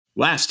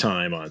Last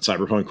time on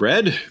Cyberpunk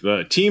Red,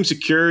 the team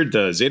secured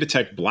the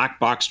Zetatech black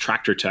box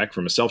tractor tech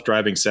from a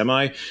self-driving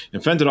semi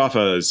and fended off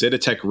a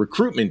Zetatech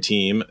recruitment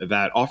team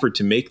that offered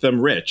to make them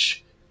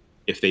rich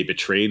if they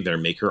betrayed their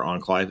Maker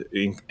Enclave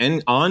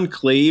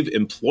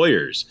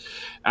employers.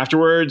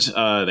 Afterwards,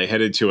 they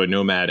headed to a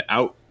Nomad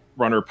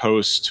outrunner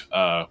post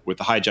with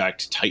the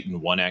hijacked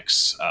Titan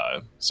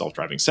 1X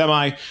self-driving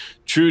semi.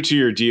 True to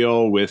your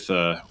deal with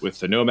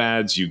the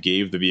Nomads, you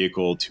gave the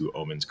vehicle to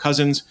Omen's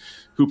cousins,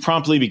 who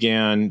promptly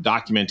began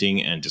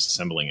documenting and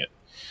disassembling it.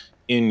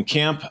 In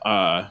camp,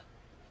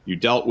 you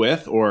dealt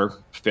with, or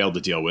failed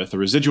to deal with, the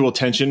residual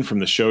tension from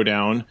the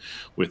showdown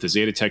with the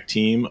Zetatech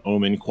team.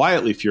 Omen,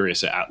 quietly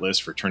furious at Atlas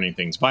for turning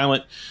things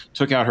violent,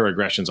 took out her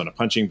aggressions on a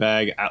punching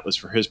bag. Atlas,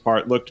 for his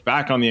part, looked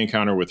back on the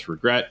encounter with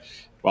regret,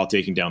 while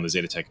taking down the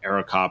Zetatech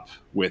Aerocop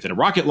with a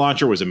rocket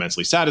launcher was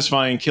immensely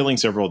satisfying. Killing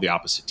several of the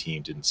opposite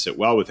team didn't sit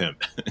well with him.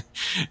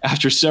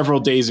 After several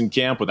days in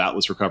camp, with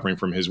Atlas recovering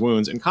from his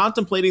wounds and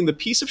contemplating the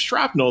piece of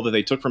shrapnel that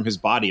they took from his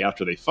body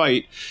after they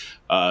fight,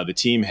 the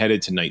team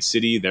headed to Night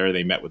City. There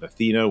they met with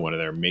Athena, one of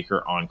their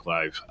Maker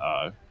Enclave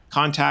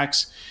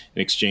contacts,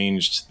 and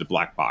exchanged the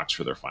black box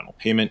for their final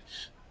payment.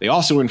 They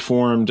also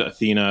informed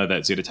Athena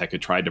that Zetatech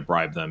had tried to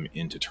bribe them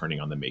into turning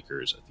on the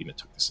Makers. Athena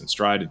took this in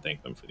stride and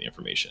thanked them for the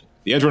information.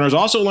 The Edgerunners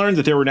also learned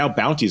that there were now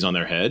bounties on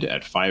their head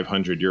at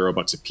 500 euro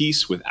bucks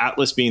apiece, with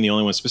Atlas being the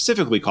only one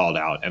specifically called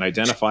out and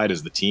identified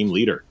as the team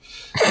leader.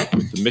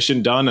 With the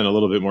mission done and a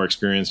little bit more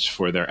experienced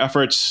for their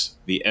efforts,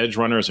 the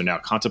Edgerunners are now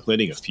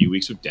contemplating a few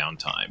weeks of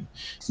downtime.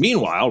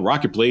 Meanwhile,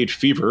 Rocket Blade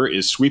Fever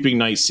is sweeping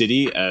Night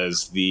City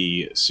as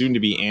the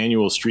soon-to-be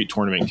annual street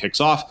tournament kicks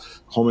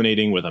off,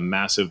 culminating with a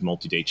massive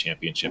multi-day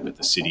championship at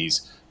the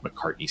city's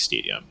McCartney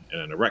Stadium.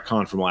 And in a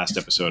retcon from last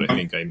episode, I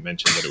think I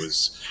mentioned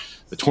that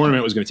the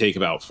tournament was going to take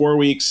about 4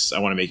 weeks. I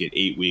want to make it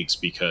 8 weeks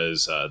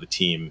because the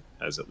team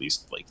has at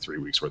least like 3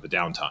 weeks worth of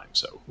downtime.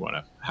 So we want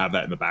to have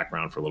that in the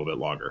background for a little bit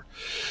longer.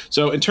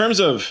 So in terms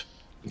of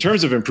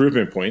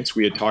improvement points,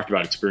 we had talked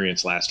about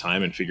experience last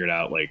time and figured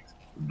out like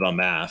the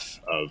math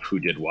of who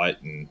did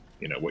what and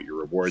what your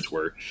rewards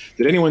were.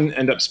 Did anyone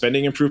end up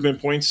spending improvement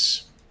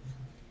points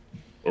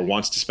or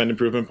wants to spend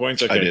improvement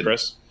points? Okay, I did.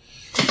 Chris.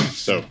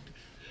 So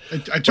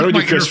I took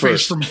my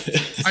interface from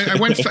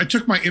I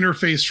took my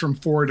interface from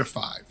 4 to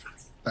 5.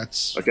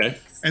 That's okay.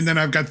 And then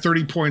I've got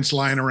 30 points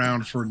lying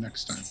around for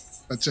next time.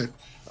 That's it.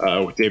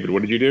 David,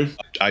 what did you do?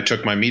 I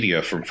took my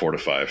media from 4 to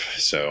 5.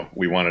 So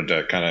we wanted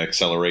to kind of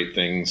accelerate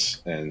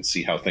things and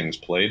see how things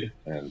played.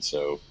 And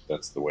so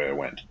that's the way I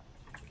went.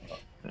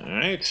 All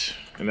right.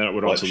 And that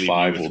would What also leave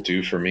 5 you will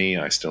do for me,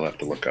 I still have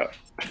to look up.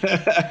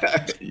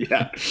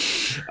 yeah.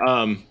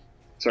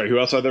 Sorry, who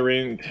else had their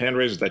hand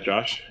raised? Was that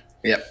Josh?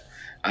 Yep.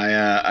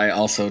 I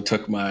also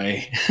took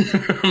my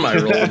my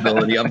roll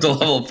ability up to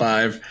level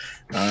 5,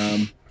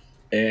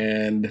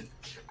 and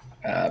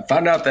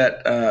found out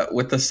that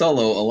with the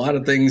solo, a lot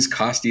of things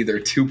cost either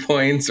 2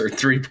 points or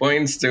 3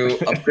 points to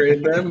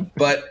upgrade them.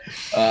 But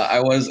I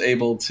was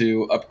able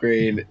to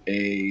upgrade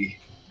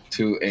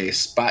to a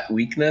spot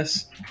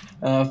weakness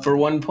for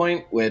 1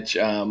 point, which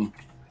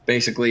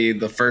basically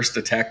the first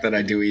attack that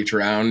I do each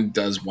round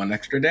does 1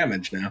 extra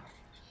damage now.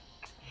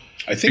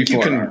 I think you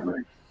can.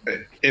 Armor.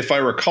 If I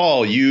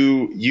recall,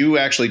 you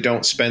actually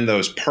don't spend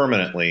those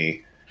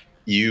permanently.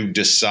 You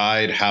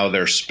decide how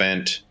they're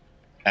spent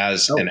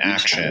as an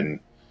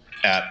action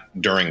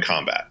during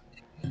combat.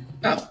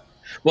 Oh,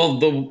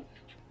 well,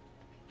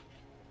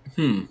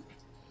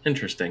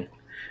 interesting.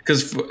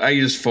 Because I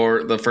use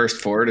the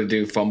first 4 to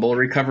do fumble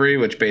recovery,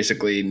 which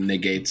basically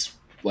negates,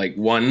 like,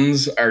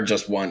 ones are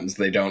just ones.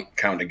 They don't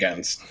count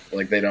against.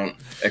 Like, they don't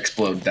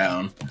explode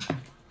down.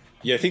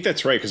 Yeah, I think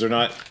that's right, because they're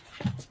not...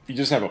 You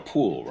just have a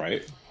pool,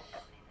 right?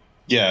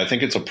 Yeah, I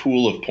think it's a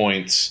pool of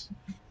points,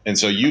 and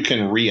so you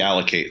can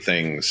reallocate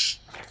things.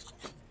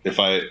 If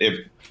I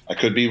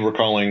could be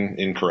recalling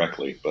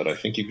incorrectly, but I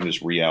think you can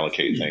just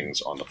reallocate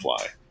things on the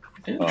fly.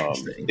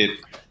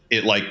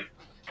 It like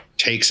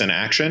takes an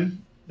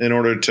action in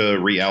order to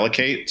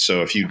reallocate.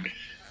 So if you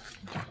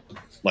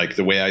like,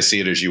 the way I see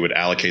it is you would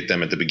allocate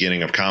them at the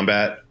beginning of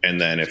combat, and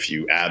then if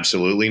you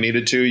absolutely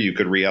needed to, you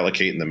could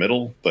reallocate in the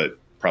middle, but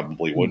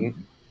probably wouldn't.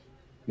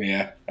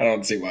 Yeah, I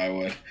don't see why I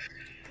would.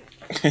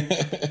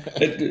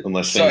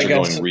 Unless things are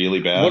going really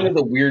bad. One of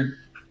the weird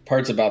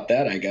parts about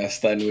that, I guess,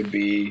 then would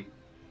be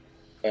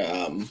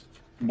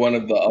one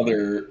of the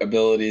other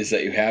abilities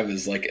that you have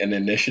is like an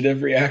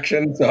initiative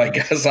reaction. So I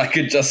guess I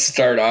could just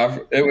start off.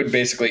 It would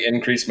basically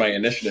increase my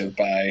initiative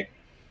by,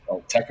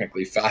 well,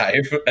 technically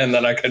 5. And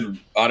then I could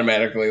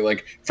automatically,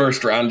 like,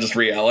 first round, just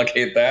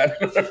reallocate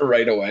that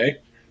right away.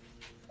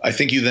 I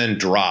think you then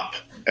drop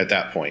at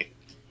that point.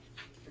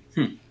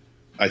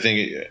 I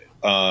think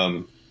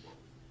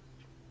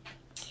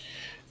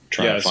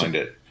trying to find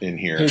it in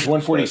here. Page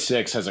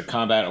 146 has a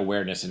combat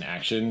awareness and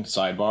action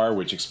sidebar,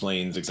 which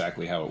explains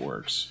exactly how it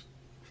works.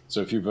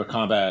 So if you have a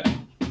combat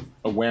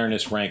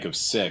awareness rank of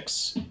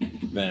 6,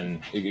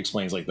 then it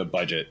explains like the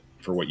budget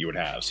for what you would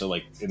have. So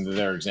like in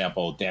their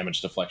example,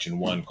 damage deflection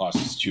 1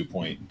 costs 2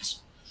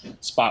 points.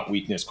 spot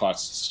weakness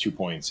costs 2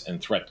 points,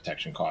 and threat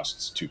detection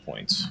costs 2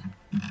 points.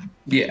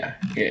 Yeah.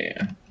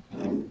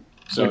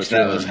 So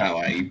that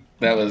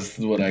was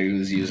what I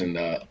was using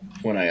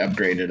when I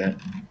upgraded it.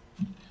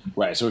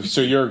 Right.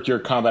 So your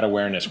combat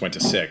awareness went to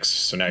 6.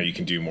 So now you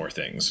can do more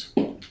things.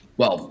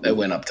 Well, it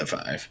went up to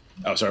 5.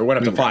 Oh, sorry, it went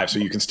up to 5. So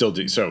you can still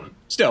do. So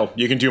still,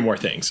 you can do more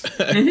things.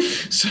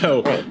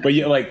 So, but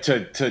yeah, like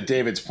to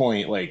David's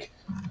point, like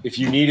if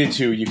you needed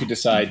to, you could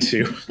decide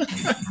to.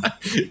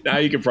 Now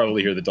you can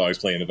probably hear the dogs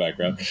playing in the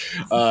background.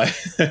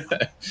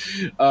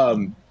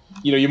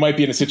 You might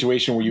be in a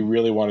situation where you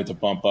really wanted to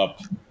bump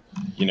up,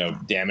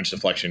 damage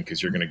deflection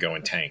because you're going to go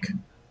and tank,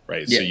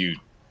 right? Yeah. So you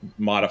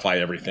modify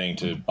everything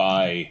to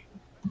buy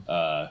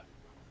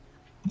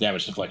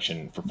damage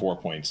deflection for 4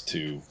 points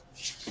to.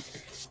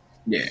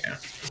 Yeah,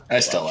 I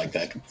still like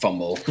that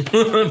fumble.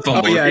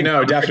 Oh yeah,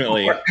 no,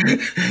 definitely.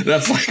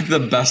 That's like the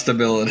best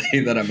ability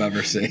that I've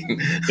ever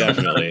seen.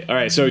 Definitely. All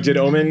right. So, did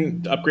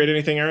Omen upgrade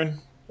anything, Aaron,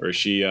 or is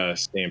she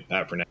staying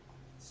pat for now?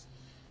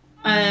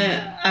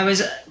 I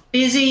was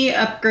busy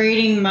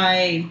upgrading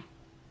my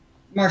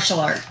martial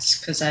arts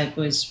because I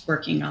was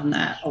working on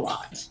that a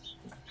lot.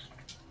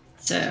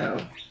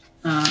 So,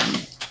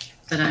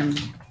 but I'm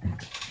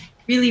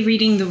really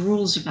reading the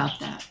rules about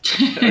that.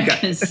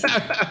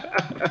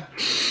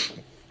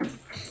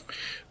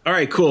 All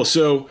right, cool.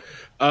 So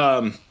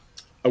a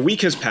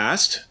week has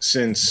passed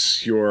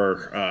since you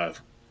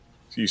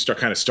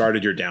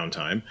started your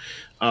downtime,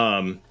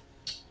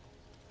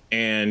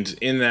 and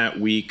in that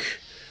week,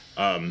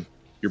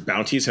 your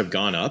bounties have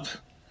gone up.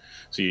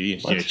 So you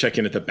check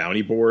in at the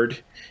bounty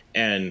board,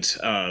 and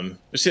there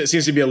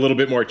seems to be a little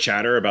bit more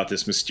chatter about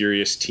this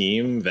mysterious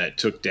team that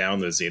took down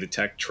the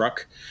Zetatech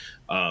truck.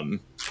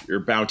 Your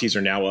bounties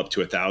are now up to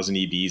 1,000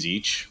 EBs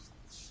each,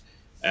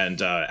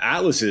 and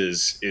Atlas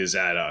is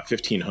at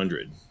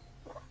 1,500.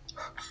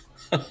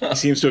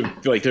 Seems to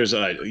like there's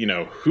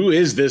who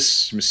is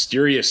this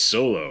mysterious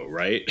solo,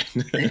 right?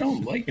 They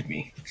don't like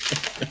me,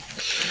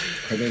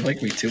 or they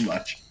like me too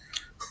much.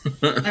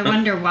 I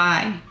wonder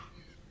why.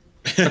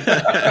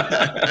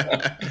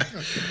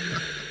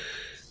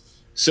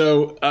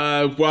 So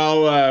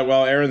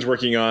while Aaron's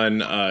working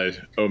on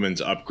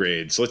Omen's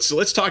upgrades,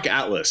 let's talk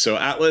Atlas. So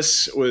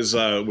Atlas was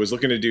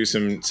looking to do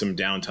some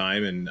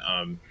downtime,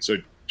 and so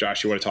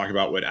Josh, you want to talk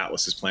about what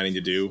Atlas is planning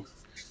to do?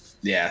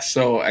 Yeah.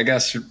 So I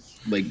guess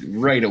like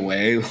right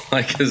away,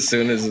 like as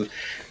soon as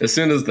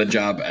the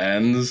job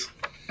ends,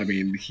 I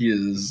mean, he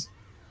is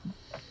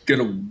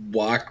gonna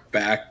walk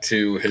back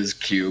to his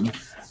cube,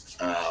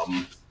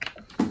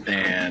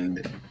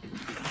 and.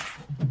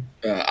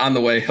 On the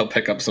way, he'll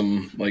pick up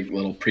some like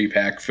little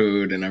pre-packed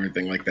food and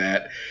everything like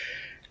that.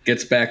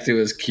 Gets back to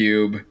his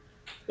cube,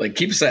 like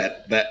keeps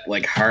that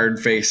like hard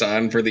face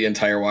on for the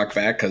entire walk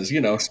back because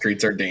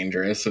streets are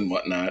dangerous and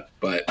whatnot.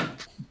 But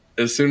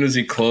as soon as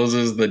he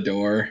closes the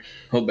door,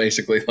 he'll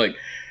basically like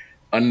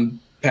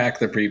unpack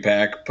the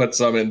pre-pack, put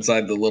some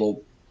inside the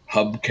little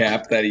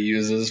hubcap that he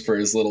uses for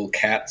his little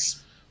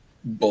cat's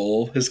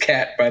bowl. His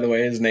cat, by the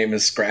way, his name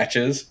is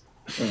Scratches.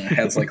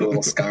 Has like a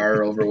little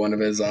scar over one of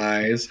his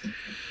eyes.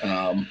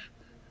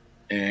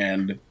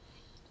 And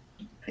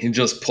he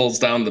just pulls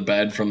down the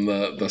bed from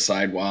the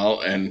side wall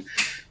and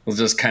will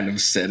just kind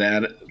of sit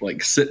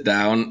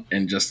down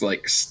and just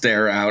like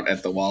stare out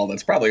at the wall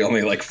that's probably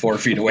only like 4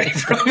 feet away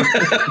from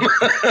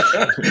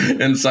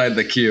him inside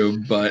the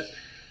cube, but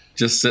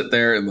just sit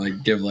there and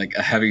like give like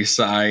a heavy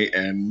sigh,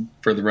 and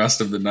for the rest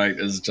of the night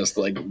is just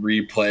like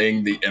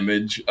replaying the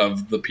image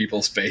of the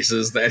people's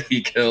faces that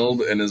he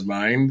killed in his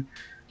mind.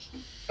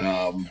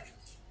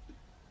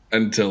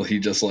 Until he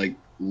just like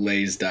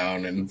lays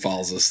down and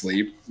falls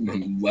asleep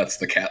and lets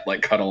the cat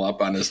like cuddle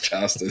up on his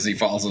chest as he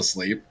falls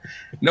asleep.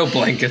 No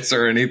blankets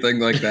or anything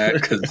like that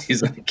because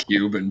he's a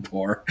cube and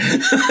poor.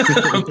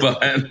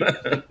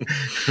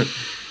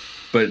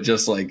 but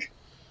just like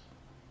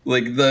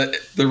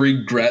the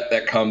regret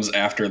that comes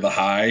after the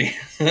high,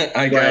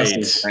 I guess,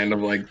 is kind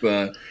of like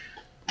the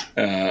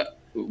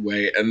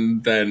way.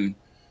 And then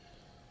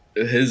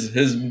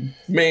his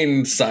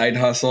main side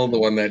hustle, the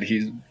one that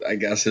he's, I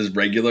guess, his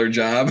regular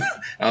job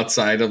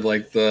outside of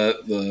like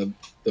the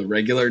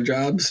regular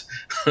jobs,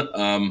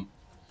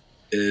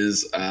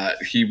 is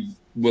he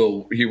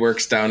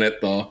works down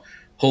at the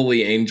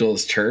Holy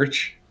Angels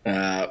Church,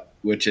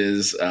 which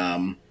is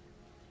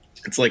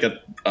it's like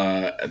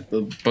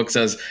the book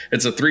says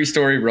it's a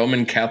 3-story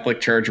Roman Catholic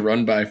church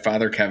run by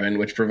Father Kevin,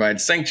 which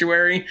provides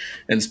sanctuary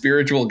and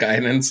spiritual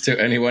guidance to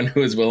anyone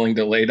who is willing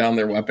to lay down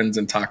their weapons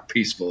and talk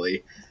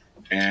peacefully.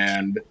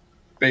 And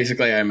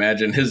basically, I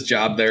imagine his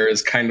job there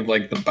is kind of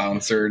like the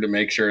bouncer to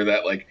make sure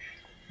that like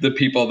the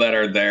people that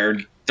are there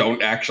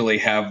don't actually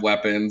have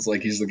weapons.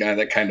 Like he's the guy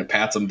that kind of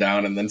pats them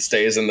down and then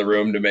stays in the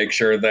room to make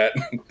sure that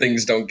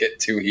things don't get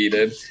too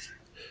heated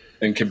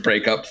and can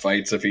break up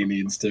fights if he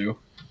needs to.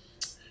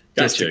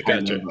 Gotcha.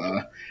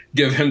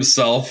 Give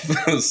himself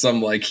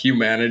some like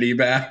humanity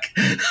back.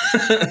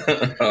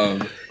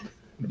 The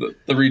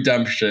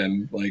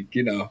redemption, like,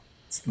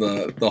 it's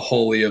the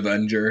holy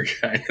avenger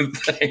kind of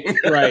thing.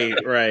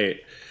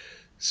 Right.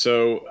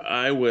 So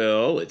I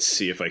will. Let's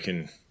see if I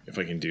can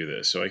do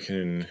this. So I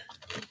can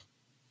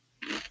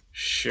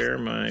share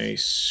my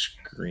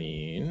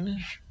screen.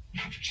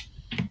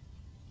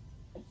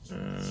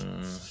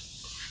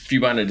 If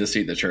you wanted to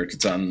see the church,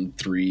 it's on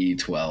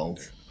 312.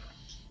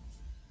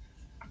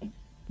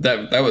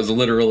 That was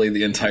literally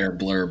the entire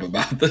blurb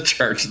about the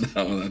church,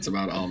 though. That's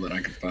about all that I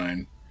could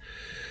find.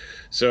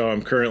 So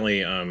I'm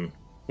currently,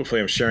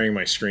 hopefully I'm sharing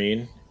my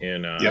screen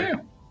in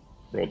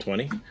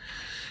Roll20.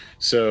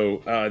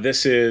 So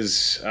this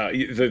is,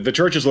 the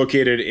church is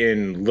located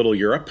in Little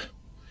Europe,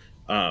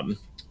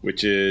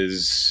 which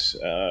is,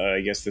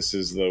 I guess this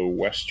is the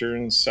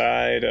western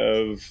side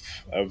of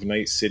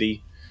Night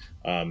City,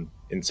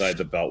 inside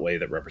the beltway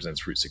that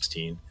represents Route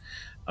 16.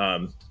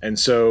 And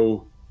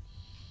so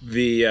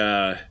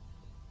the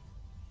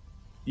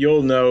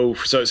you'll know.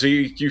 So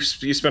you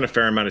spent a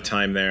fair amount of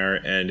time there,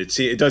 and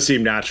it does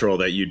seem natural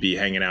that you'd be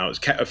hanging out.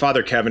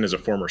 Father Kevin is a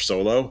former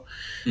solo,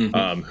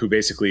 who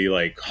basically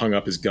like hung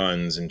up his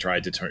guns and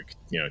tried to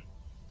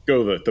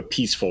go the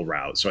peaceful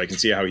route. So I can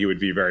see how he would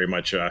be very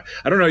much. I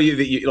don't know.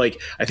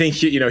 I think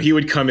he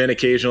would come in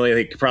occasionally. I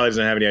think he probably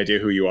doesn't have any idea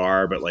who you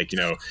are, but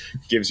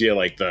gives you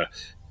like the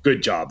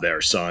good job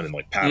there, son, and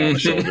like pat on the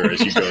shoulder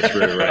as you go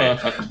through. Right.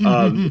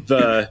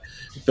 The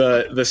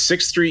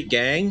 6th Street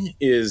gang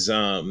is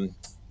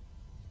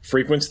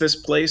frequents this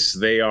place.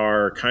 They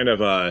are kind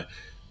of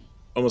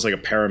almost like a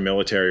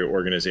paramilitary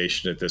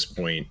organization at this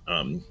point.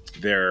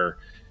 They're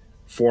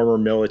former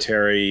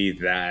military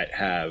that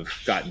have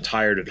gotten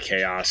tired of the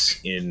chaos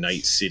in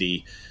Night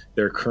City.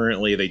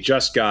 They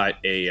just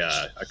got a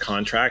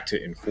contract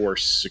to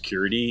enforce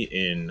security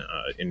in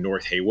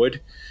North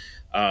Haywood,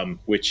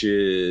 which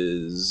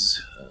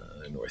is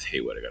North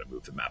Haywood. I got to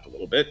move the map a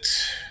little bit.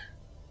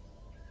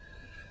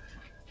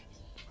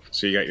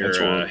 So you got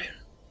your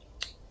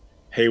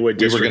Haywood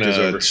district. We were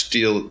going to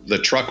steal. The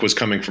truck was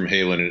coming from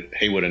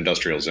Haywood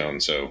Industrial Zone.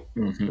 So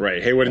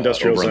right, Haywood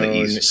Industrial Zone, on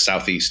the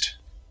southeast.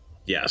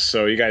 Yeah,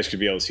 so you guys could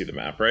be able to see the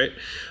map, right?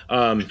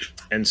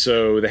 And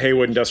so the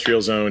Haywood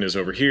Industrial Zone is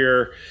over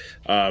here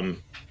by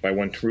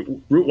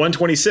Route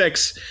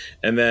 126,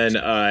 and then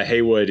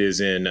Haywood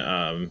is in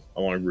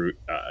along Route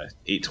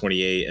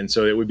 828, and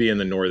so it would be in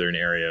the northern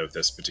area of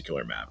this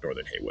particular map.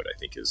 Northern Haywood, I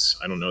think,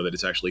 I don't know that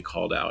it's actually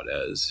called out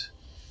as.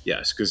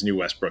 Yes, because New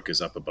Westbrook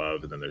is up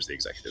above, and then there's the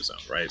executive zone,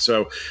 right?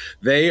 So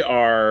they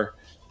are.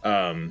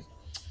 So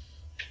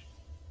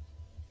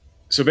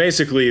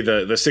basically,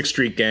 the 6th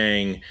Street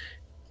gang,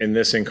 in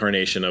this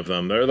incarnation of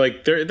them, they're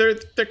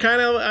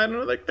kind of, I don't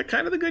know, like they're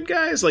kind of the good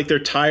guys. Like they're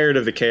tired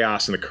of the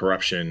chaos and the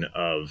corruption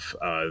of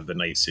the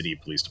Night City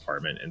Police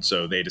Department, and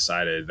so they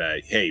decided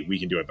that, hey, we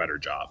can do a better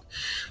job.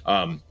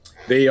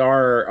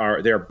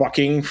 They're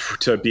bucking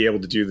to be able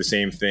to do the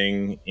same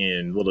thing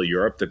in Little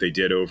Europe that they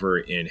did over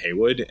in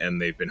Haywood,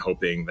 and they've been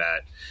hoping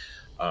that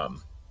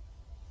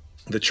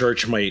the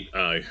church might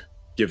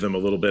give them a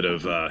little bit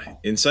of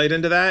insight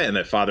into that, and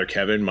that Father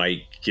Kevin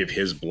might give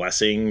his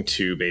blessing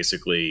to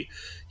basically,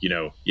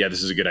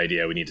 this is a good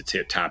idea. We need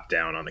to tap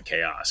down on the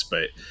chaos.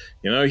 But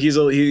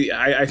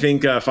I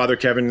think Father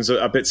Kevin's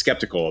a bit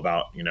skeptical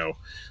about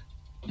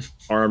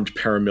armed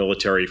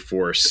paramilitary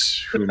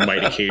force who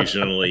might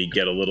occasionally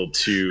get a little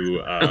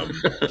too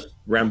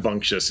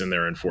rambunctious in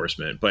their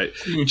enforcement. But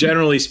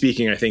generally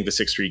speaking, I think the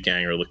 6th Street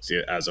gang are looked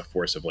at as a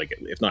force of, like,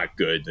 if not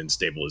good, then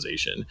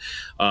stabilization.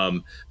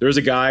 There's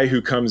a guy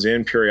who comes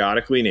in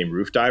periodically named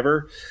Roof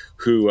Diver,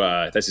 who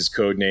that's his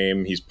code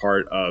name. He's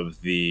part of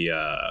the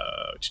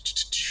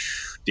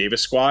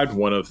Davis Squad,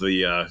 one of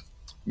the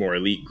more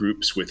elite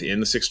groups within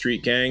the 6th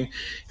Street gang.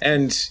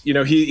 And,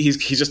 he's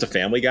just a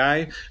family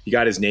guy. He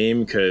got his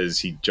name because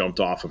he jumped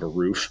off of a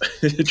roof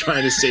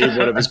trying to save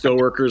one of his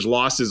coworkers,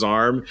 lost his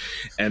arm,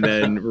 and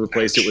then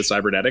replaced it with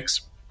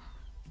cybernetics.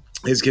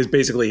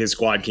 Basically his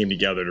squad came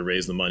together to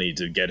raise the money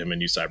to get him a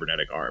new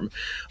cybernetic arm.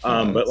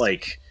 But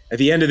at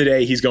the end of the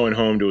day, he's going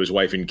home to his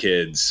wife and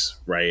kids,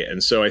 right?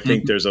 And so I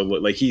think there's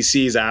he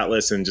sees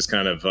Atlas and just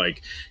kind of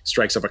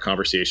strikes up a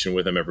conversation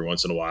with him every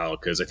once in a while,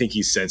 because I think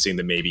he's sensing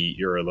that maybe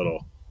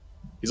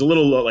he's a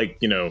little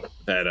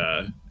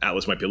that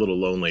Atlas might be a little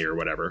lonely or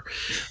whatever.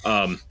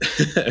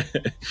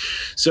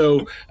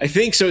 So I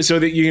think so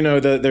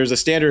that there's a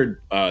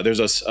standard there's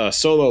a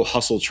solo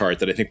hustle chart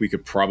that I think we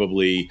could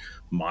probably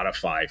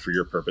modify for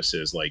your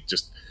purposes.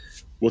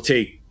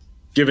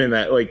 Given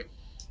that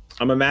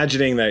I'm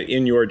imagining that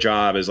in your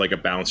job as a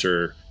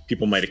bouncer,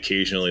 people might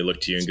occasionally look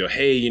to you and go,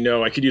 hey,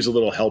 I could use a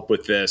little help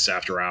with this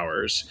after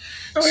hours.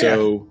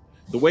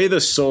 The way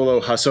the solo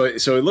hustle,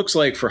 so it looks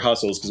like for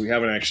hustles, because we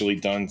haven't actually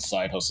done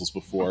side hustles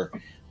before,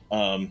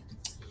 the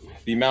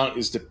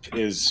amount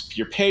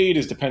you're paid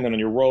is dependent on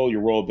your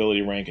role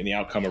ability rank, and the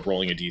outcome of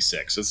rolling a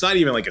d6. So it's not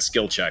even like a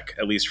skill check,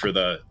 at least for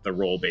the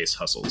role-based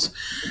hustles.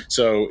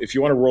 So if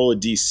you want to roll a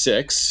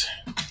d6,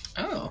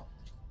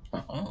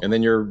 and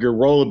then your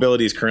roll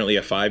ability is currently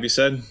a 5, you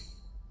said?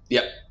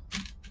 Yep.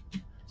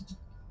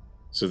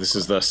 So this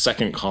is the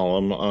second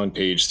column on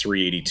page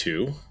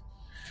 382.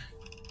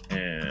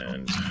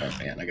 And oh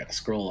man, I gotta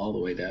scroll all the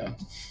way down.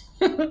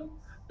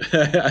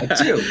 A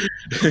 2.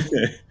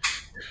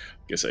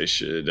 guess I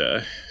should.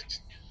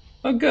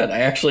 Oh, good. I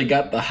actually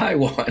got the high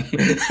one.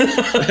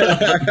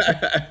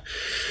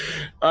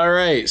 All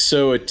right.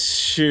 So a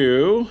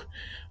 2,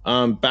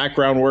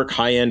 background work,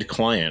 high end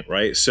client,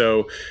 right?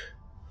 So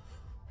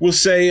we'll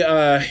say,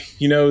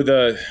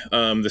 the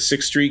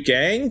 6th Street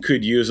gang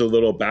could use a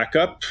little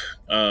backup,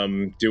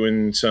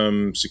 doing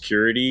some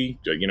security,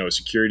 a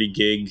security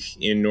gig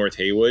in North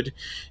Haywood.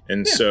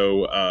 And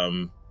so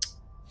I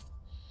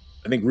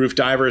think Roof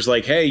Diver's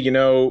like, hey,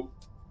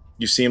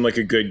 you seem like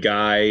a good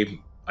guy.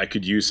 I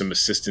could use some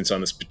assistance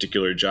on this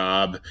particular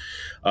job.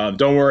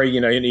 Don't worry,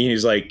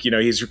 he's like,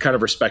 he's kind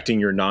of respecting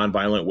your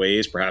nonviolent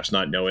ways, perhaps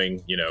not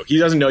knowing, he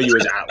doesn't know you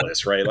as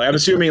Atlas, right? Like, I'm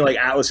assuming like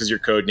Atlas is your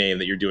code name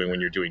that you're doing when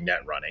you're doing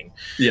net running.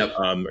 Yep.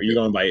 Are you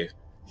going by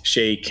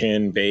Shake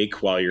and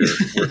Bake while you're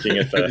working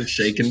at the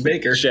Shake and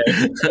Baker? Shake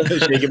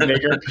and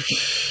Baker.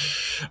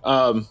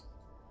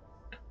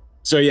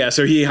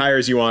 So he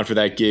hires you on for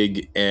that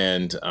gig,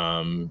 and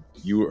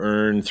you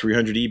earn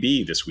 300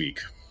 EB this week.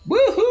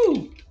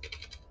 Woohoo!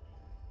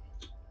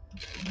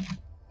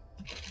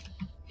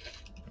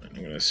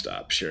 I'm going to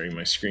stop sharing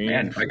my screen.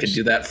 Man, if I could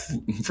do that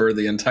for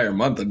the entire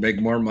month, I'd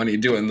make more money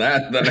doing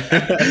that than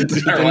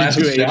our last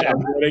job.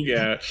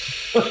 Yeah.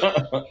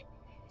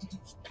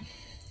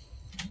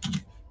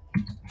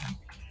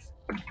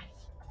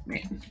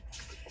 Man.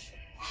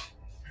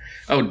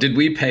 Oh, did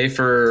we pay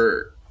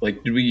for,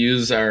 did we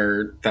use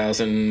our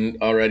 1,000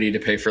 already to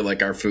pay for,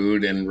 our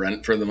food and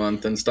rent for the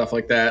month and stuff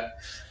like that?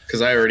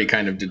 Because I already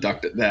kind of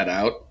deducted that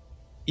out.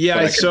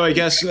 Yeah, so I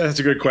guess that's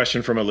a good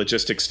question from a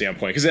logistics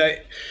standpoint, because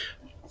I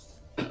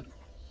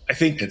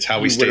think it's how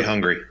we stay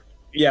hungry.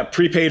 Yeah,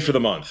 prepaid for the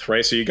month,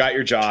 right? So you got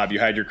your job, you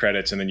had your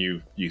credits, and then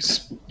you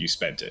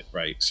spent it,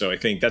 right? So I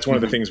think that's one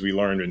of the things we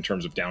learned in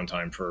terms of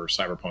downtime for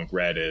Cyberpunk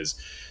Red is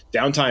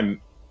downtime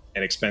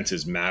and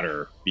expenses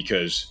matter,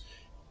 because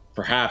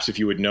perhaps if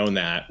you had known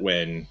that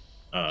when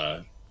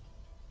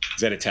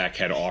Zetatech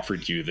had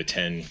offered you the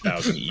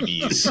 10,000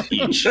 EVs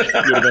each, you would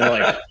have been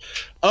like,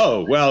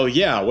 oh, well,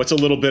 yeah, what's a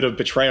little bit of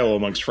betrayal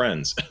amongst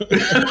friends?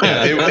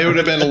 Yeah, it would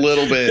have been a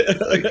little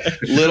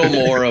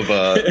more of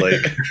a,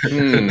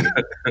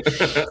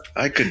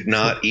 I could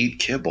not eat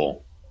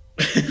kibble.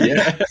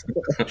 Yeah.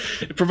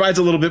 It provides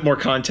a little bit more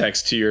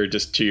context to your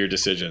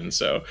decision.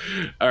 So,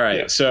 all right.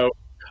 Yeah. So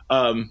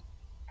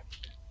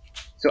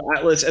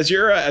Atlas, as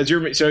you're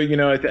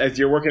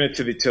working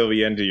it till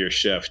the end of your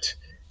shift.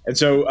 And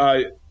so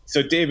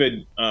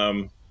David,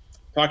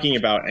 talking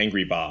about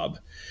Angry Bob.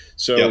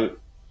 So yep.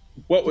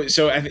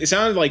 It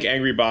sounded like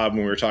Angry Bob,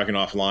 when we were talking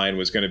offline,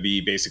 was going to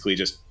be basically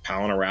just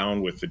palling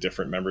around with the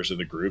different members of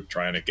the group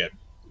trying to get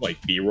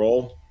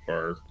B-roll,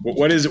 or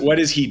what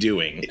is he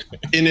doing?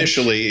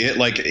 Initially,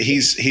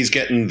 he's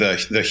getting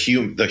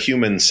the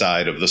human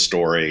side of the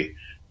story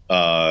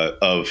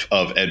of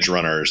edge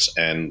runners,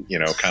 and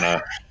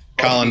kind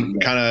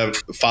of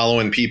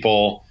following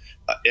people.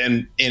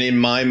 And in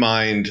my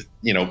mind,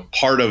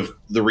 part of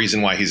the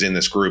reason why he's in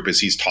this group is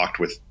he's talked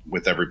with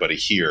everybody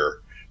here,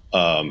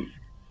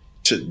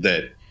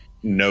 that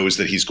knows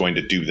that he's going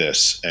to do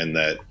this, and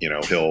that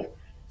he'll,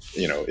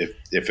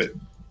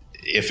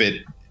 if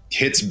it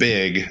hits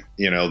big,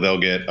 they'll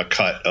get a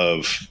cut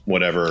of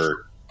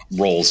whatever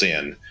rolls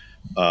in,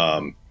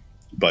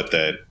 but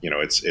that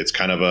it's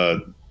kind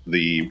of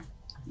the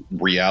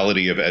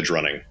reality of edge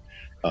running.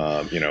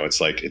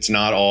 It's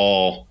not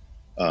all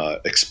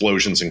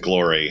explosions and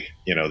glory.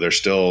 You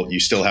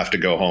still have to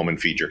go home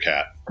and feed your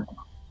cat.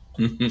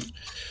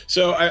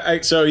 So are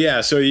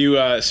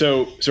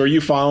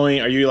you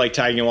following? Are you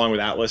tagging along with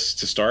Atlas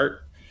to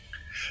start?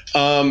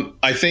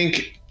 I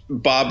think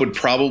Bob would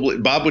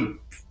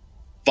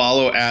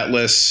follow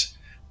Atlas,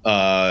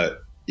 to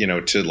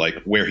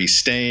where he's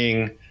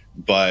staying.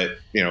 But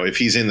if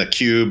he's in the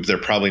cube, they're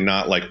probably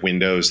not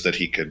windows that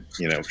he could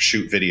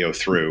shoot video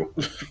through.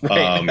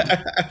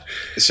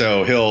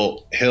 So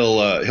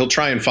he'll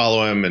try and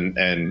follow him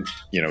and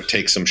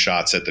take some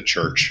shots at the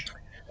church,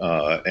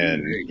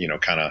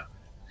 and kind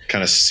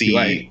of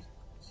see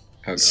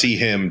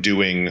him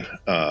doing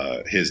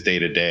his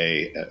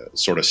day-to-day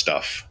sort of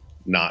stuff,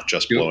 not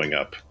just blowing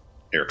up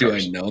air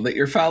cars. Do I know that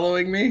you're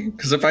following me?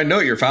 Because if I know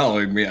you're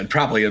following me, I'd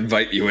probably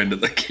invite you into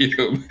the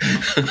cube.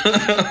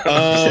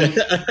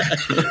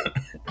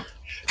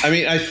 I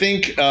mean, I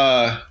think...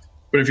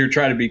 but if you're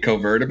trying to be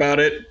covert about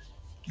it,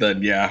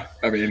 then yeah.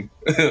 I mean,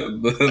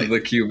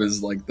 the cube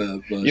is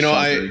the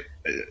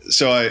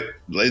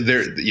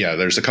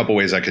there's a couple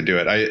ways I could do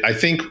it. I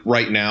think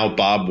right now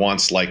Bob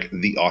wants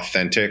the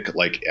authentic,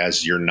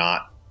 as you're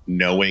not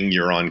knowing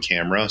you're on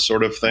camera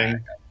sort of thing.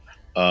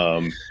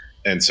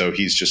 And so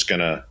he's just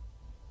going to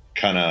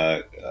kind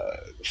of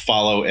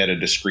follow at a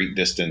discreet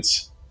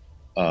distance.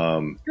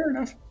 Fair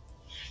enough.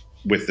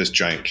 With this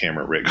giant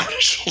camera rig on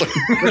his shoulder.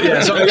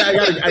 Yeah, so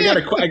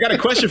I got a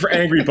question for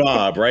Angry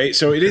Bob, right?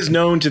 So it is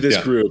known to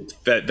this group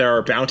that there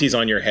are bounties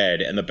on your head,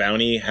 and the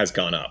bounty has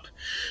gone up.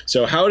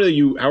 So how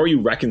are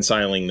you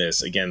reconciling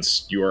this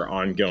against your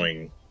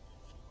ongoing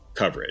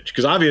coverage?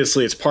 Because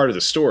obviously it's part of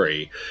the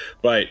story,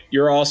 but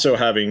you're also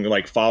having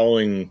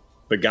following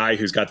the guy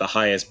who's got the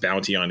highest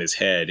bounty on his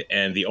head,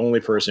 and the only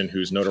person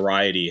whose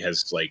notoriety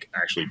has like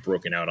actually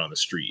broken out on the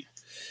street.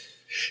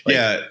 Like,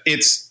 yeah,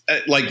 it's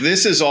like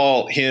this is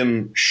all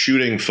him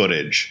shooting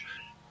footage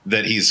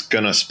that he's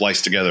gonna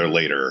splice together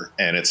later,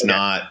 and it's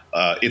not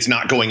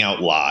going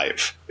out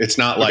live. It's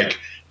not like,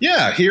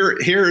 yeah,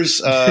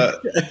 here's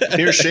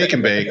Shake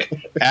and Bake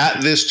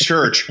at this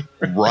church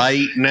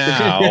right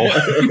now.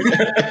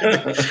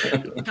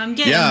 I'm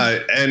getting. Yeah,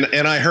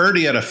 and I heard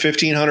he had a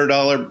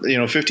 $1,500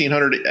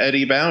 $1,500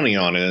 Eddie bounty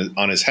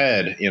on his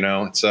head.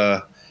 It's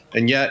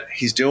and yet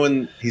he's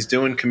doing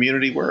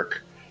community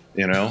work.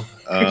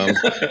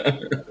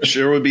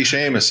 Sure would be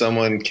shame if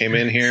someone came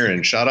in here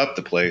and shot up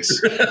the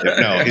place.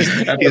 No,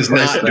 he's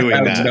not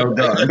doing that. No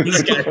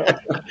guns.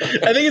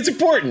 I think it's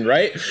important,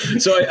 right?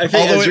 So I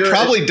think, although it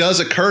probably does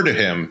occur to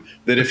him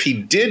that if he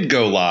did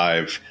go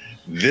live,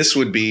 this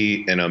would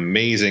be an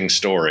amazing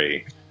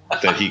story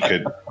that he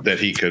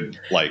could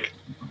like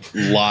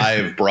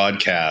live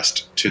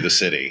broadcast to the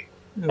city.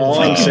 All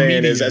I'm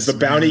saying is, as the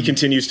bounty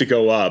continues to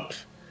go up,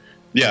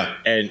 yeah,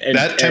 and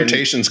that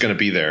temptation's going to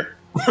be there.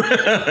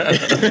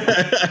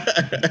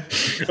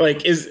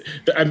 Like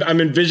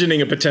I'm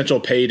envisioning a potential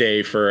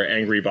payday for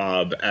Angry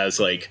Bob as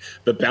like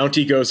the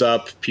bounty goes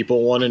up,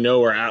 people want to know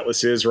where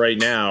Atlas is right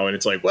now, and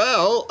it's like,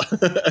 well,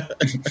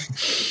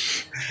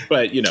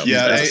 but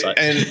yeah,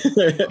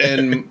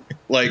 and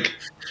like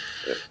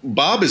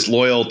Bob is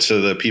loyal to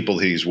the people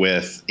he's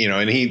with,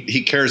 and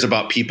he cares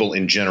about people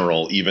in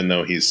general, even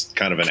though he's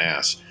kind of an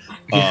ass.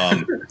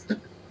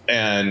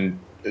 And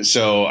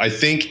so I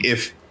think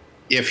if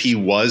he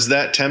was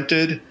that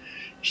tempted,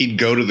 he'd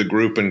go to the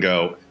group and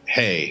go,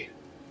 hey,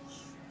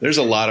 there's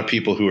a lot of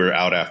people who are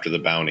out after the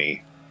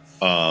bounty.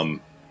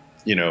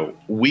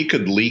 We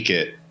could leak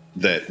it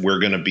that we're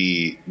going to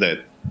be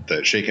that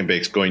Shake and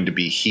Bake's going to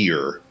be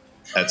here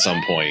at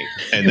some point,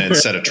 and then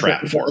set a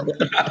trap for him,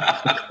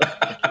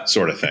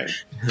 sort of thing.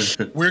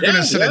 We're going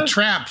to set a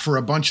trap for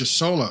a bunch of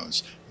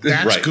solos.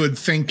 That's right. Good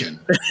thinking.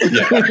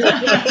 Yeah.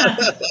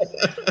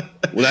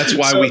 Well, that's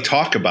why we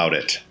talk about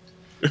it.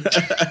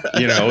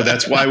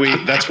 That's why we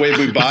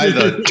buy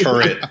the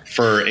turret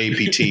for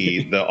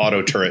APT, the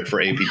auto turret for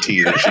APT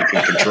that she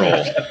can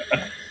control.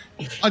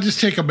 I'll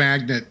just take a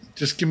magnet.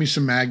 Just give me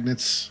some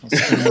magnets.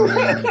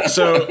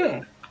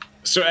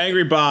 So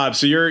Angry Bob,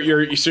 so you're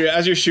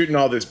as you're shooting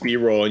all this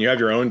B-roll, and you have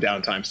your own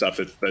downtime stuff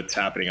that's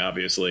happening,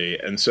 obviously,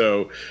 and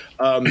so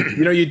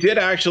you did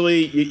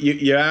actually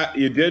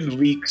you did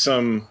leak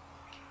some.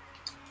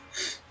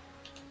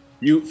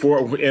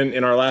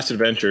 In our last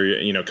adventure,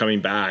 coming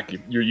back,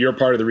 you're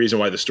part of the reason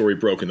why the story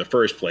broke in the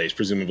first place,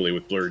 presumably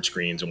with blurred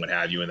screens and what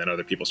have you, and then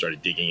other people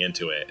started digging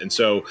into it. And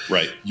so,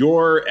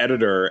 your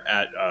editor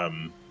at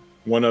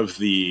one of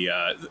the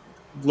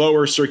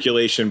lower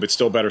circulation but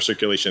still better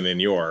circulation than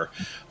your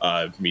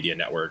media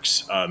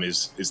networks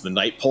is the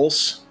Night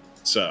Pulse.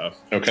 So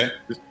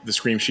the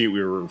Scream sheet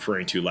we were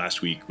referring to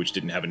last week, which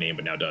didn't have a name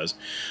but now does.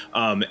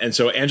 And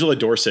so Angela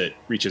Dorset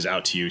reaches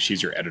out to you.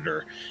 She's your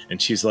editor,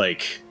 and she's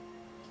like,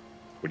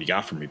 what do you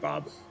got for me,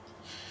 Bob?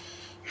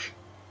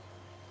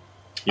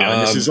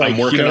 And this is like,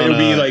 it'll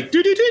be like,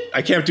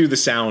 I can't do the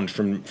sound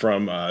from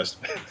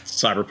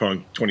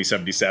Cyberpunk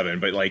 2077,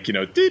 but like,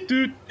 yeah,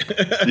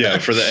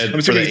 for the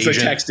agent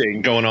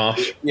texting going off.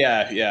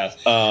 Yeah.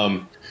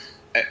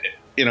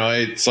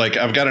 It's like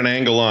I've got an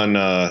angle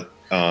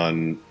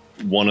on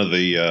one of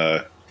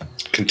the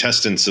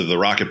contestants of the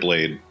Rocket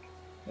Blade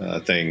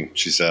thing.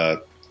 She's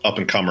up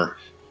and comer,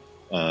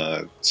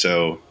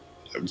 so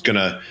I was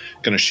gonna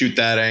shoot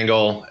that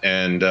angle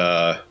and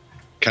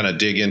kind of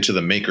dig into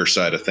the maker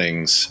side of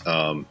things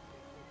on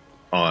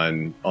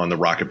the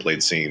Rocket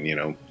Blade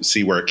scene.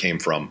 See where it came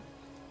from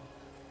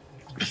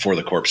before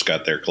the corpse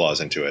got their claws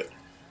into it.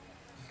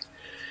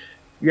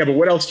 Yeah, but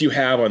what else do you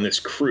have on this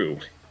crew?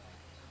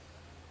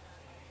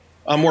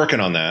 I'm working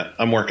on that.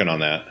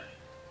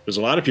 There's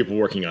a lot of people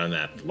working on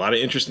that. A lot of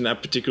interest in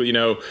that particular,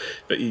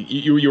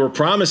 you were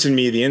promising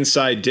me the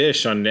inside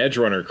dish on an Edge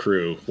Runner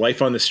crew,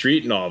 life on the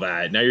street and all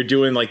that. Now you're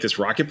doing like this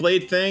Rocket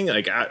Blade thing.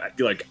 Like, I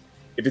feel like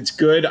if it's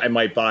good, I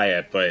might buy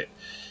it, but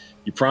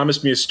you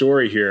promised me a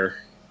story here.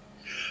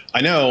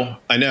 I know.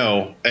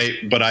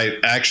 But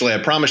I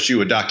promised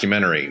you a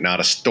documentary, not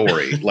a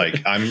story.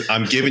 Like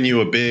I'm giving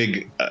you a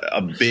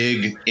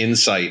big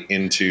insight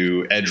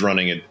into edge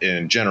running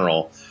in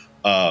general.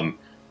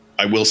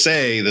 I will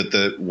say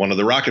that one of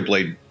the Rocket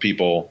Blade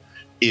people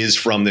is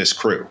from this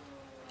crew.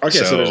 Okay,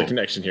 so there's a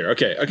connection here.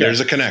 Okay. There's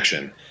a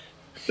connection.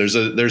 There's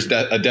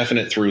a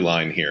definite through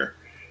line here.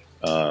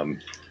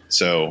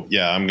 So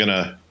yeah, I'm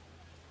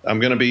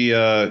gonna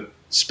be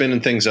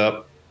spinning things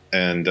up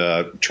and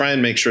try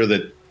and make sure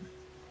that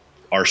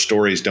our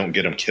stories don't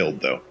get them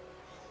killed, though.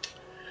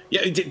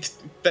 Yeah,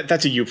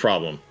 that's a you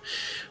problem.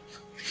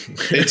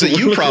 It's a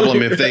you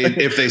problem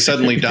if they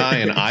suddenly die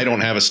and I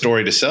don't have a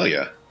story to sell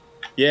you.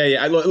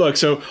 Yeah. Look.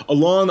 So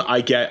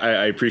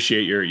I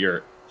appreciate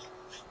your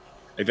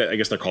I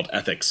guess they're called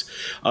ethics.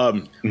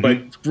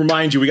 But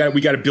remind you, we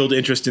got to build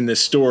interest in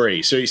this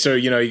story. So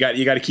you know, you got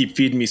to keep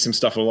feeding me some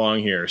stuff along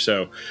here.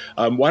 So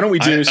why don't we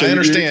do? I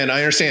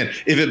understand.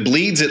 If it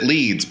bleeds, it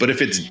leads. But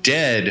if it's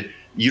dead,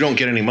 you don't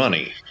get any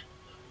money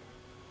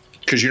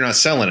because you're not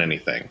selling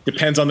anything.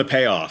 Depends on the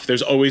payoff.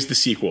 There's always the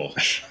sequel.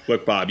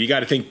 Look, Bob, you got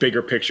to think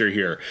bigger picture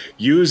here.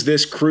 Use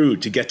this crew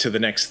to get to the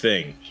next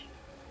thing.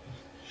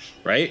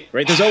 Right.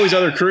 There's always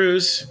other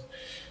crews.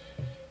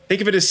 Think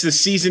of it as the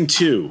season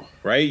 2,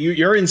 right?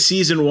 You're in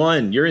season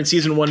 1. You're in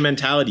season 1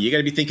 mentality. You got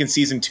to be thinking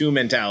season 2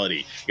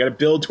 mentality. You got to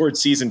build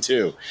towards season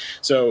 2.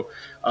 So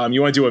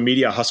you want to do a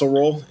media hustle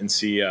roll and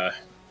see?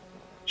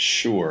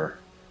 Sure.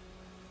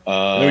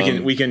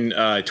 We can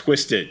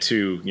twist it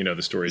to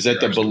the story. Is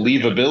that the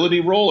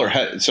believability roll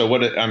or so?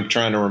 What I'm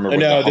trying to remember.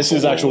 No, this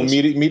is actual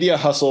media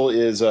hustle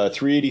is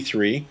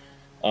 383,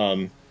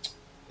 and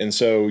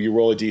so you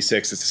roll a d6.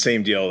 It's the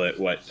same deal that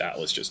what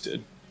Atlas just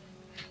did.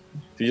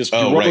 You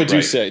roll a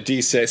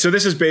D6. So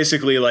this is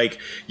basically like,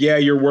 yeah,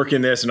 you're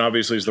working this, and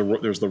obviously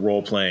there's the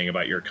role playing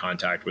about your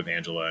contact with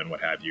Angela and what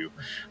have you.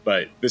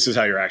 But this is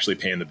how you're actually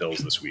paying the bills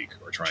this week,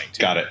 or trying to.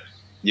 Got it.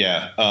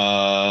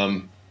 Yeah.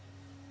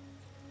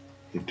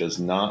 It does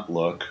not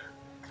look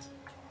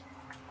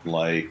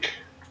like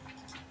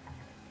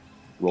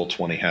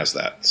Roll20 has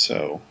that.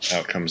 So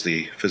out comes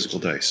the physical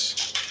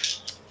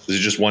dice. Is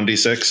it just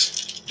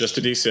 1d6? Just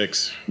a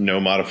d6.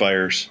 No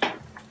modifiers.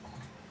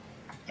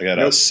 I got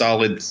a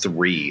solid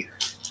 3.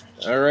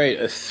 All right,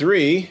 a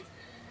 3.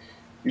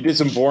 You did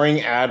some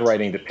boring ad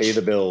writing to pay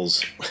the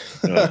bills.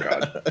 Oh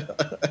God,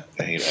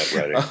 I hate ad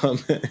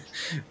writing.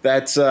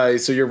 That's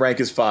so your rank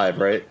is 5,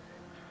 right?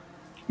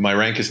 My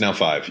rank is now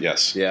 5.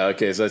 Yes. Yeah.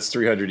 Okay, so that's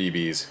 300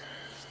 EBs.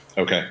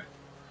 Okay.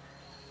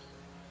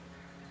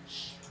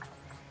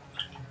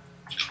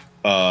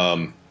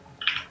 I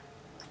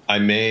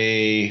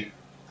may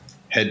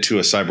head to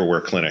a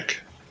cyberware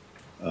clinic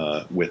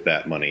with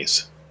that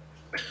monies.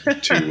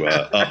 To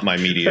up my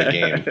media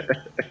game.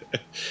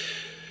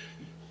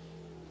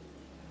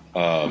 I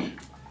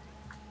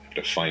have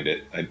to find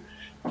it. I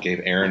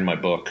gave Aaron my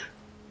book.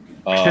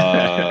 That's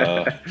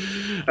all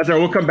right.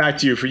 We'll come back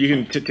to you. You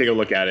can take a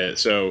look at it.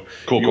 So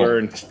cool.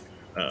 Earned,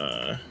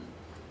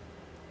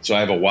 so I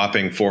have a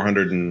whopping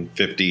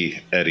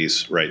 450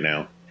 eddies right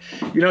now.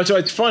 So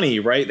it's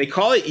funny, right? They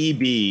call it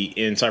EB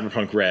in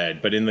Cyberpunk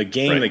Red, but in the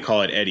game they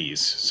call it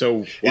eddies. So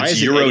why it's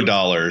is it Euro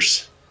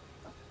dollars?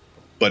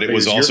 But it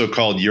was also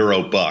called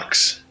Euro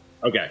bucks.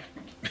 Okay.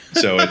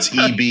 So it's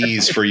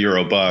EBs for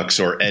Euro bucks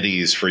or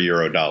eddies for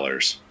Euro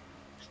dollars.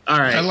 All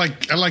right. I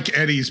like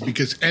eddies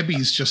because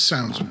ebbies just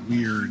sounds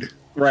weird.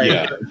 Right.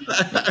 Yeah.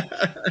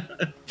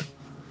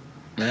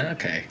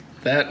 Okay.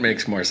 That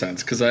makes more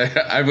sense because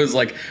I was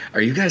like,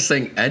 are you guys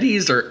saying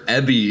eddies or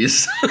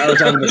ebbies?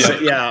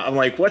 I'm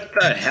like, what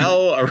the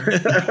hell?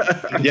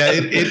 Yeah,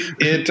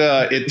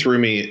 it threw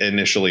me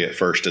initially at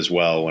first as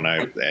well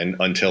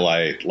until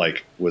I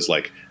was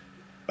like,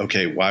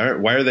 okay, why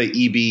are they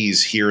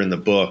EBs here in the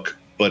book,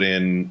 but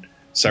in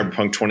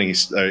Cyberpunk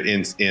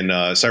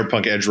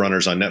Cyberpunk Edge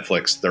Runners on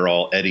Netflix, they're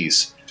all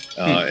eddies.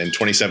 In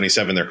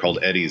 2077, they're called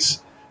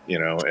eddies.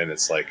 And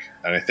it's like,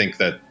 and I think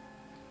that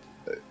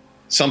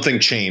something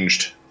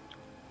changed.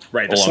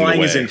 Right, the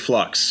slang is in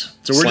flux,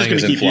 so we're just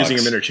going to keep using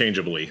them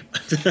interchangeably.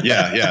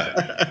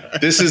 Yeah.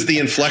 This is the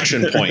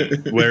inflection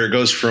point where it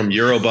goes from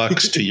Euro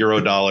bucks to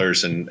Euro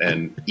dollars and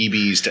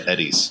EBs to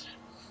eddies.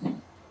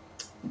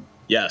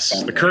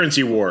 Yes, the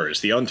currency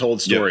wars, the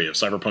untold story of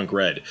Cyberpunk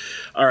Red.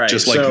 All right,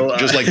 just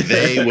like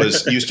they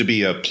used to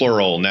be a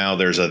plural, now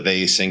there's a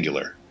they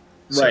singular.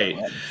 Right.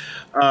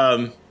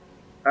 All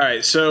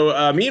right.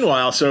 So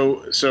meanwhile,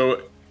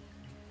 so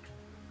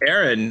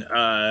Aaron,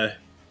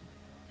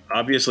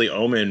 obviously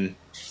Omen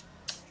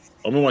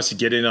wants to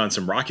get in on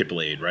some Rocket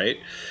Blade, right?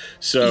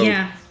 So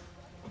yeah.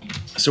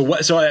 So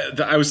what? So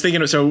I was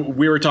thinking. So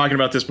we were talking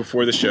about this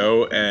before the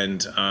show,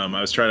 and I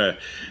was trying to,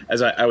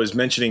 as I was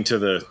mentioning to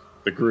the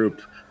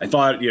group, I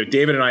thought,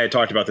 David and I had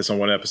talked about this on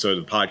one episode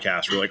of the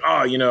podcast. We're like,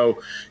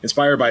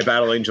 inspired by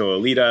Battle Angel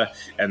Alita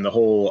and the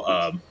whole,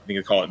 I think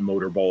they call it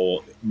motor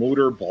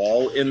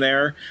ball in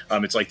there.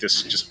 It's like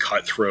this just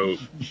cutthroat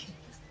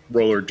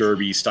roller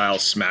derby style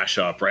smash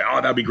up, right? Oh,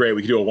 that'd be great.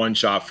 We could do a one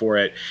shot for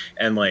it.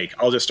 And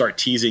I'll just start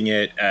teasing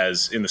it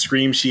as in the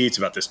scream sheets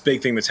about this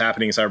big thing that's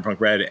happening in Cyberpunk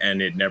Red.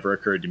 And it never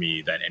occurred to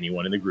me that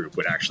anyone in the group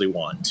would actually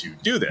want to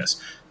do this.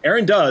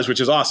 Aaron does,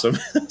 which is awesome.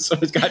 So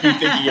it's got me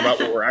thinking about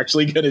what we're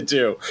actually going to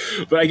do.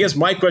 But I guess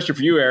my question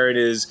for you, Aaron,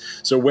 is,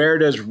 so where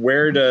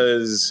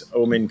does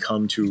Omen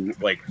come to,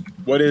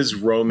 what is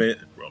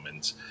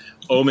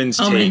Omen's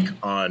take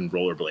on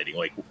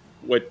rollerblading?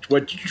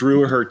 What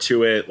drew her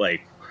to it?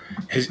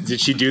 Did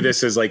she do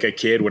this as a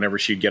kid whenever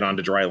she'd get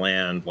onto dry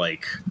land?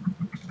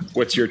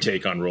 What's your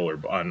take on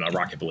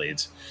rocket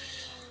blades?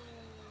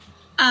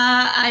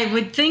 I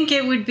would think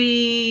it would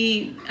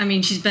be,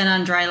 she's been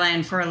on dry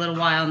land for a little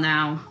while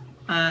now,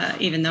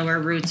 even though her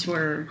roots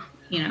were,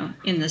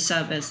 in the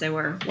sub as they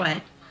were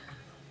wet.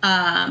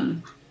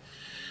 I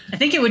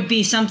think it would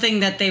be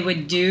something that they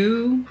would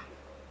do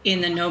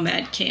in the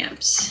nomad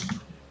camps.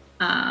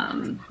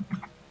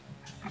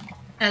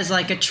 as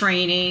like a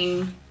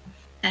training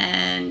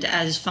and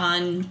as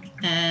fun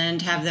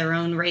and have their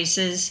own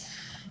races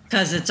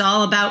because it's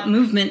all about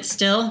movement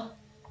still.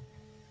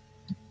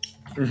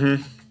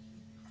 Mm-hmm.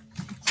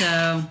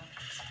 So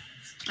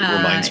it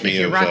reminds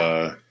me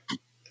of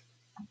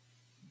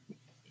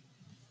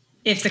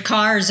if the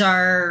cars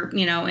are,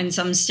 in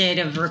some state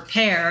of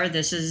repair,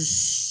 this is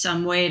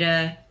some way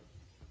to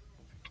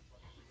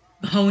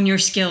hone your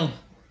skill.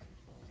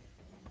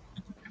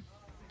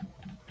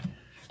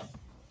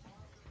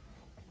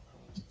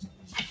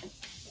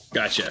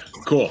 Gotcha.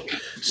 Cool.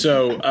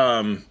 So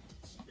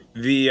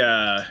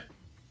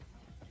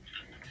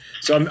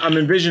so I'm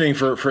envisioning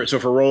for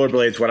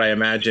rollerblades, what I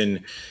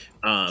imagine.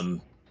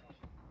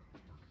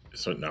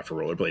 So not for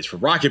rollerblades, for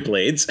rocket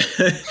blades.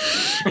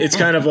 It's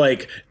kind of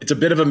like, it's a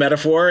bit of a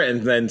metaphor,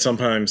 and then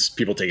sometimes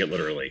people take it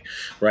literally,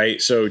 right?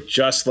 So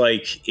just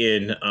like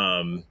in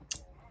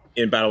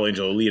Battle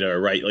Angel Alita,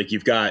 right? Like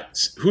you've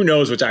got, who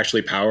knows what's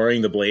actually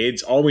powering the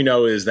blades? All we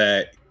know is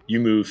that you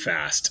move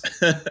fast.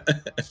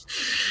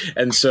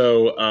 And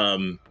so,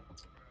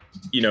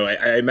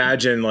 I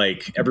imagine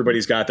like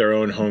everybody's got their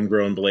own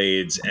homegrown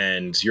blades,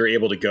 and you're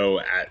able to go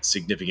at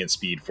significant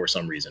speed for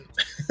some reason.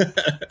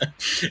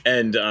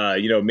 And,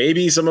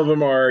 maybe some of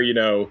them are,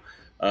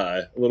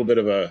 a little bit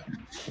of a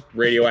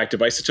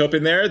radioactive isotope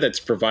in there that's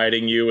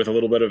providing you with a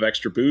little bit of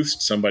extra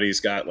boost. Somebody's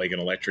got like an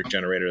electric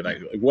generator,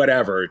 that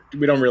whatever.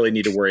 We don't really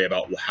need to worry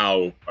about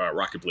how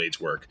rocket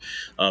blades work.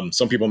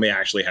 Some people may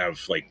actually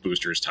have like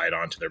boosters tied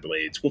onto their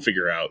blades. We'll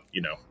figure out,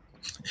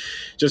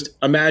 just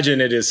imagine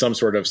it is some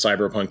sort of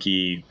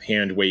cyberpunky,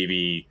 hand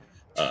wavy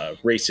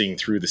racing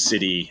through the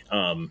city,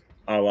 a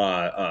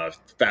la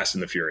Fast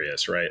and the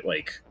Furious, right?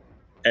 Like,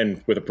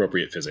 and with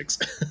appropriate physics.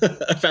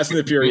 Fast and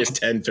the Furious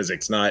 10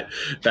 physics, not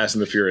Fast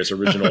and the Furious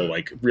original,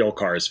 like real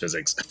cars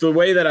physics. The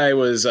way that I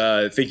was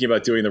thinking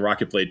about doing the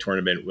Rocket Blade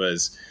tournament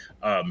was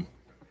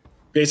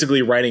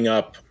basically writing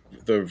up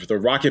the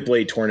Rocket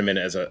Blade tournament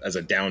as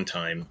a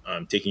downtime,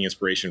 taking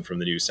inspiration from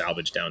the new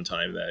Salvage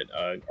Downtime that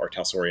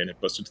Artalsorian had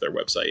posted to their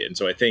website. And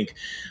so I think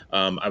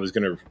I was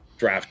going to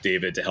draft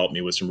David to help me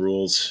with some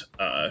rules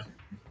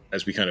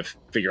as we kind of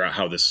figure out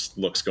how this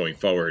looks going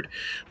forward.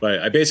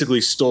 But I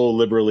basically stole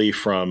liberally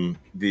from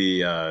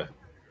the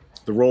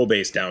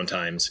role-based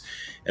downtimes.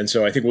 And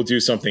so I think we'll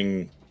do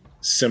something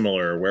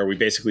similar where we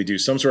basically do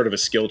some sort of a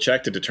skill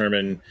check to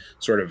determine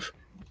sort of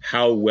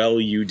how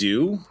well you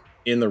do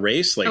in the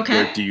race. Like,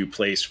 where do you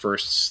place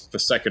first, the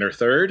second, or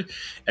third?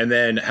 And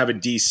then have a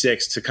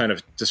D6 to kind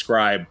of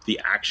describe the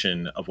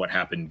action of what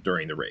happened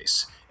during the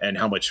race and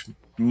how much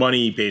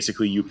money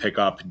basically you pick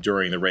up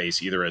during the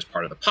race, either as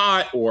part of the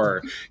pot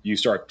or you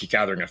start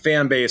gathering a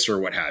fan base or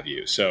what have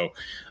you. So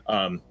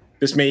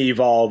this may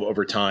evolve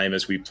over time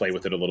as we play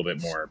with it a little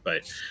bit more.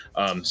 But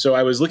so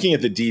I was looking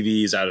at the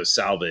DVs out of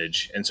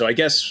Salvage. And so I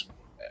guess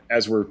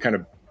as we're kind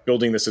of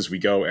building this as we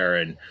go,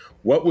 Aaron,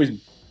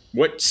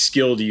 what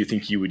skill do you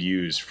think you would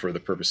use for the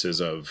purposes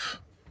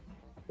of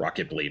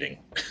rocket blading?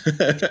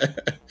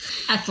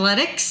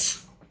 Athletics.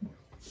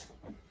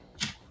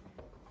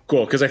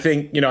 Cool, because I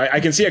think,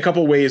 I can see a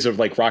couple ways of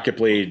like rocket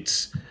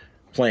blades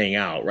playing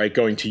out, right?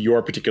 Going to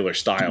your particular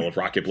style of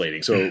rocket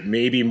blading. So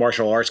maybe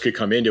martial arts could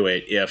come into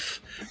it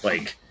if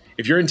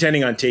you're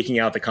intending on taking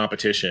out the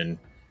competition,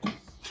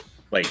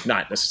 like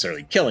not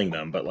necessarily killing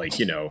them, but like,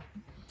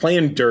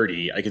 playing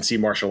dirty, I can see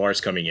martial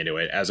arts coming into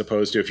it, as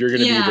opposed to if you're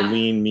going to be the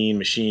lean, mean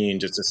machine,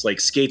 just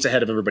like skates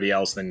ahead of everybody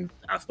else, then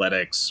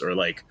athletics or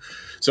like,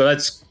 so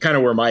that's kind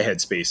of where my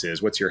headspace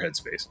is. What's your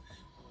headspace?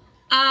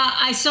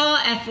 I saw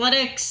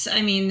athletics.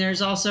 I mean,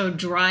 there's also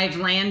drive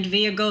land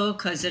vehicle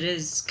because it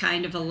is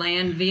kind of a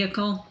land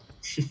vehicle.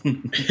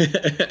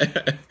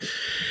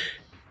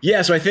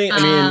 Yeah, so I think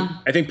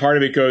part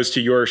of it goes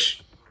to your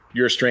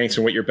strengths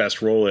and what your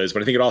best role is,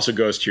 but I think it also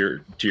goes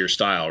to your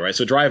style, right?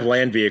 So drive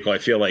land vehicle, I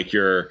feel like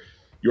your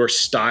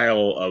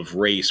style of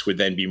race would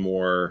then be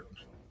more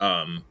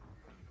head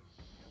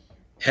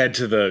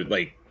to the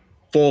like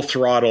full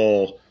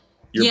throttle.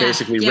 You're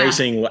basically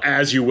racing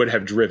as you would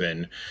have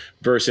driven,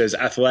 versus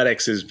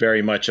athletics is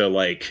very much a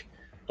like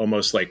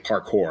almost like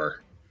parkour,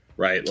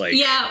 right? Like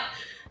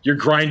you're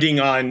grinding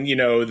on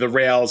the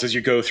rails as you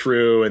go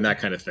through and that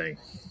kind of thing.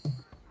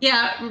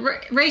 Yeah,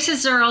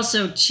 races are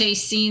also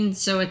chase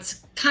scenes, so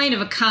it's kind of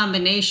a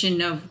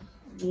combination of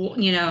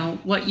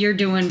what you're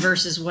doing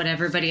versus what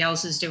everybody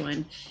else is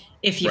doing.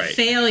 If you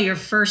fail your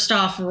first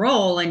off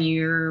roll and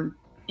you're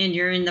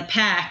in the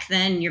pack,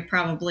 then you're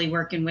probably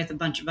working with a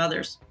bunch of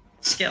other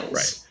skills.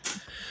 Right.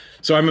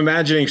 So I'm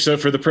imagining,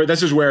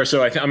 this is where,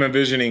 I'm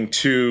envisioning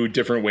two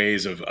different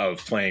ways of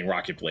playing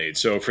Rocket Blade.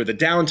 So for the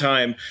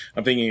downtime,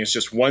 I'm thinking it's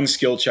just one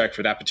skill check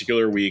for that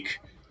particular week.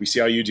 We see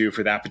how you do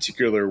for that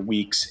particular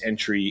week's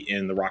entry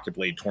in the Rocket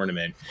Blade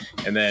tournament.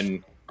 And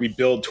then we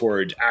build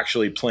toward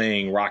actually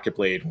playing Rocket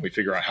Blade when we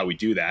figure out how we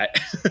do that.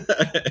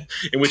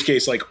 In which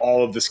case, like,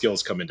 all of the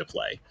skills come into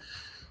play.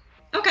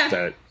 Okay.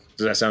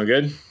 Does that sound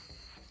good?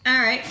 All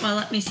right. Well,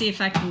 let me see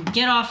if I can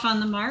get off on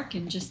the mark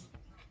and just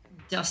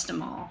dust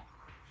them all.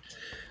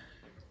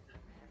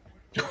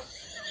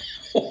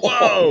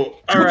 Whoa!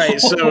 All right,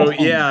 so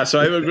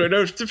I'm going to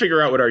have to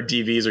figure out what our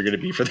DVs are going to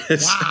be for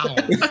this. Wow!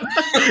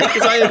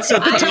 Because I had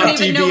set the I top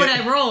don't even DV know what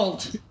I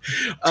rolled.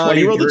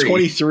 You rolled a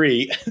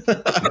 23.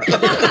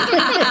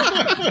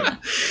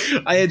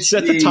 I had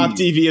set the top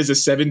DV as a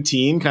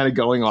 17, kind of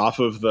going off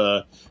of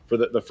the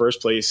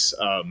first place.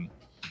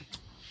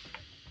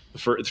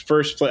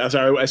 First place.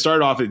 Sorry, I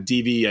started off at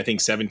DV, I think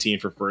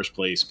 17 for first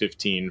place,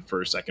 15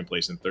 for second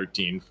place, and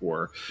 13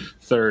 for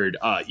third.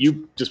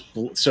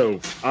 So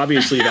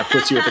obviously that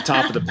puts you at the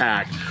top of the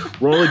pack.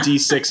 Roll a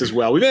D6 as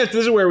well. This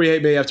is where we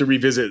may have to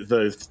revisit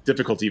the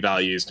difficulty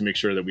values to make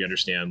sure that we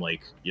understand,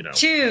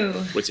 2.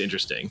 What's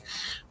interesting.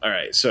 All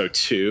right, so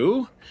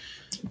 2.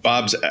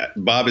 Bob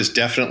is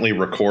definitely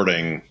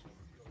recording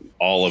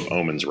all of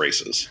Omen's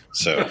races.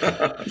 So,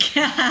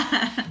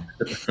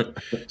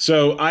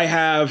 so I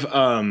have,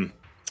 I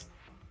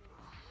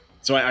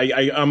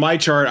on my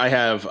chart, I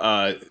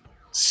have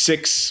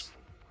 6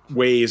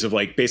 ways of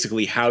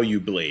basically how you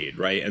blade,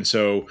 right? And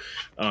so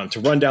to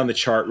run down the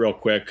chart real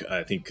quick,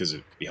 I think because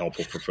it'd be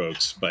helpful for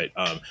folks, but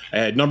I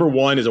had number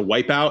 1 is a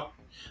wipeout.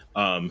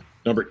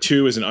 Number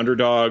 2 is an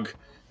underdog.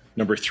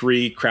 Number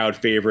 3, crowd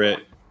favorite.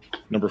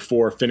 Number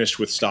 4, finished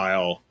with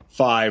style.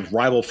 5,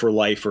 rival for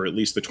life, or at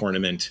least the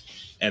tournament.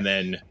 And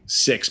then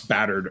 6,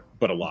 battered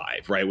but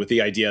alive, right? With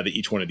the idea that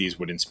each one of these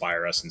would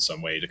inspire us in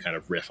some way to kind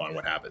of riff on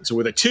what happened. So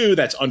with a 2,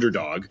 that's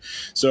underdog.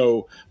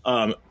 So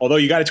although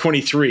you got a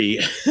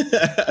 23,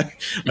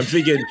 I'm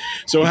thinking,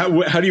 so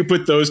how do you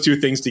put those 2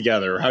 things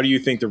together? How do you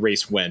think the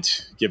race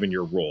went, given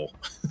your role?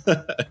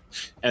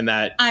 And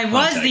that I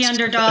was the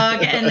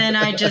underdog, and then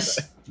I just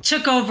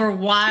took over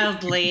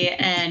wildly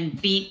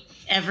and beat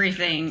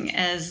everything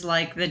as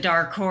the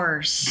dark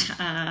horse,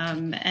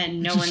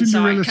 and no one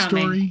saw it coming.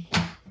 Story?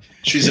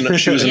 She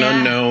was an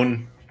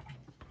unknown.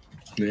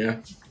 Yeah.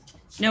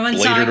 No one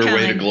saw it coming. Bladed her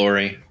way to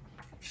glory.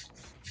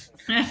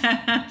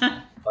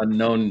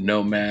 Unknown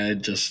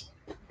nomad, just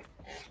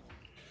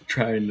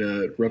trying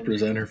to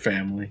represent her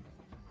family.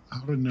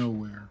 Out of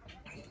nowhere.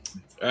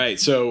 All right,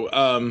 so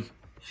let's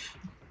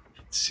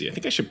see. I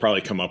think I should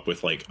probably come up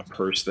with a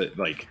purse that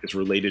is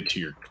related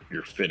to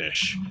your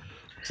finish,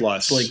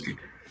 plus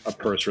a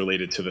purse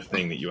related to the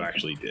thing that you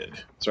actually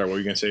did. Sorry, what were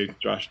you gonna say,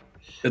 Josh?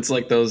 It's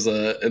like those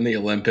in the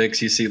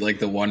Olympics, you see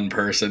the one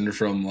person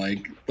from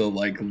the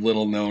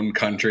little known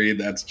country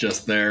that's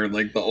just there,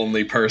 the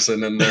only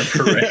person in their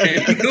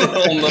parade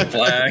on the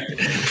flag.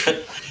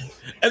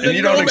 And then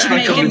you don't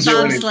expect them to do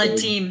anything. Bobsled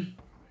team.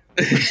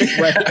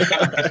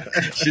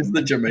 She's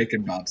the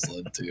Jamaican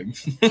bobsled team.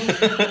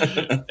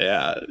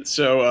 Yeah.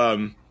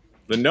 So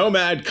the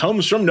nomad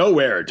comes from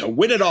nowhere to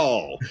win it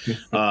all.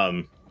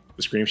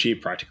 The scream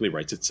sheet practically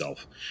writes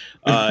itself.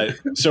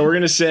 So we're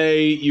going to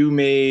say you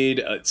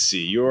made, let's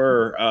see,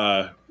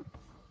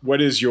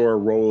 what is your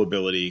roll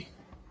ability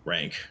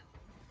rank?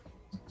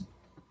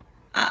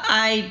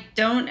 I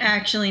don't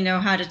actually know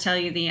how to tell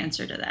you the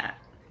answer to that.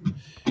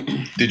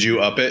 Did you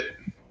up it?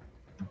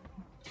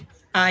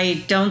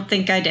 I don't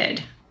think I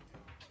did.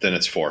 Then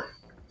it's 4.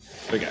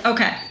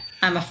 Okay.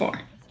 I'm a 4.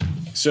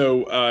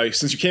 So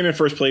since you came in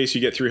first place,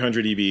 you get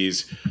 300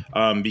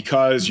 EVs.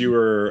 Because you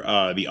were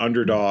the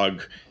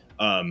underdog,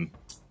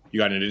 you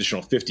got an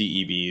additional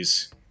 50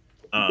 EVs.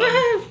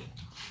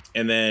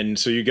 And then,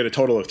 so you get a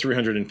total of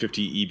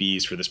 350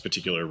 EVs for this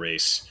particular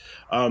race.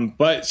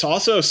 But it's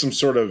also some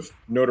sort of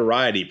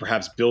notoriety,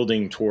 perhaps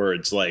building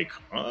towards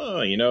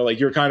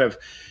you're kind of,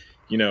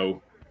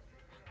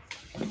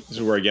 this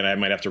is where, again, I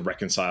might have to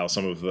reconcile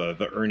some of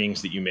the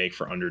earnings that you make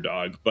for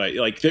underdog. But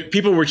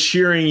people were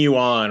cheering you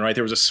on, right?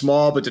 There was a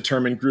small but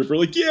determined group who were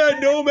like, yeah,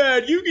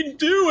 Nomad, you can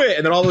do it.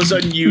 And then all of a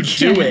sudden you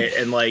do it.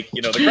 And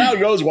the crowd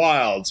goes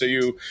wild. So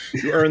you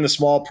earn the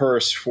small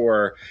purse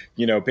for,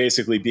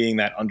 basically being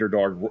that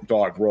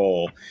underdog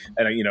role.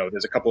 And,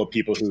 there's a couple of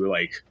people who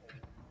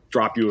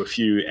drop you a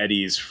few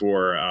eddies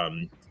for,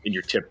 in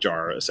your tip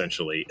jar,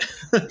 essentially.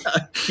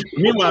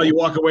 Meanwhile, you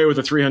walk away with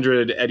a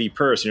 300 eddy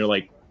purse and you're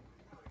like,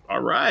 all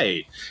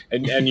right.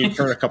 And you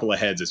turn a couple of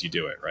heads as you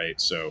do it,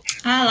 right? So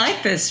I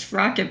like this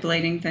rocket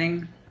blading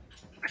thing.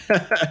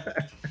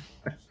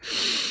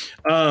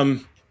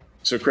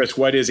 So Chris,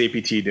 what is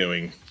APT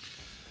doing?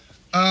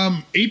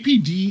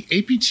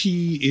 APT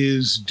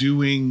is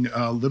doing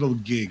little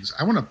gigs.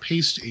 I want to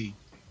paste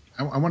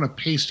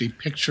a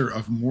picture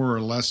of more or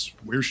less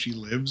where she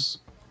lives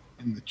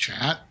in the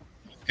chat.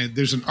 And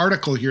there's an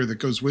article here that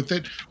goes with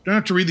it. You don't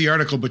have to read the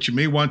article, but you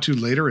may want to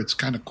later. It's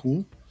kind of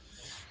cool.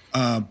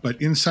 But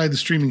inside the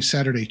Streaming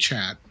Saturday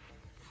chat,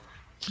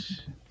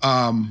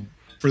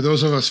 for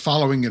those of us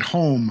following at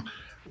home,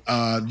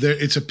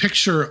 it's a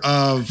picture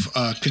of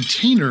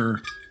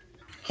container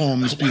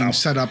homes being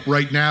set up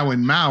right now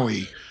in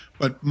Maui.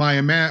 But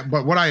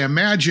what I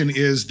imagine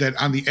is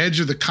that on the edge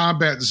of the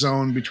combat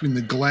zone between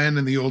the Glen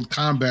and the old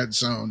combat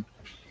zone,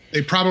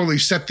 they probably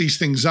set these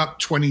things up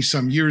 20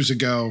 some years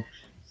ago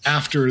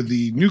after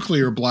the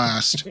nuclear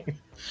blast.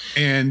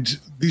 And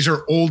these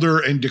are older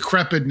and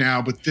decrepit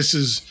now, but this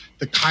is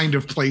the kind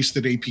of place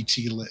that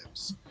APT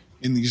lives,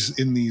 in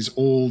these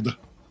old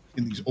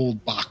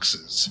old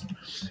boxes.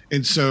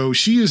 And so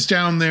she is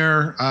down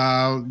there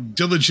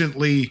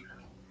diligently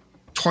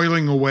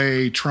toiling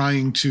away,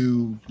 trying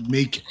to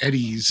make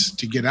eddies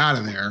to get out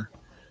of there,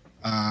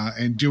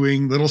 and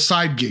doing little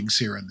side gigs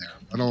here and there,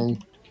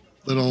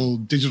 little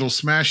digital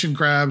smash and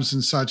grabs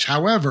and such.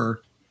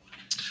 However,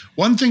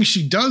 one thing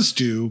she does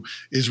do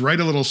is write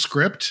a little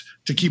script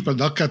to keep a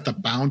look at the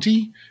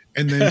bounty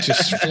and then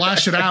just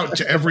flash it out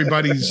to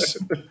everybody's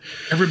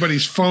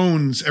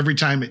phones every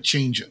time it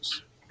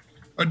changes.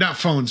 Or not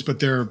phones, but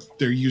their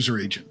user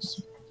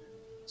agents,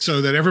 so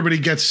that everybody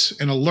gets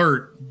an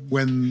alert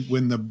when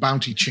the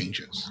bounty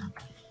changes.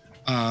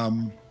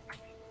 That's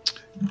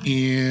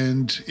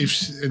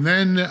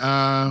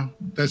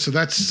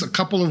a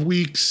couple of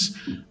weeks,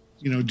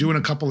 doing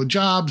a couple of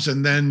jobs,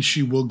 and then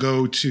she will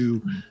go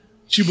to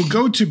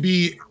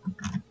be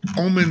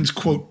Omen's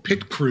quote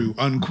pit crew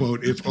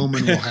unquote if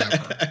Omen will have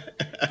her.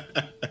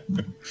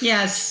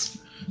 Yes.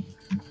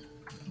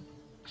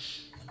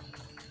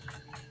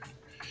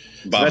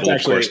 Bob will,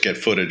 of course, get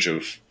footage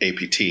of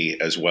APT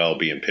as well,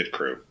 being pit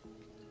crew.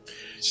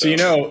 So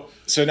now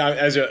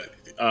as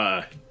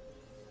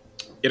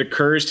it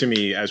occurs to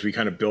me as we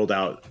kind of build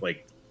out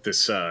like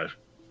this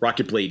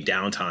Rocket Blade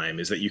downtime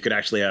is that you could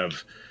actually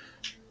have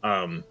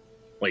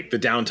like the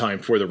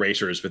downtime for the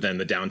racers, but then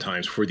the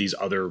downtimes for these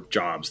other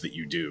jobs that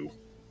you do.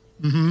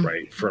 Mm-hmm.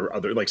 Right. For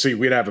other, like, so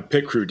we'd have a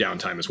pit crew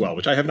downtime as well,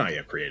 which I have not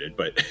yet created,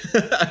 but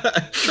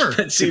sure.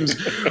 That seems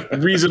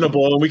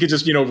reasonable. And we could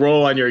just,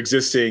 roll on your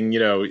existing,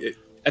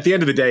 at the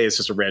end of the day, it's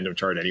just a random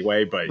chart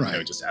anyway, but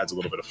it just adds a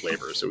little bit of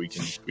flavor. So we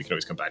can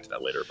always come back to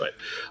that later. But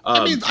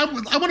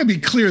I want to be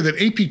clear that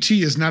APT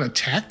is not a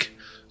tech.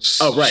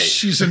 Oh, right.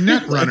 She's a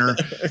net runner.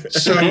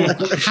 So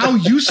how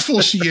useful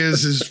she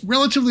is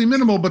relatively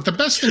minimal, but the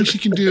best thing she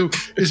can do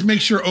is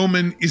make sure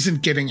Omen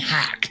isn't getting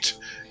hacked.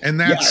 And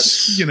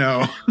that's,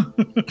 yep.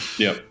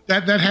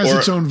 that has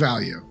its own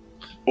value.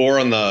 Or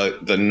on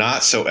the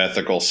not so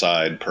ethical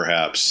side,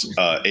 perhaps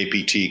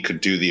APT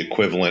could do the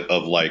equivalent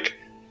of like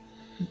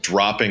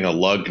dropping a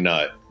lug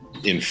nut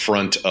in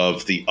front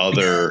of the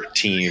other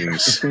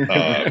team's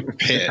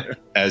pit,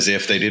 as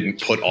if they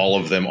didn't put all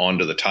of them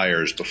onto the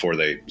tires before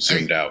they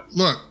zoomed out.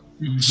 Look,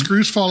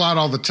 screws fall out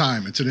all the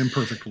time. It's an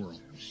imperfect world.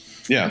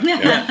 Yeah.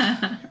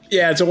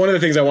 Yeah. So one of the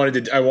things I want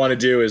to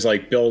do is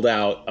like build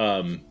out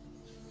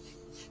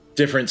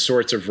different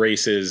sorts of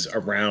races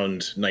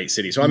around Night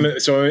City. So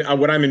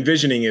what I'm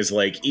envisioning is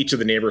like each of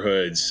the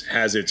neighborhoods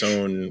has its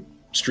own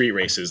street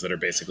races that are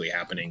basically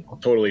happening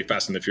totally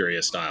Fast and the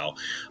Furious style.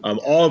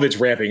 All of it's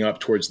ramping up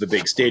towards the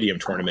big stadium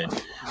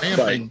tournament.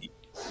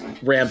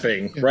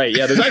 Ramping. Right.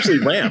 Yeah. There's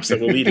actually ramps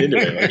that will lead into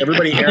it. Like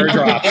everybody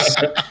airdrops.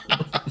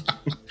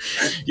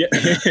 Yeah.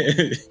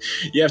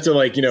 You have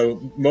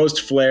to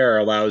most flair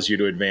allows you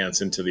to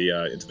advance into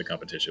the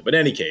competition. But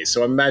in any case,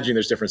 so I'm imagining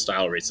there's different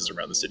style races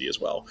around the city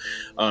as well.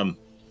 And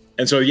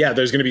so, yeah,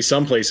 there's going to be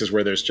some places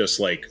where there's just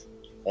like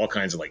all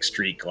kinds of like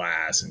street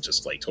glass and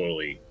just like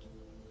totally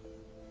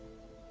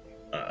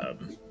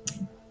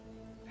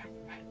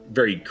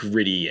very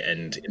gritty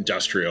and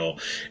industrial.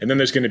 And then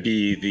there's going to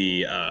be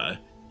the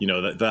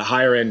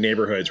higher end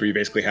neighborhoods where you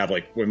basically have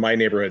like what my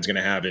neighborhood's going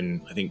to have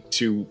in, I think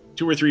 2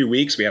 or 3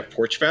 weeks, we have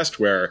Porch Fest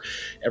where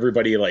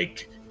everybody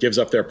like gives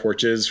up their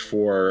porches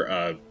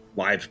for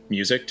live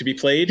music to be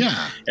played.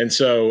 Yeah. And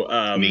so,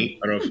 I don't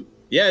know if,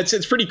 yeah,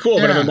 it's pretty cool,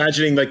 but I'm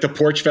imagining like the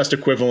Porch Fest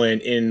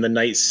equivalent in the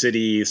Night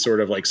City sort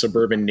of like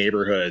suburban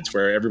neighborhoods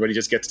where everybody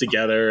just gets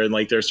together and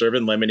like they're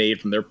serving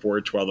lemonade from their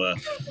porch while the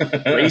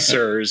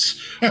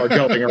racers are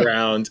going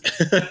around.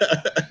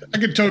 I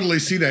could totally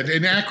see that.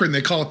 In Akron,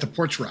 they call it the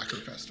Porch Rocker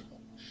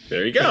Festival.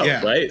 There you go.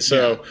 Yeah. Right.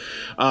 So,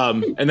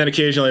 and then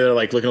occasionally they're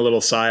like looking a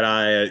little side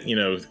eye at,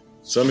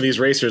 some of these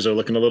racers are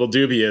looking a little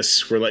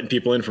dubious. We're letting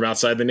people in from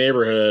outside the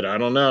neighborhood. I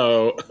don't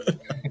know.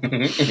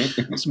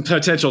 Some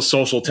potential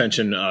social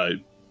tension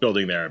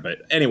building there.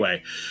 But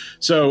anyway,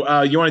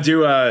 so you want to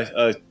do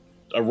a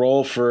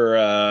roll for,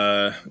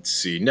 let's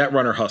see,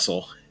 Netrunner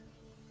Hustle.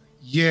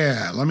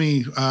 Yeah, let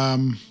me,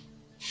 I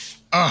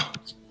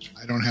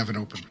don't have it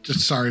open.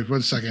 Just sorry,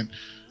 1 second.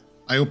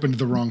 I opened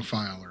the wrong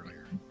file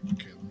earlier.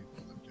 Okay, let me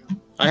pull it down.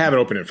 I have it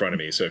open in front of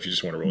me, so if you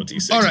just want to roll a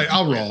D6. All right,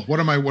 I'll roll. What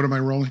am I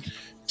rolling?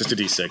 Just a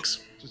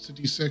D6. Just a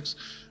D6.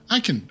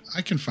 I can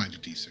find a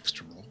D6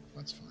 to roll.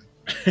 That's fine.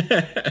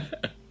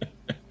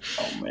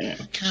 Oh man.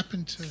 What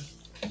happened to?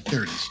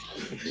 There it is.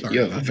 Sorry.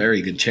 You have a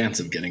very good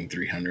chance of getting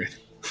 300.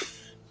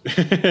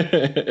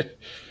 I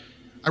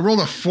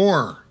rolled a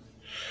 4.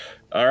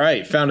 All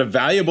right. Found a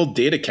valuable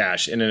data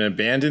cache in an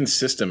abandoned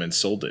system and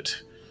sold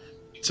it.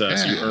 So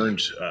you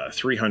earned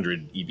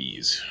 300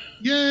 EVs.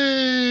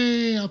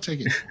 Yay! I'll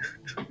take it.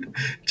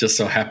 Just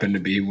so happened to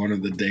be one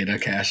of the data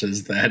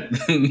caches that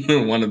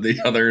one of the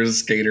other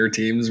skater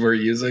teams were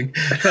using.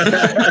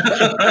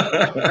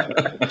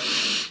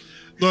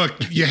 Look,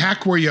 you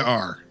hack where you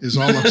are, is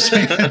all I'm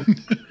saying.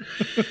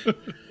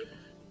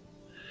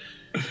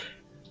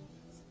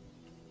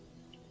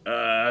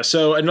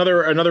 So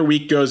another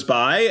week goes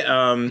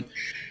by.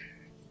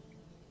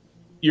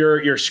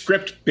 your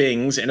script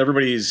bings and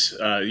everybody's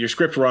your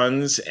script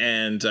runs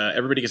and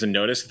everybody gets a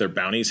notice that their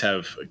bounties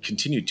have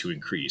continued to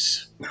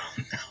increase.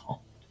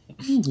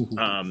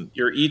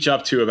 You're each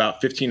up to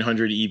about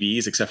 1,500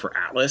 EVs, except for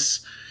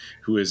Atlas,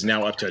 who is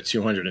now up to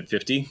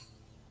 250.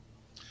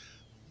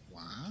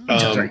 Wow.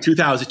 Sorry,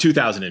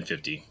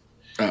 2,050.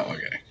 Oh,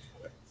 okay.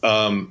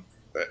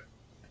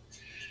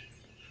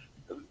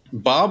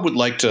 Bob would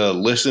like to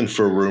listen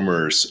for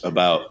rumors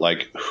about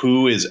like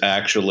who is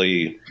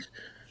actually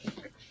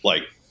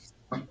like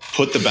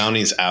put the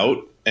bounties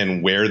out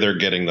and where they're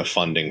getting the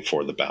funding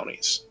for the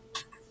bounties.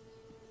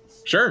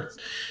 Sure.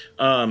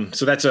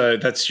 So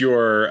that's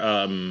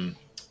your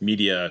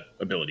media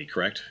ability,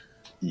 correct?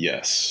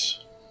 Yes.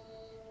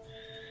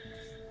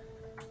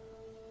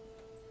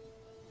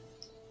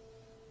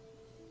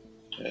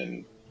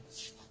 And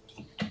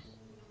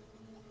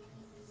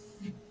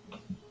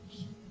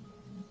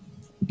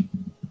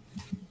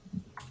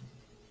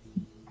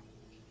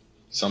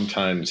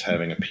sometimes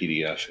having a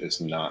PDF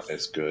is not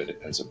as good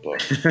as a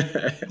book.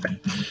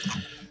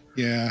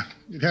 Yeah,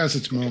 it has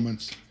its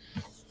moments.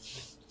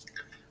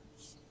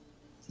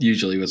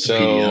 Usually with the So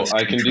PDFs,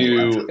 I can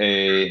do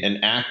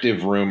an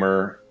active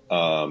rumor,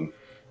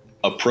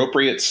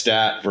 appropriate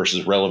stat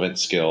versus relevant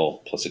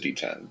skill plus a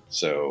D10.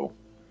 So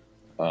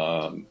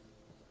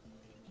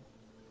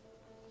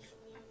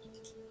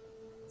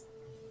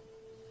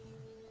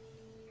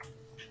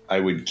I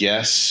would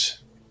guess,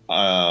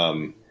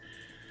 I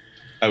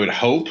would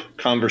hope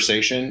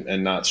conversation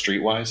and not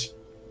streetwise.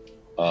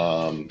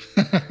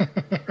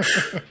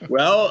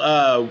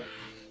 Well,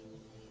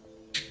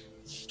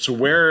 so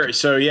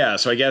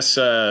I guess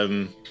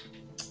so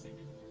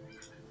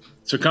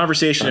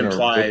conversation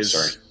implies.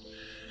 Sorry.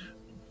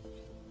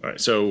 All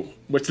right, so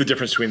what's the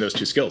difference between those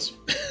two skills?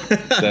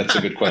 That's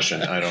a good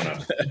question. I don't know.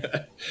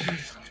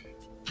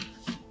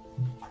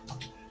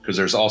 Because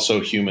there's also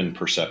human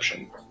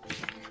perception.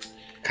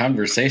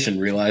 Conversation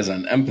relies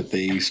on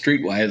empathy.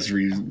 Streetwise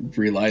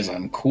relies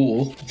on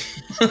cool.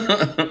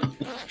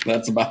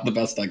 That's about the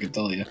best I could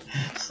tell you.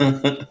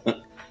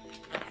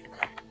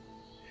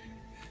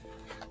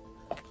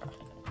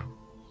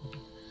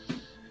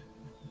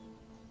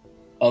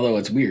 Although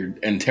it's weird,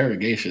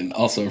 interrogation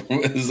also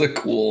is a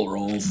cool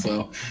role,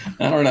 so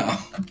I don't know.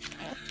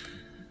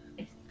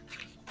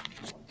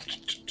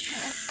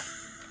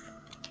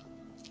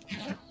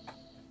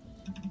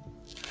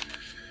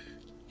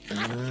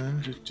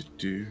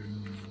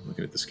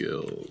 Looking at the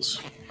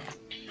skills.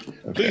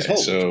 Okay, Please hold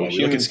so while we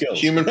look at skills.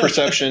 human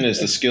perception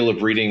is the skill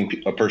of reading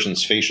a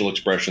person's facial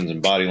expressions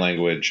and body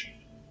language.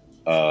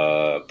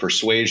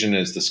 Persuasion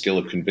is the skill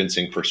of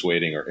convincing,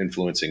 persuading, or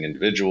influencing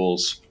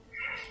individuals.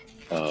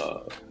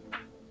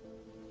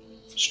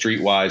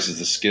 Streetwise is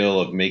the skill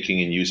of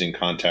making and using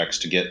contacts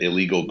to get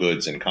illegal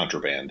goods and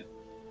contraband.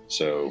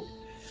 So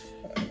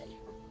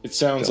It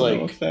sounds don't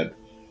know like if that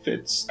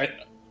fits.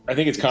 I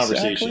think it's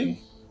conversation.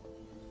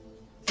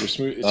 We're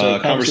smooth, so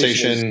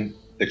Conversation,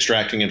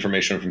 extracting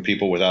information from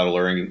people without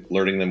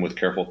alerting them with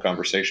careful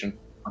conversation.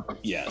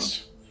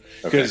 Yes.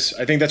 Okay. Because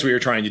I think that's what you're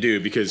trying to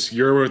do, because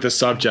you're the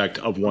subject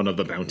of one of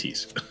the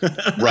bounties.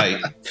 Right.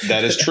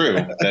 That is true.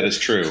 That is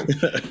true.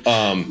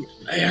 I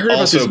heard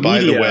Also, about by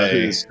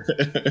this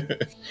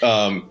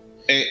the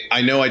way,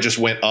 I know I just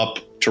went up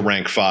to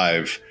rank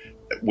 5,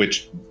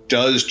 which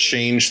does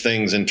change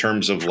things in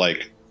terms of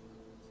like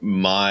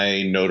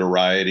my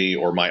notoriety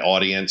or my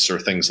audience or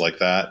things like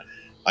that.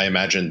 I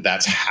imagine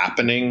that's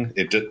happening.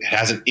 It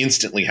hasn't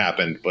instantly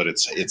happened, but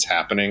it's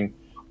happening.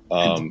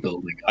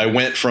 I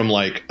went from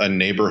like a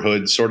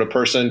neighborhood sort of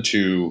person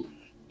to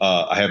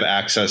I have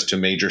access to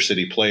major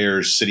city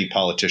players, city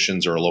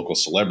politicians, or a local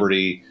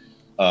celebrity.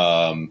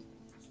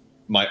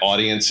 My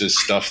audience is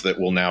stuff that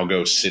will now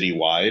go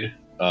citywide.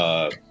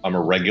 I'm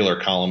a regular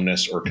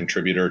columnist or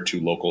contributor to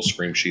local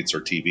scream sheets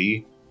or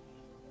TV.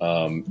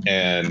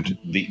 And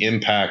the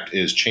impact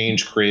is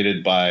change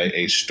created by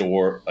a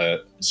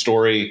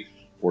story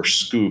or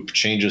scoop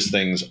changes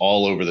things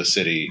all over the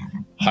city.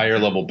 Higher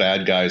level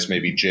bad guys may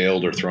be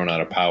jailed or thrown out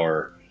of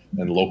power,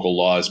 and local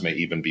laws may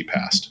even be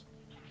passed.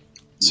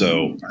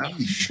 So,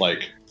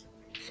 like,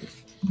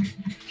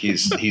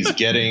 he's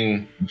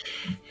getting.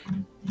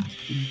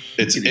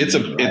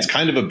 It's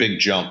kind of a big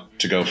jump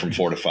to go from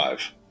 4 to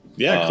 5.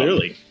 Yeah,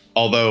 clearly.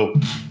 Although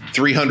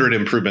 300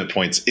 improvement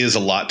points is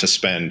a lot to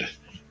spend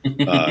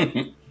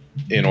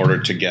in order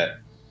to get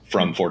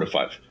from 4 to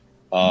 5.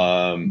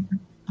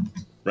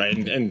 Right,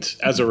 and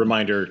as a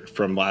reminder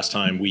from last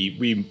time,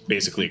 we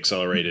basically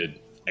accelerated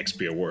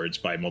XP awards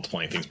by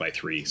multiplying things by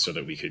 3 so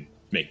that we could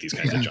make these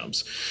kinds of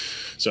jumps.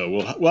 So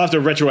we'll have to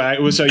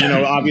retroact. So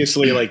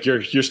obviously, like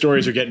your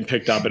stories are getting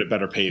picked up at a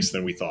better pace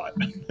than we thought.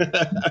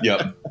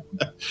 Yep.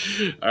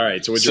 All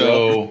right.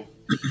 So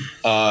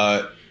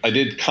I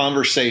did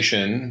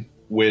conversation,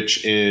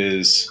 which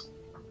is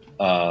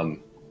I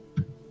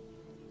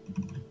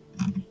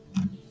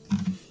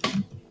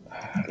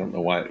don't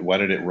know why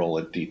did it roll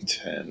a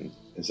D10?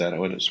 Is that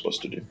what it's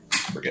supposed to do?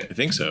 Forget. I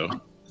think so.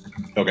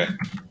 Okay.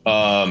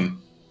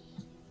 I'm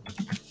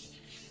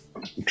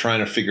trying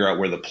to figure out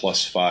where the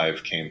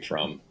 +5 came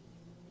from.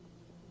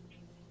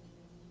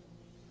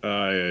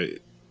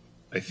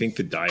 I think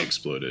the die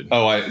exploded.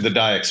 Oh, the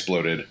die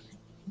exploded.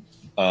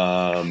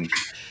 Although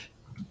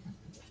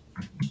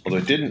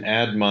it didn't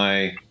add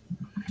my...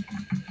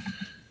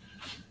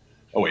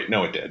 Oh, wait.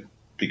 No, it did.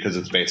 Because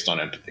it's based on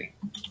empathy.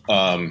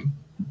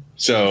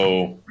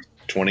 So,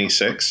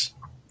 26.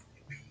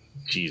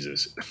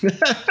 Jesus.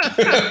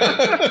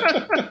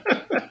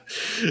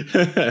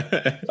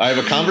 I have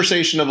a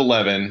conversation of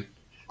 11.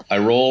 I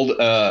rolled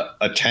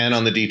a 10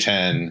 on the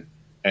D10,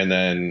 and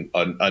then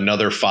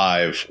another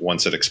 5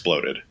 once it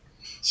exploded.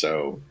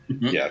 So,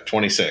 yeah,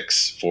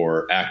 26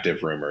 for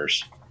active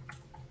rumors.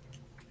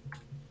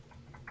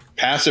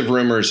 Passive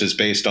rumors is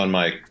based on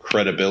my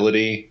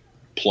credibility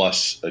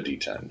plus a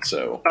D10.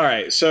 So, all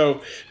right.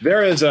 So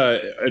there is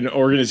an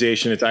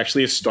organization. It's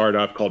actually a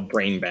startup called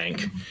Brain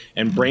Bank,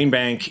 and Brain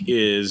Bank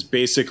is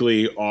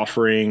basically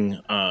offering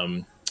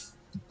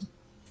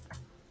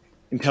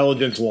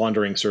intelligence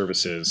laundering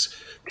services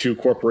to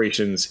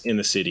corporations in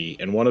the city.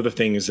 And one of the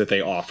things that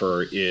they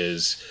offer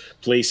is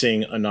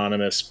placing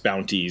anonymous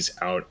bounties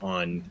out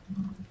on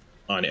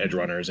edge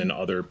runners and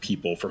other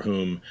people for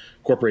whom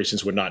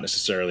corporations would not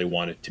necessarily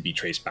want it to be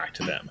traced back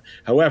to them.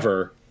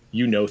 However,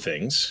 you know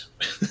things.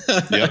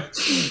 Yep.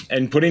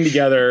 And putting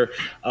together,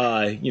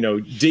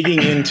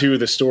 digging into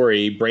the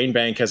story, Brain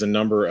Bank has a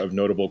number of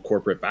notable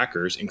corporate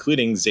backers,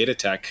 including Zeta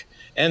Tech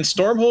and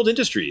Stormhold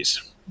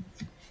Industries.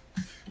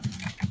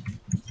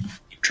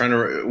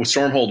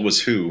 Stormhold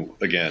was who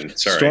again?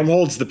 Sorry.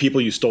 Stormhold's the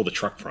people you stole the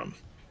truck from.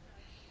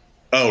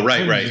 Oh,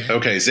 right.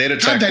 Okay, Zeta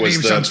Tech God, that was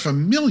name sounds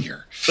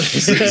familiar.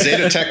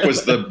 Zeta Tech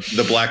was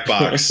the black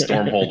box.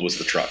 Stormhold was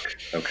the truck.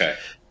 Okay.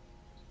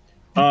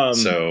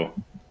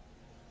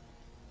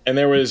 And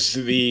there was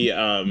the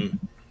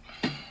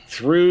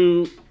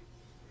through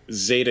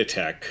Zeta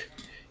Tech,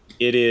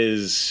 it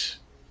is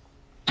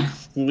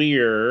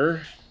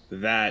clear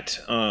that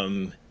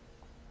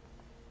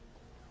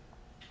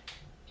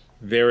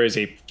there is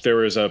a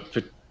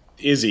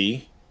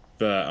Izzy,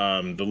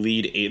 the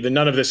lead.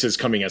 None of this is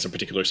coming as a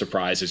particular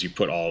surprise as you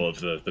put all of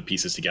the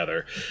pieces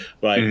together,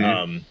 but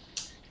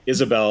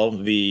Isabel,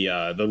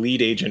 the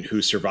lead agent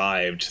who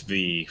survived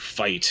the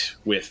fight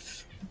with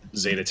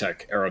Zeta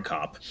Tech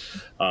Aerocop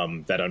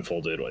that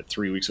unfolded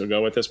 3 weeks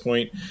ago at this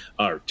point,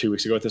 or 2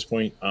 weeks ago at this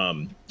point.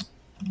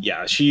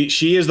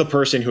 She is the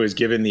person who has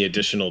given the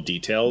additional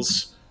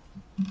details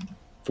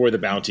for the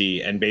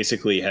bounty, and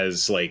basically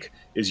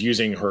is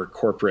using her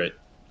corporate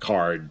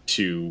card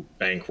to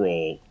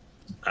bankroll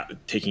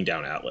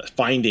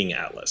finding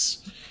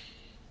Atlas.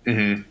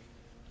 Mm-hmm.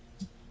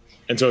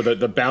 And so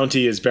the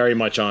bounty is very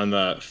much on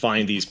the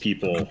find these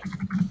people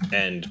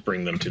and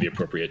bring them to the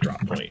appropriate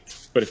drop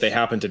point. But if they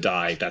happen to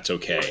die, that's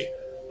okay.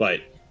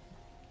 But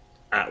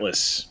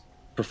Atlas,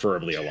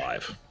 preferably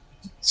alive.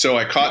 So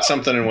I caught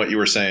something in what you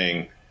were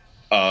saying.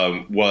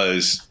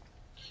 Was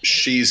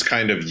she's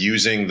kind of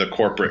using the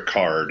corporate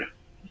card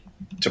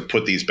to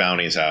put these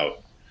bounties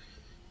out,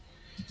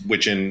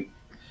 which in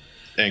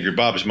Angry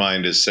Bob's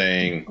mind is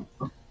saying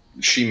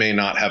she may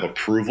not have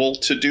approval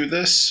to do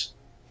this.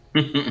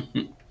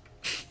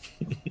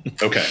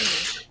 Okay.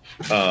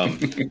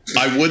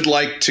 I would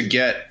like to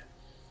get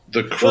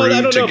the crew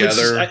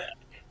together.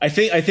 I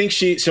think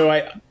she's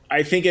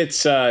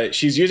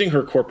using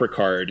her corporate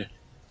card.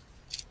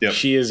 Yep.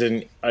 She is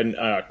a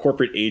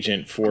corporate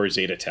agent for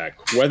Zeta Tech.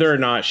 Whether or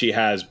not she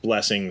has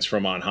blessings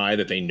from on high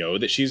that they know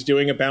that she's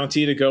doing a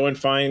bounty to go and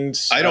find,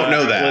 I don't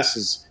know that.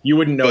 You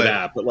wouldn't know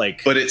that,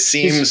 but it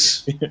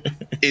seems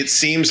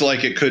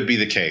like it could be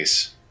the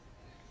case,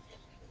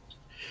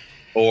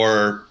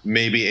 or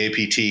maybe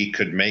APT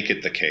could make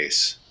it the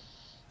case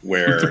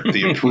where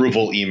the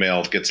approval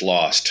email gets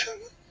lost.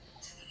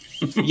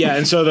 Yeah,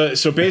 and so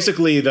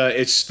basically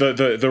there's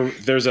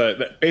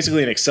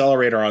basically an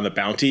accelerator on the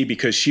bounty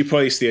because she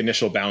placed the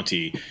initial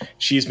bounty.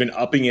 She's been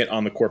upping it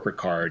on the corporate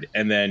card,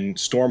 and then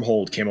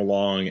Stormhold came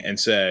along and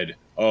said,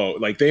 "Oh,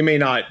 they may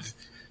not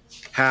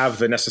have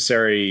the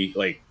necessary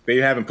they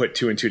haven't put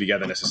 2 and 2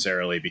 together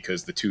necessarily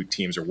because the two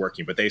teams are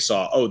working, but they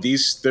saw,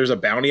 there's a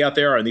bounty out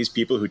there on these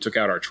people who took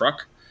out our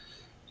truck.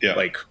 Yeah,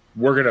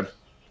 we're gonna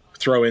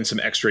throw in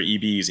some extra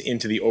EBs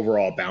into the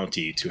overall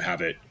bounty to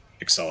have it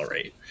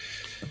accelerate."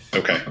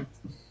 Okay.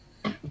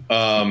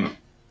 I'd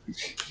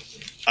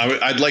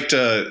like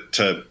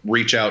to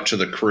reach out to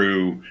the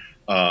crew,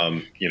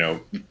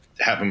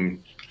 have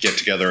them get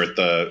together at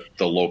the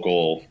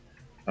local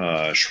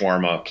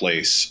shawarma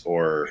place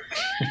or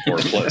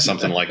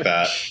something like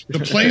that. The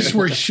place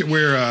where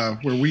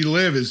we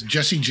live is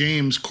Jesse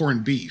James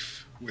Corned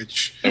Beef,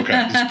 which is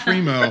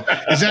primo.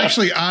 It's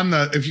actually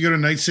if you go to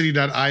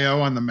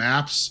nightcity.io on the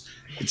maps,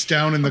 it's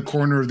down in the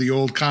corner of the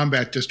old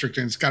combat district,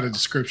 and it's got a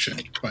description,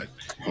 but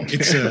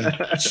it's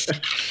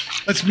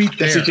let's meet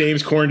there. Jesse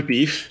James Corned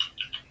Beef.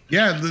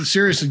 Yeah,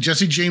 seriously,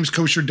 Jesse James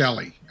Kosher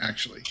Deli,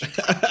 actually.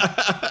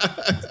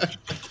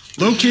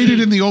 Located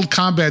in the old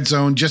combat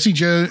zone, Jesse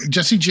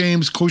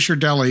James Kosher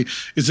Deli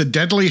is a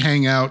deadly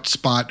hangout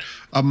spot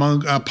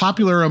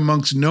popular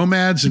amongst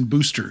nomads and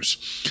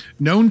boosters,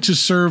 known to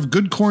serve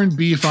good corned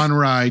beef on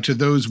rye to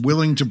those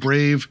willing to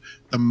brave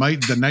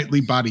the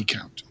nightly body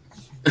count.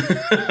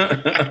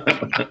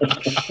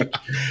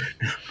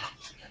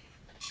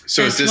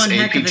 So That's is this one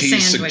heck of a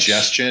APT's sandwich.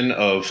 suggestion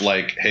of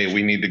like, hey,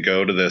 we need to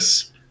go to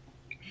this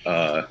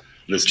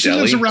this She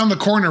deli? lives around the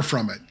corner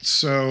from it,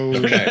 so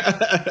Okay.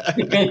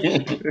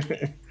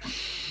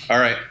 All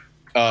right.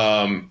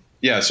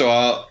 Yeah. So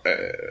I'll.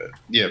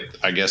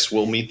 I guess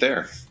we'll meet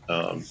there.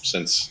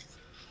 Since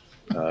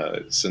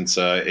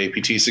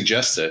APT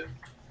suggests it.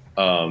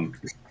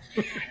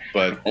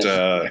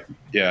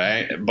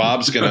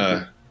 Bob's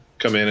gonna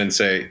come in and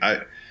say,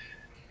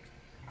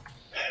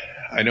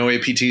 I know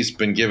APT's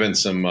been given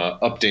some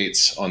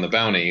updates on the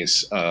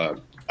bounties. I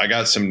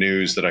got some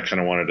news that I kind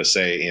of wanted to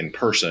say in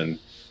person.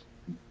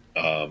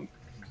 Heard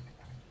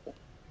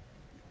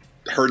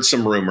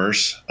some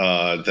rumors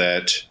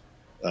that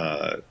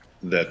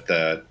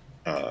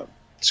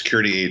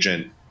security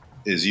agent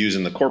is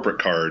using the corporate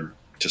card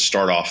to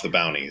start off the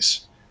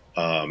bounties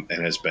and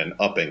has been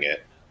upping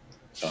it.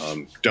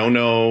 Don't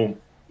know.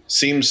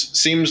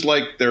 Seems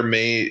like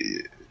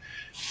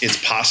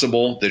it's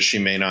possible that she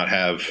may not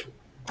have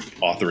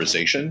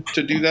authorization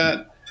to do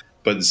that,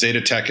 but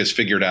Zeta Tech has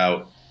figured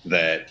out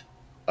that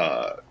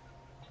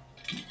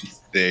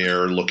they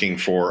are looking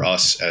for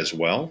us as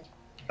well,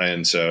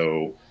 and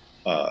so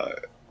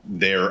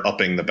they're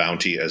upping the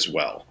bounty as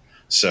well.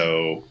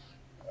 So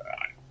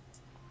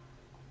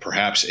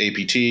perhaps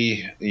APT,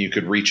 you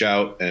could reach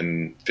out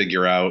and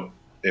figure out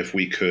if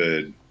we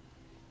could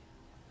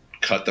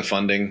cut the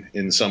funding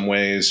in some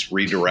ways,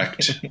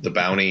 redirect the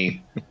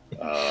bounty.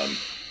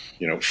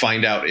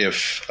 Find out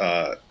if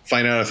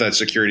that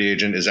security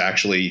agent is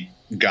actually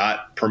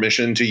got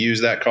permission to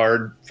use that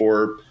card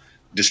for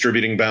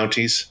distributing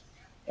bounties,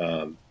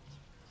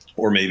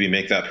 or maybe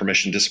make that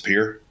permission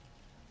disappear.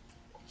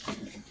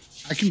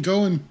 I can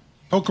go and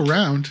poke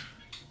around.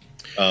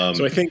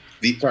 So I think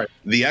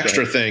the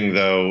extra thing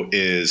though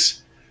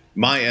is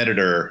my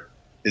editor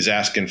is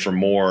asking for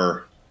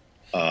more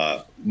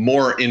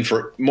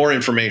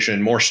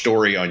information, more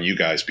story on you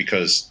guys,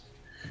 because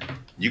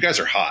you guys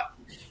are hot.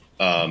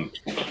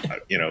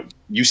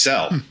 You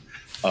sell.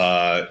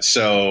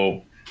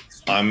 So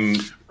I'm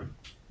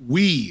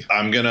holding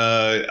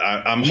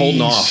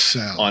off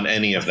on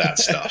any of that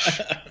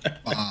stuff.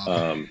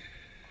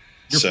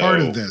 You're part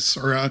of this,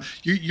 or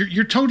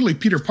you're totally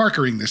Peter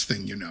Parkering this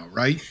thing,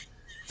 right?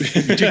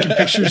 You're taking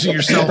pictures of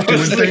yourself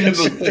doing things.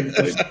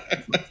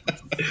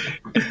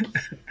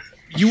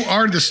 You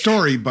are the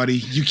story, buddy.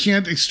 You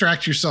can't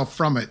extract yourself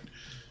from it.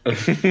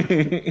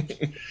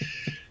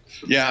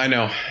 Yeah, I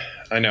know.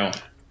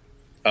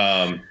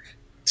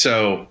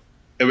 So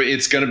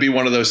it's going to be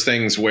one of those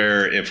things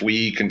where if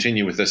we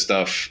continue with this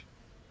stuff,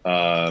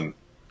 I'm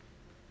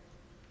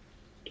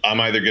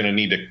either going to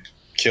need to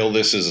kill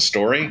this as a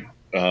story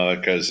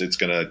because it's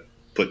going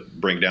to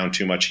bring down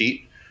too much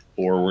heat,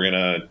 or we're going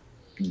to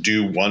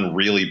do one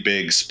really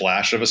big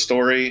splash of a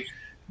story,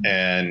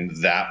 and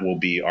that will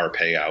be our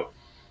payout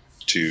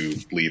to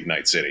leave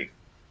Night City.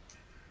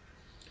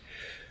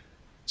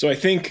 So I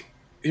think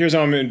here's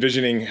how I'm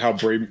envisioning how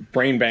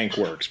Brain Bank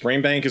works.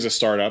 Brain Bank is a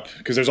startup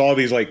because there's all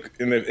these like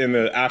in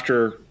the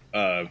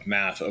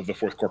aftermath of the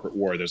Fourth Corporate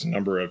War. There's a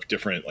number of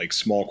different like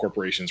small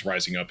corporations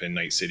rising up in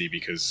Night City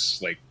because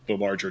like the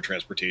larger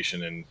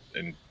transportation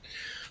and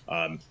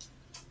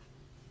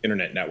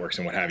internet networks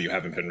and what have you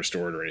haven't been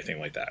restored or anything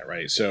like that,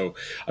 right? So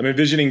I'm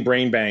envisioning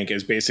Brain Bank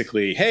as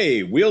basically,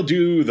 hey, we'll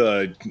do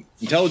the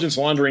intelligence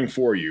laundering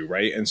for you,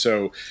 right? And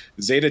so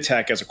Zeta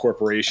Tech as a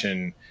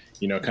corporation,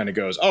 kind of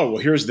goes, oh,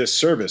 well, here's this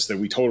service that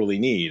we totally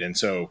need. And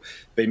so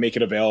they make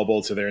it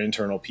available to their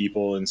internal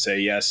people and say,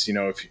 yes,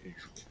 if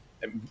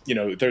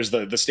there's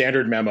the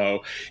standard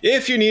memo.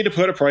 If you need to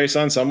put a price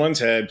on someone's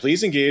head,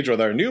 please engage with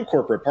our new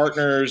corporate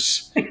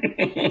partners,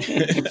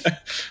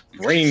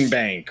 Brain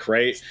Bank,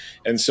 right?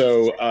 And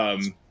so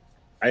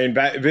I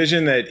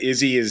envision that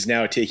Izzy is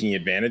now taking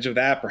advantage of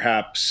that.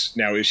 Perhaps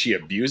now, is she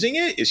abusing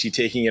it? Is she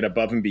taking it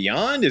above and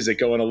beyond? Is it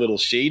going a little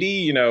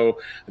shady? I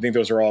think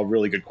those are all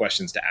really good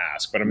questions to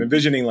ask. But I'm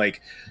envisioning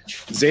like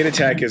Zeta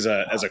Tech as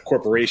a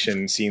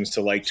corporation seems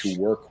to like to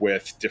work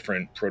with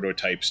different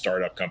prototype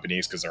startup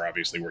companies because they're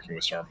obviously working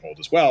with Stormhold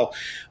as well.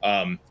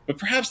 But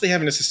perhaps they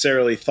haven't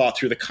necessarily thought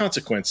through the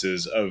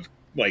consequences of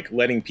like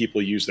letting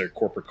people use their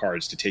corporate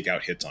cards to take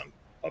out hits on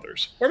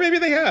others. Or maybe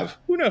they have.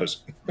 Who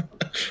knows?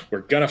 We're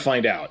going to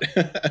find out.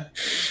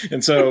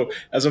 And so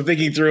as I'm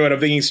thinking through it, I'm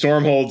thinking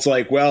Stormhold's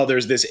like, well,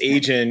 there's this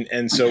agent.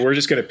 And so we're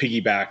just going to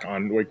piggyback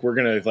on, like, we're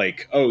going to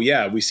like, oh,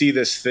 yeah, we see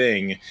this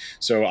thing.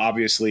 So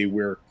obviously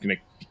we're going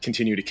to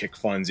continue to kick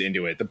funds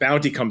into it. The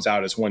bounty comes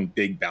out as one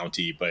big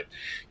bounty, but,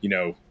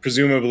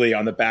 presumably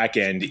on the back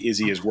end,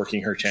 Izzy is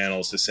working her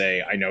channels to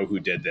say, I know who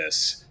did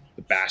this.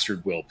 The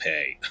bastard will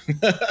pay.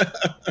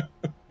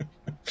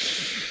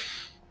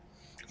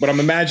 But I'm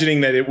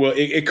imagining that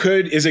it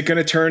could, is it going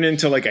to turn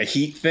into like a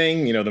Heat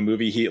thing? The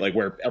movie Heat, like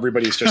where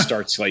everybody just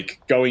starts like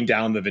going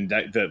down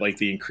the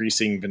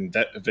increasing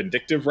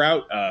vindictive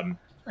route,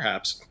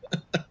 perhaps.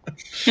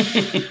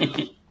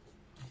 But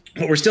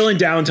we're still in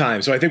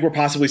downtime. So I think we're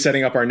possibly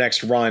setting up our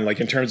next run,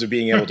 like in terms of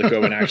being able to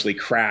go and actually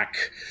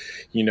crack,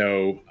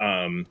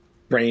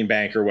 brain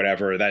bank or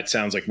whatever, that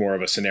sounds like more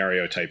of a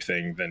scenario type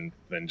thing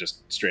than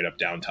just straight up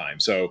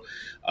downtime. So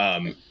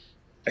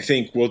I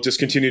think we'll just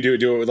continue to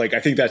do it. Like, I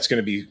think that's going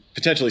to be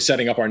potentially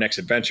setting up our next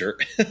adventure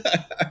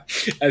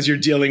as you're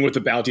dealing with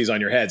the bounties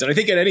on your heads. And I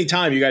think at any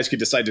time you guys could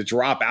decide to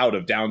drop out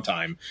of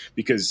downtime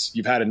because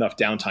you've had enough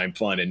downtime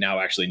fun and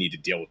now actually need to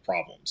deal with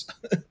problems.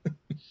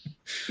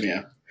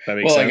 Yeah. That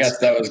makes sense. I guess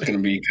that was going to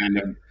be kind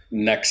of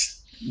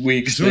next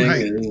week's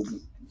thing.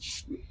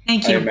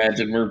 Thank you. I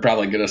imagine we're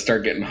probably going to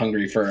start getting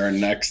hungry for our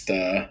next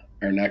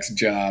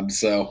job.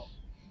 So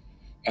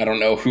I don't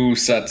know who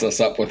sets us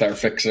up with our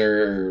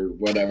fixer or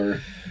whatever.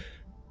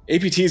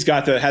 APT's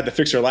had the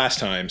fixer last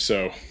time,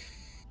 so.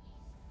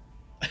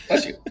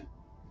 Bless you.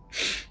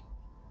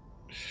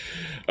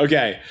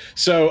 Okay,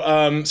 so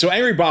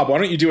Angry Bob, why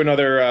don't you do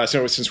another?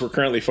 So since we're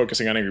currently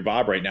focusing on Angry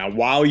Bob right now,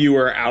 while you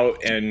were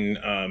out and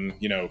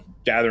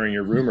gathering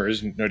your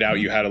rumors, no doubt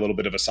you had a little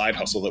bit of a side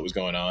hustle that was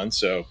going on.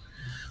 So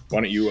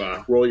why don't you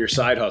roll your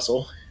side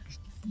hustle?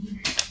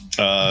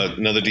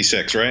 Another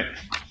D6, right?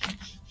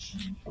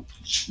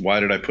 Why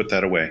did I put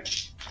that away?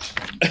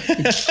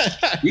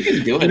 You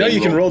can do it. I know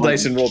you can roll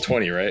dice and roll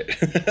 20, right?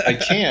 I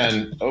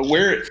can.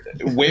 Where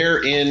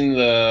in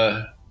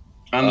the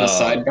on the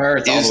sidebar?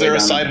 It's is there a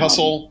side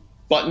hustle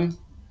button?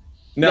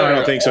 No, I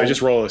don't think so. I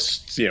just roll a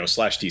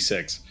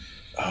 /D6.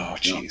 Oh,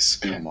 jeez,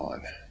 come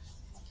on.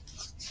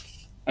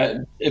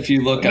 If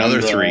you look another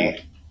on the, 3.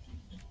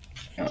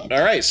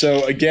 All right.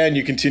 So again,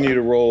 you continue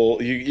to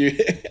roll. You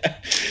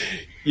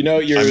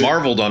I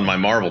marveled on my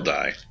marvel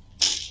die.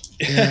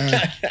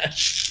 Yeah.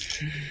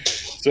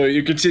 So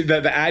you can see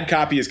that the ad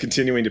copy is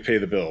continuing to pay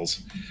the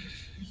bills.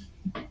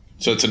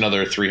 So it's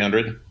another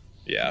 300?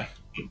 Yeah.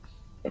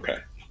 Okay.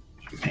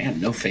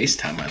 Man, no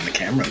FaceTime on the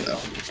camera, though.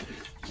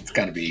 It's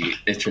got to be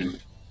itching.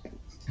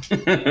 You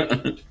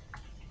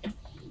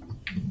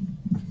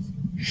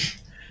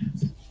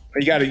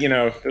got to,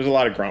 there's a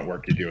lot of grunt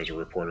work you do as a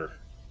reporter.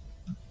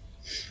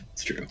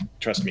 It's true.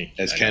 Trust me.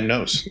 As Ken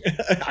knows.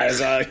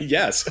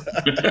 Yes.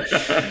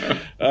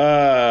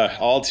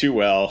 All too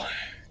well.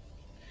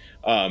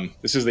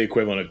 This is the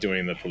equivalent of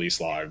doing the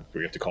police log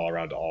where you have to call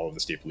around to all of the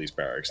state police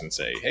barracks and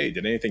say, hey,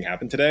 did anything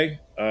happen today?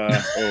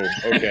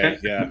 Okay.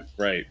 Yeah,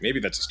 right. Maybe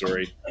that's a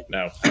story.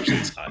 No, actually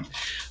it's not.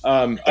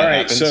 All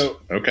right. Happens?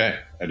 So, okay.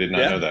 I did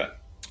not know that.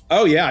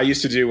 Oh, yeah. I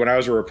used to do when I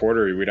was a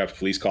reporter, we'd have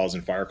police calls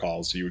and fire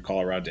calls. So you would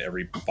call around to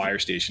every fire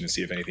station and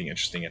see if anything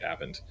interesting had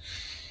happened.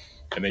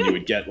 And then you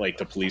would get like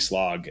the police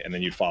log, and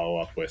then you'd follow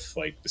up with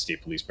like the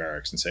state police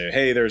barracks and say,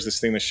 hey, there's this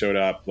thing that showed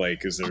up.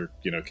 Like, is there,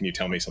 can you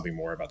tell me something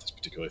more about this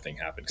particular thing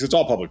happened? Because it's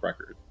all public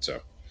record.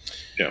 So,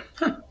 yeah.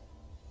 Huh.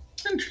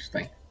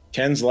 Interesting.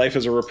 Ken's life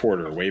as a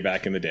reporter way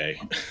back in the day.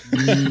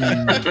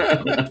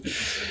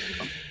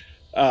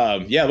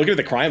 Yeah, looking at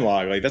the crime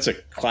log, like that's a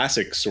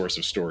classic source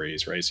of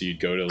stories, right? So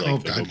you'd go to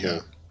like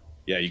local.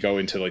 Yeah, you go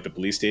into like the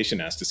police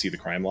station, ask to see the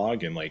crime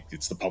log, and like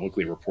it's the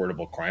publicly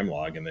reportable crime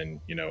log, and then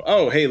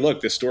oh, hey,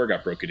 look, this store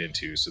got broken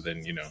into. So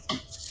then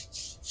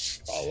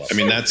follow up. I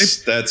mean,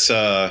 that's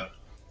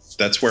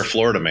where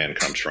Florida Man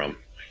comes from,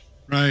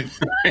 right?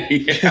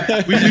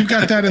 Yeah. We've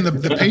got that in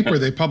the paper.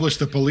 They published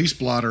the police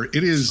blotter.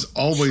 It is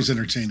always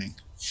entertaining.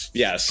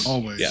 Yes,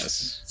 always.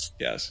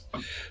 Yes.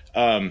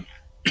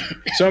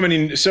 So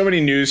many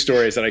news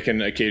stories that I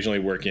can occasionally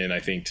work in, I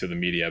think, to the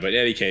media. But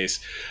in any case,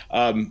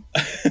 Atlas.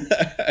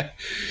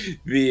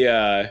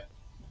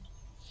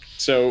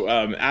 So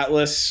I'm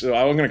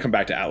going to come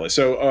back to Atlas.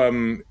 So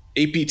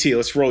APT,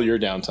 let's roll your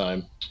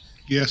downtime.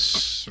 Yes,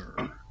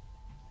 sir.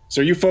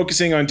 So are you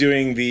focusing on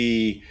doing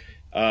the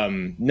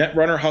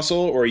Netrunner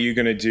hustle, or are you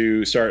going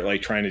to start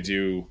like trying to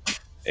do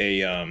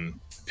a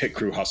pit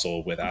crew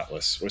hustle with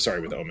Atlas? Or sorry,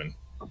 with Omen.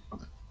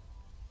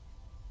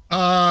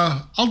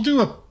 I'll do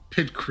a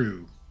pit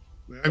crew.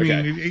 I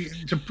mean,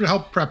 to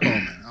help prep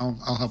Omen,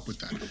 I'll help with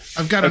that.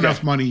 I've got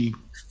enough money.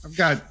 I've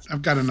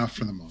got enough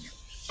for the moment.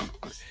 All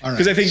right.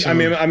 Because I think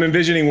I'm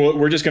envisioning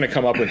we're just going to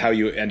come up with how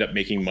you end up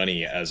making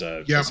money as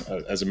a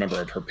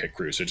member of her pit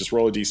crew. So just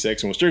roll a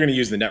d6, and we're still going to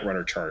use the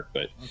Netrunner chart.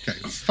 But okay,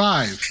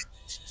 5.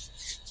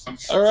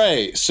 All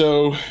right.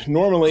 So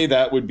normally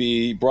that would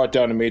be brought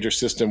down a major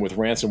system with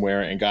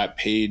ransomware and got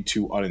paid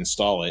to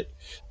uninstall it.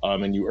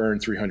 And you earn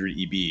 300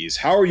 EBs.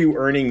 How are you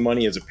earning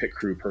money as a pit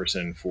crew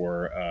person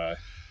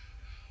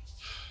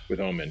with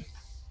Omen?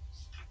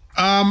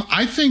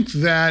 I think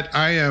that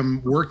I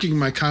am working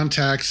my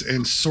contacts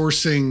and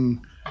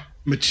sourcing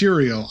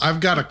material. I've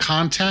got a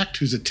contact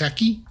who's a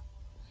techie.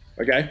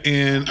 Okay.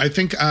 And I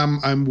think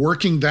I'm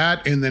working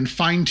that and then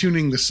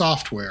fine-tuning the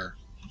software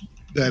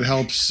that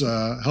helps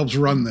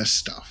run this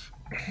stuff.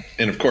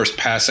 And of course,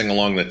 passing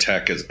along the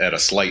tech is at a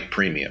slight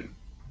premium.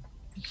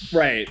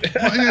 Right.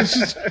 Well, it's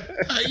just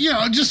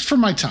just for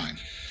my time.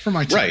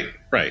 Right.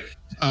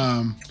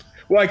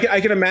 Well,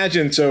 I can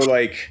imagine. So,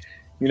 like,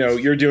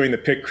 you're doing the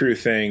pit crew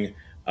thing.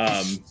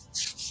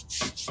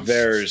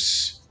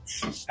 There's,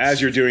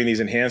 as you're doing these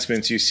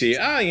enhancements, you see,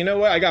 you know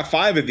what? I got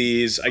 5 of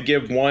these. I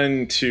give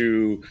 1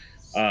 to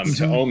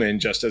Omen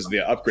just as the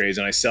upgrades,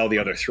 and I sell the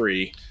other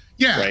 3.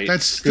 Yeah, right?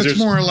 that's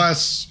more or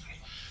less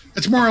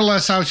It's more or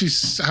less how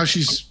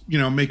she's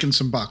making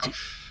some bucks,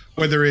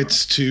 whether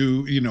it's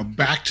to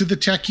back to the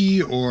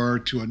techie or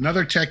to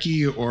another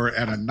techie or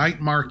at a night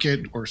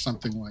market or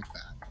something like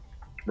that.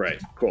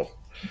 Right. Cool.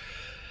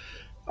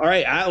 All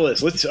right,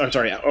 Atlas.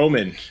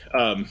 Omen.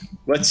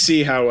 Let's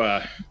see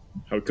how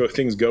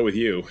things go with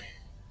you.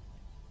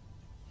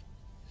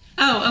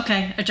 Oh,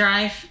 okay. A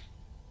drive.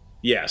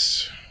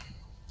 Yes.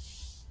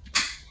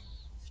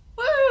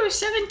 Woo!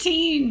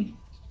 17.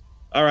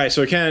 All right,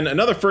 so again,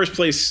 another first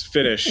place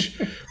finish,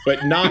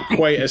 but not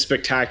quite as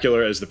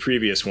spectacular as the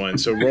previous one.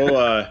 So roll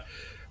a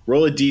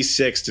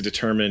d6 to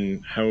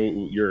determine how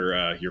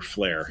your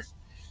flair.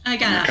 I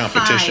got your a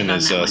competition 5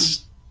 on that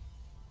has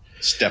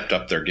stepped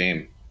up their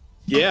game.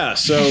 Yeah,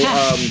 so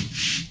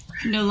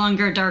no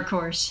longer a dark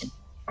horse.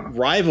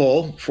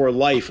 Rival for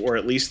life, or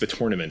at least the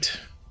tournament.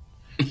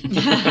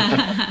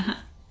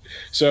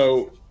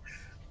 So,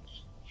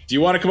 do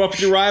you want to come up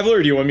with your rival,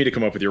 or do you want me to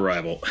come up with your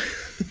rival?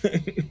 Go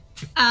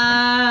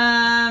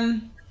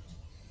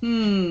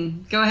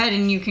ahead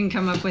and you can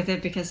come up with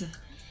it because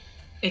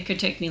it could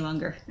take me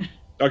longer.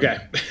 Okay.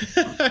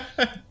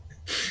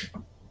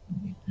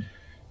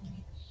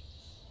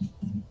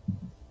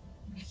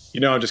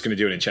 I'm just going to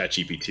do it in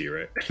ChatGPT,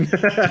 right?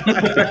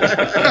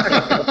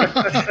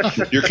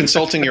 You're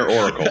consulting your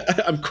oracle.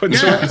 I'm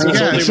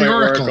consulting my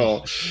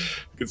oracle.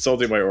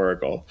 Consulting my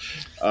oracle.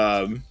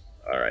 All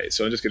right,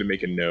 so I'm just going to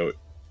make a note.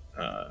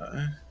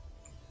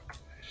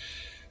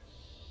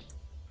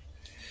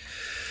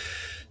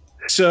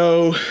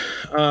 So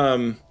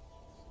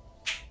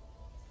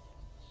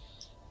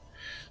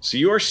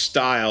your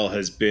style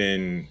has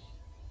been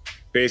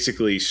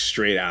basically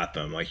straight at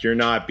them. Like you're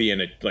not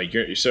being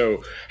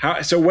how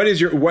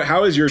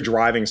is your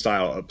driving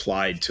style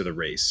applied to the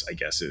race, I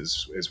guess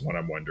is what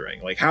I'm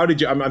wondering. Like how did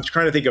you I'm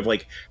trying to think of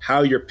like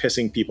how you're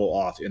pissing people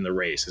off in the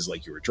race. Is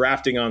like you were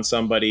drafting on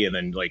somebody and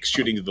then like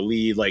shooting to the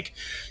lead. Like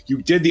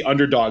you did the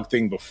underdog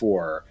thing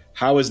before.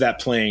 How is that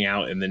playing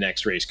out in the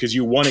next race? Because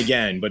you won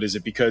again, but is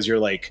it because you're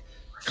like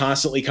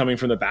constantly coming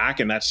from the back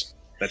and that's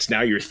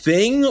now your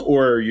thing,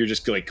 or you're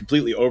just like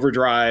completely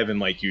overdrive and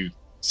like you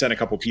sent a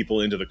couple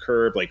people into the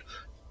curb? Like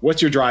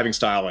what's your driving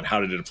style and how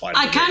did it apply to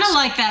I the kind of race?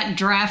 like that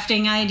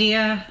drafting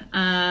idea.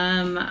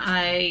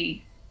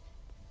 I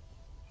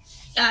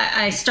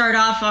start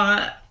off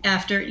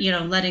after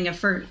letting a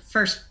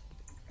first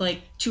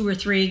like 2 or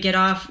 3 get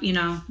off,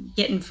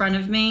 get in front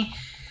of me,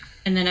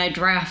 and then I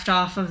draft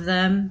off of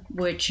them,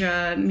 which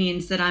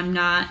means that I'm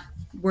not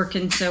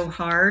working so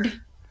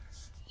hard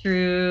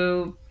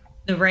through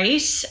the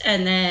race.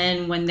 And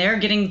then when they're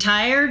getting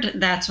tired,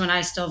 that's when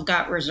I still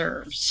got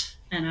reserves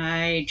and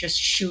I just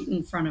shoot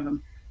in front of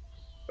them.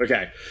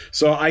 Okay.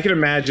 So I can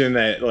imagine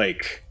that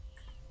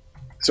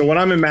so what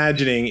I'm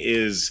imagining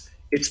is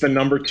it's the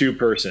number 2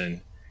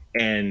 person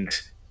and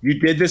you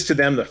did this to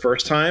them the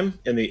first time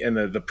in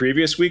the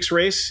previous week's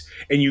race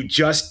and you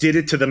just did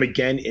it to them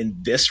again in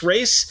this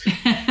race.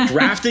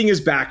 Drafting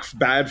is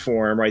bad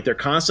form, right? They're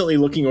constantly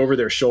looking over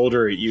their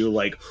shoulder at you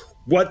like,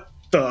 what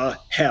the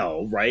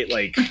hell, right?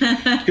 Like,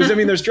 because I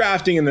mean, there's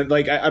drafting, and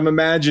like I'm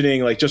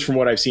imagining, like just from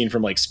what I've seen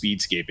from like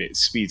speed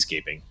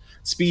skating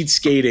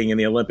in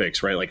the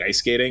Olympics, right? Like ice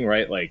skating,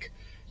 right? Like,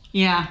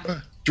 yeah,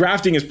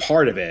 drafting is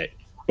part of it,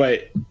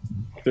 but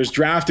there's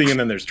drafting and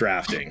then there's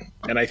drafting,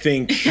 and I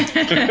think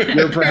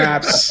you're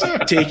perhaps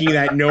taking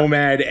that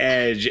nomad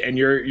edge, and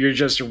you're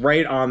just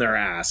right on their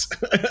ass,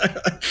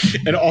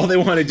 and all they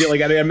want to do,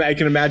 like I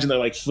can imagine they're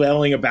like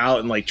flailing about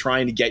and like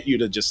trying to get you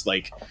to just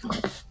like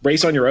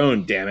race on your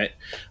own. Damn it!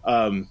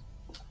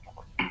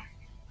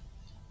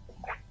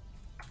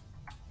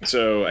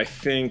 So I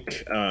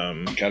think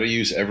got to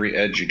use every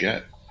edge you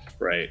get.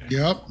 Right.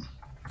 Yep.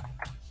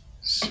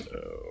 So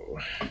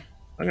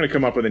I'm going to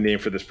come up with a name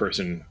for this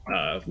person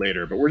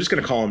later, but we're just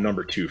going to call him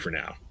number 2 for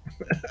now.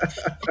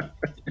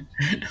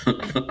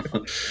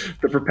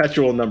 The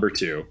perpetual number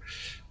 2.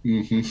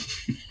 Mm-hmm.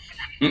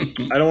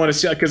 I don't want to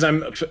see, because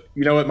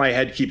what my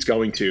head keeps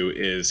going to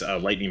is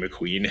Lightning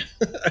McQueen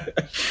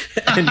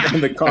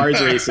and the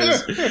Cars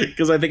races,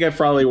 because I think I've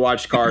probably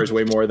watched Cars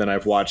way more than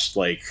I've watched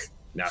like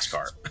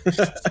NASCAR.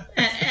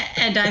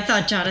 and I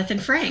thought Jonathan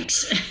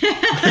Frakes.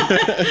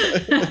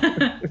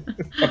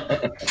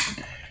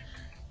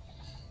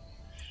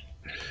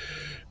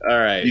 All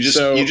right. You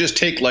just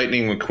take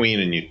Lightning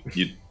McQueen and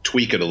you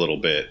tweak it a little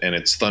bit, and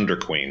it's Thunder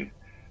Queen.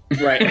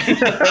 Right.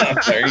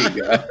 There you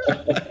go.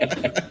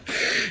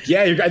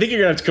 Yeah, I think you're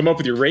gonna have to come up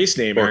with your race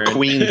name, or Aaron.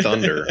 Queen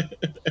Thunder.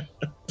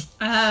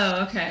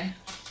 Oh, okay.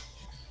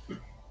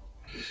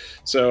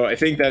 So I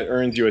think that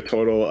earns you a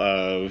total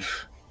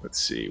of,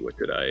 let's see, what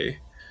did I?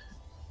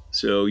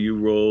 So you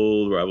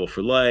roll Rival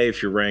for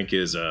Life. Your rank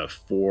is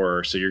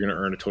 4, so you're going to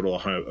earn a total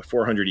of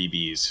 400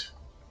 EBs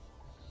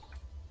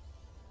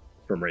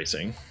from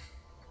racing.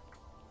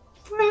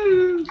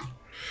 Woo.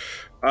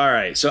 All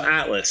right, so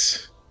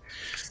Atlas,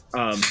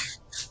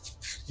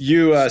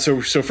 you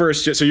so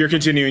first, so you're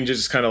continuing to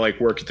just kind of like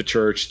work at the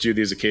church, do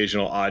these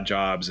occasional odd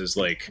jobs as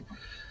like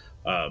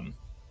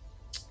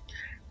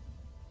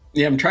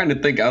Yeah, I'm trying to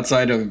think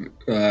outside of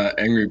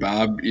Angry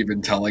Bob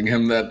even telling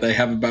him that they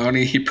have a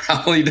bounty. He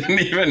probably didn't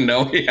even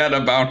know he had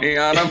a bounty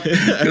on him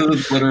because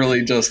it's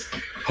literally just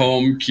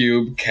home,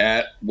 cube,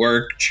 cat,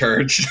 work,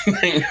 church,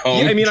 thing,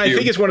 home. Yeah, I mean, cube, I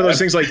think it's one of those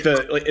cat. things like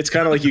it's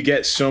kind of like you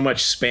get so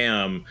much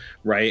spam,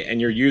 right?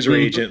 And your user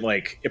agent,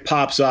 like, it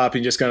pops up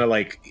and just kind of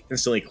like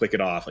instantly click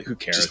it off. Like, who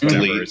cares? Just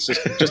Whatever. delete. It's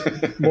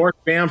just more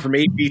spam from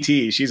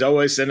APT. She's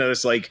always sending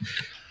us like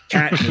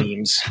cat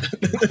memes.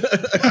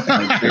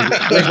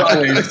 There's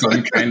always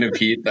some kind of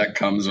heat that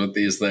comes with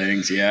these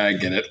things. Yeah, I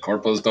get it.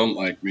 Corpos don't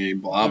like me.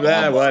 Blah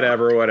blah. Blah.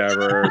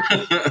 Whatever.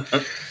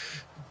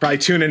 Probably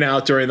tuning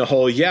out during the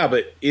whole. Yeah,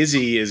 but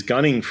Izzy is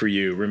gunning for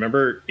you.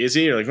 Remember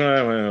Izzy? You're like,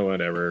 well,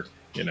 whatever.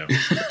 You know.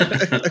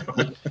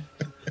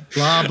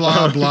 Blah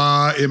blah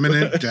blah.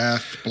 Imminent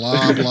death.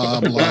 Blah blah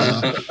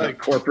blah.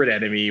 Corporate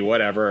enemy.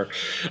 Whatever.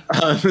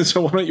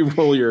 So why don't you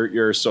roll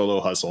your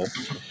solo hustle?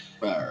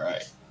 All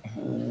right.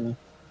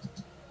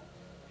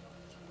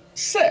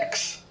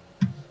 6.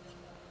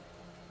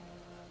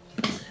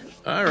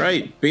 All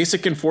right.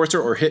 Basic enforcer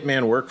or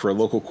hitman work for a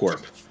local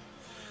corp.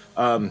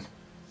 So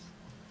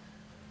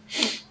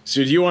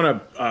do you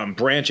want to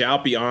branch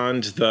out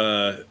beyond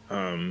the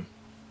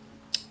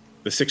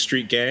 6th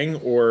Street gang,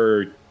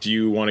 or do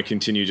you want to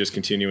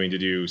continuing to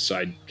do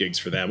side gigs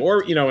for them?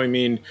 Or, I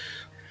mean,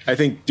 I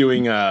think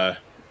doing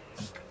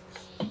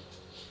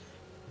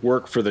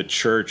work for the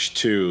church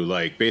too,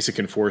 like basic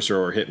enforcer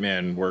or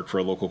hitman work for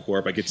a local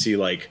corp. I could see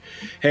like,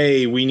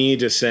 hey, we need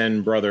to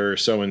send brother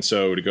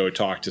so-and-so to go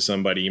talk to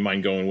somebody. You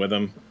mind going with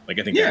them? Like,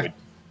 I think that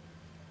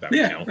would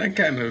count. That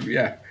kind of,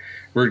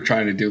 We're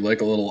trying to do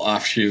like a little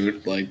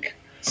offshoot, like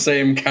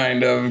same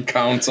kind of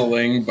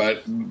counseling,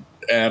 but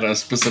at a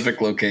specific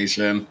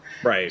location.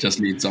 Right. Just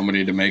need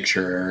somebody to make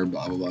sure,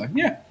 blah, blah, blah.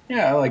 Yeah,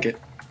 I like it.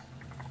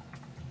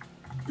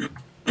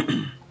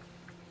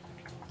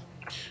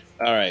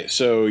 All right,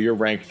 so you're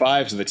rank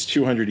 5, so that's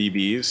 200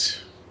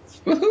 EBs.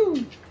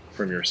 Woohoo!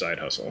 From your side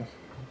hustle.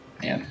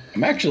 Man,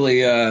 I'm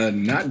actually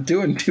not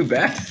doing too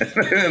bad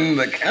in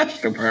the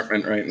cash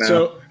department right now.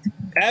 So,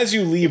 as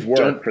you leave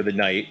work for the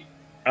night,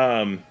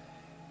 I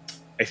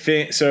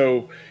think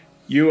so.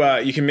 You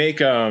can make.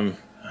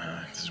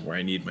 This is where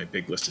I need my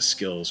big list of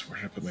skills. Where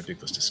did I put my big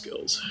list of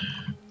skills?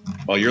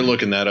 While you're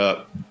looking that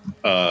up,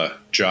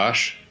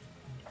 Josh,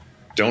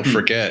 don't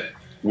forget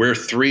we're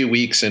 3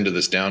 weeks into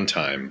this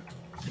downtime.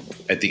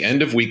 At the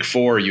end of week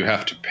 4, you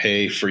have to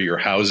pay for your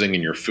housing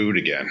and your food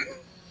again.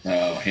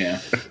 Oh, yeah.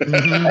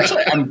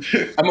 Actually,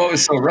 I'm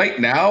always, so right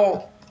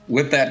now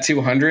with that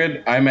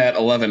 200, I'm at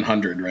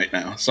 1100 right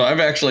now. So I've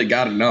actually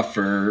got enough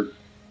for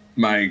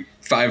my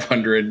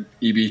 500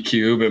 EB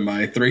cube and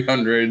my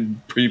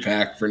 300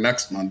 pre-pack for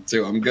next month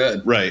too. I'm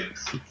good. Right.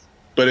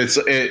 But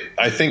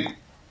I think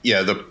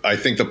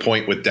the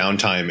point with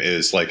downtime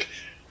is like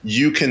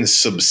you can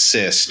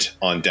subsist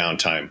on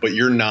downtime, but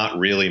you're not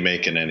really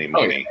making any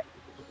money.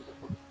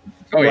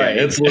 Oh yeah,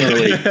 it's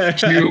literally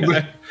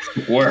cube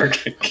work,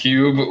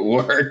 cube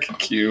work,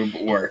 cube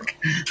work.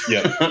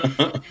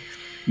 Yep.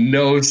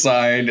 No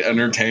side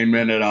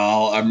entertainment at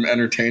all. I'm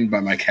entertained by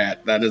my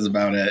cat. That is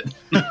about it.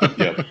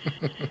 Yep.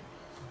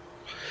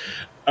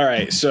 All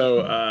right,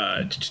 so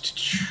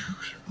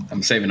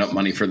I'm saving up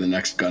money for the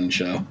next gun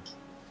show.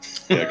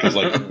 Yeah, because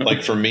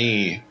like for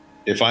me,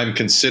 if I'm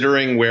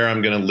considering where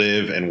I'm going to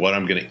live and what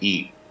I'm going to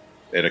eat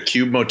at a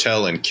Cube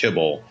Motel in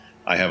Kibble,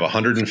 I have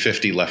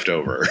 150 left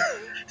over.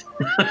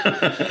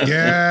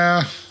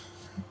 Yeah.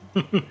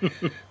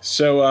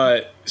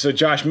 So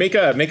Josh, make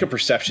a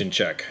perception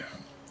check.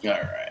 All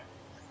right.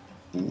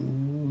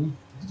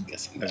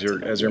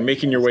 As you're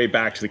making your way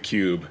back to the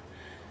cube.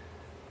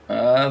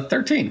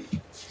 13.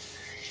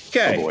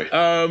 Okay.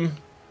 Oh boy.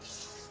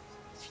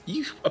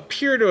 You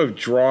appear to have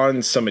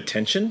drawn some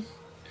attention.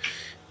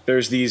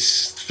 There's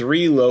these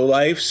 3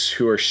 lowlifes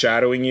who are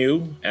shadowing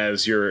you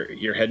as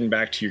you're heading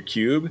back to your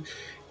cube,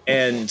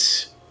 and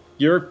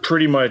you're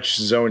pretty much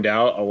zoned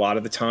out a lot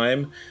of the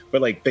time.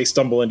 But like they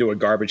stumble into a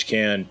garbage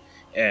can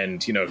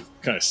and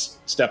kind of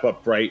step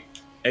up right,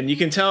 and you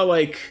can tell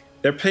like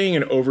they're paying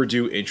an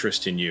overdue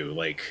interest in you.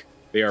 Like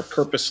they are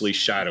purposely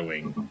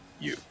shadowing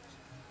you,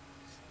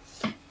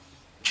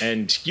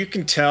 and you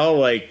can tell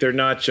like they're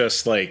not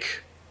just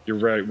like your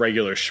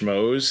regular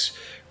schmoes,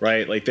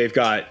 right? Like they've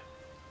got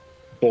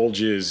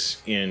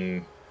bulges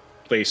in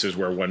places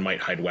where one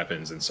might hide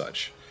weapons and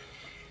such.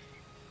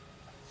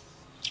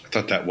 I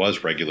thought that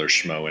was regular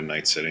schmo in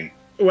Night City.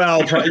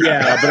 Well,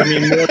 yeah, but I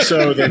mean more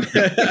so than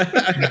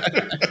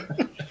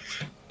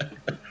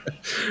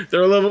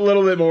they're a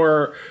little bit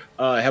more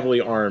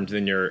heavily armed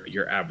than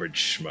your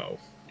average schmo.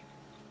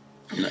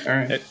 All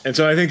right. And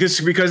so I think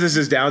because this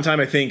is downtime,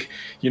 I think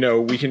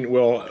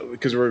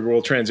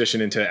we'll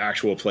transition into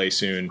actual play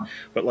soon.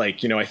 But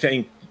like I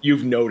think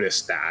you've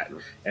noticed that,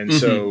 and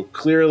so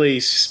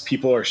clearly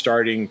people are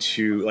starting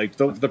to like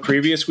the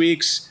previous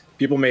weeks.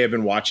 People may have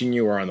been watching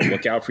you or on the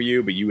lookout for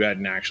you, but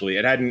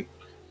it hadn't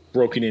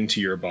broken into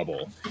your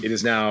bubble. It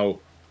is now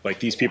like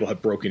these people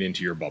have broken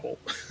into your bubble,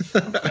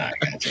 I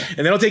gotcha. and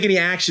they don't take any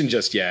action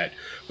just yet,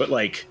 but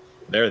like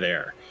they're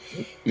there.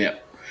 Yeah.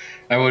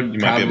 I would You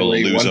might be able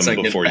probably, to lose once I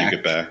them get before you back-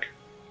 get back.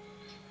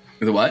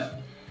 The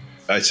what?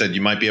 I said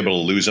you might be able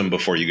to lose them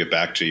before you get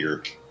back to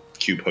your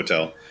cube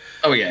hotel.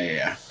 Oh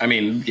yeah. I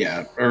mean,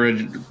 yeah. Or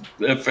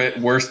if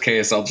worst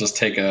case, I'll just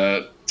take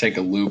a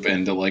loop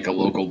into like a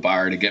local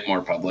bar to get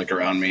more public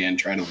around me and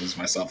try to lose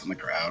myself in the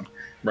crowd.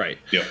 Right.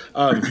 Yeah.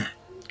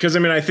 Because I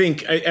mean, I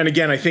think at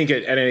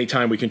any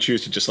time we can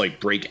choose to just like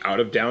break out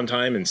of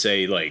downtime and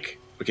say like,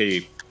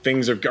 okay,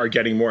 things are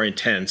getting more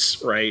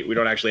intense, right? We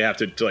don't actually have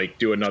to like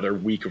do another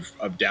week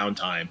of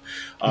downtime.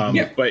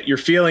 But you're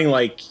feeling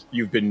like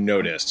you've been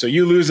noticed. So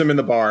you lose them in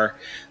the bar.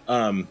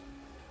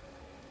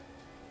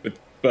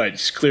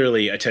 But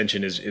clearly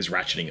attention is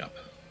ratcheting up.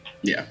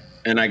 Yeah.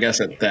 And I guess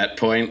at that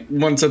point,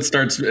 once it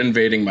starts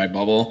invading my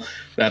bubble,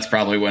 that's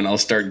probably when I'll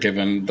start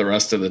giving the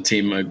rest of the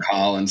team a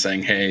call and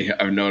saying, hey,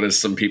 I've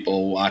noticed some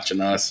people watching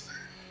us,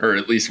 or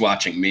at least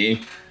watching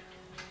me.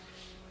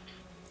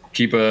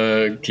 Keep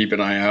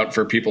an eye out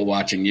for people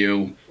watching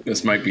you.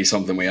 This might be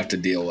something we have to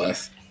deal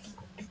with.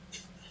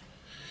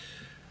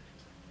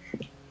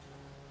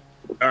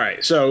 All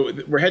right. So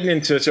we're heading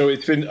into, so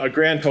it's been a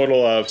grand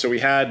total of, so we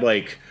had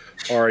like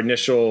our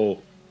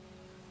initial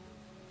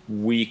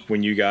week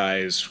when you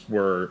guys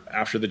were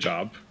after the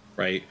job,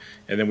 right?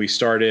 And then we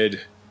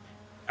started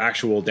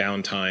actual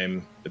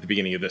downtime at the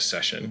beginning of this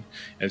session.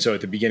 And so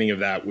at the beginning of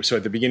that, so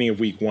at the beginning of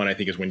week 1, I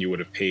think is when you would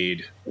have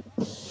paid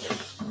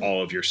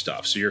all of your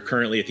stuff. So you're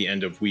currently at the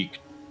end of week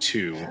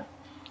 2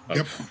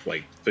 of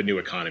like the new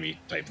economy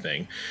type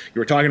thing. You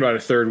were talking about a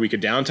third week of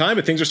downtime,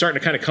 but things are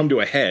starting to kind of come to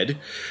a head.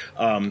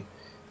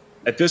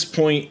 At this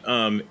point,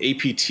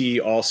 APT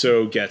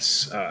also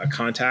gets a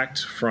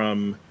contact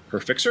from her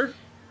fixer.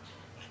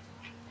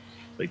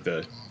 Like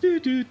the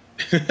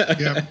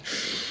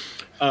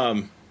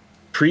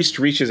Priest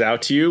reaches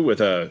out to you with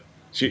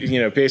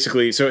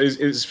basically. So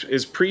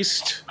is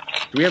Priest?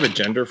 Do we have a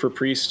gender for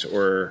Priest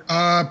or?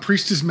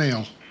 Priest is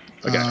male.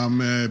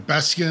 Okay.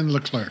 Bastien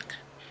Leclerc.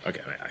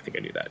 Okay, I think I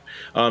knew that.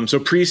 So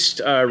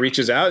Priest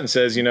reaches out and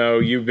says,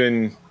 you've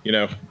been, you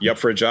up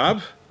for a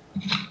job?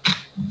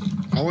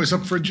 Always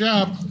up for a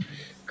job.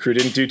 Crew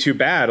didn't do too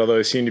bad, although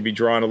they seem to be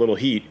drawing a little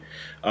heat.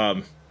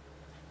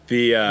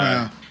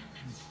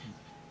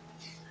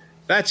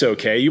 That's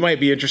okay. You might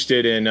be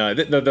interested in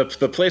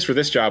the place where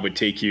this job would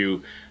take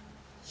you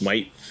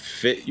might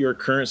fit your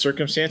current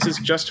circumstances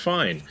just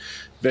fine.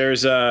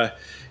 There's an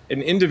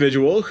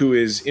individual who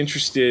is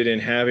interested in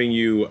having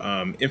you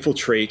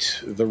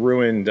infiltrate the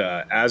ruined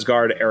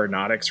Asgard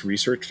Aeronautics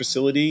Research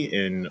Facility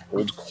in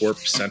Old Corp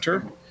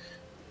Center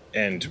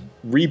and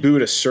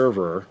reboot a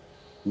server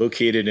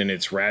located in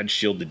its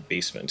rad-shielded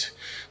basement.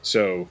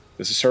 So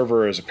this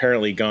server has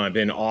apparently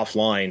been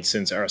offline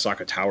since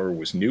Arasaka Tower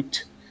was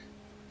nuked.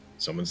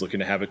 Someone's looking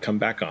to have it come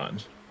back on.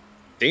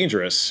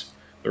 Dangerous.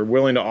 They're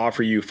willing to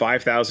offer you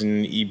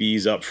 5,000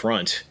 EBs up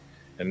front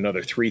and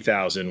another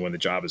 3,000 when the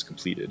job is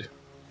completed.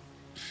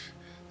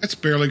 That's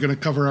barely going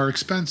to cover our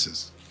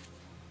expenses.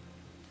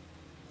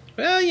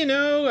 Well,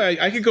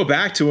 I could go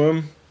back to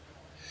him.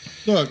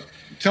 Look,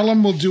 tell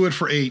him we'll do it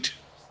for 8.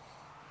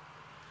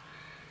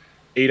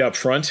 8 up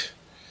front?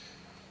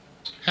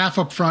 Half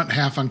up front,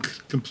 half on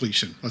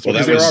completion.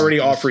 Because they're already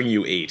offering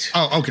you 8.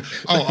 Oh, okay.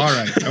 Oh, all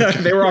right.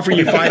 Okay. They were offering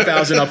you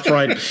 5,000 up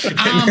front.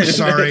 I'm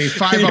sorry.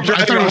 5 up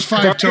front. I thought it was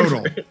 5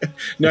 total.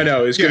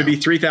 No. It's going to be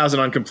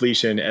 3,000 on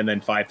completion and then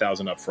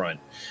 5,000 up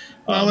front.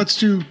 Well, let's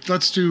do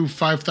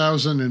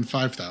 5,000 and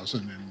 5,000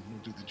 and we'll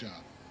do the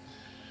job.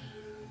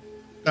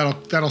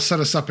 That'll set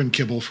us up in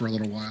kibble for a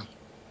little while.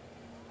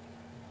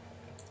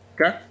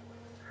 Okay.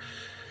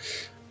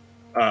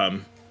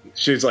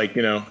 She's like,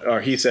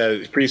 or he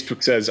says, Priest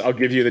says, I'll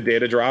give you the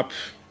data drop,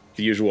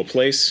 the usual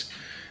place.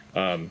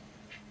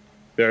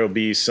 There'll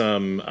be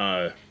some,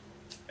 I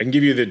can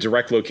give you the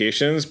direct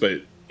locations,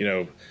 but,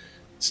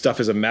 stuff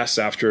is a mess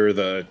after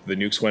the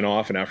nukes went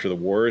off and after the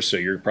wars. So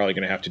you're probably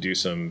going to have to do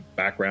some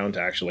background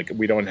to actually,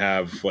 we don't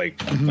have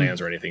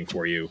plans or anything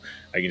for you.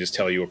 I can just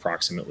tell you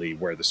approximately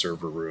where the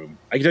server room,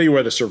 I can tell you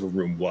where the server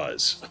room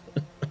was.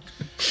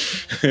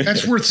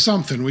 That's worth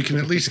something. We can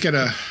at least get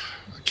a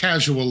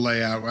casual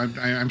layout.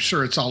 I'm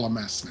sure it's all a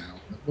mess now.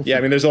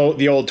 I mean, there's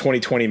the old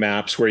 2020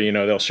 maps where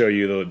they'll show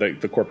you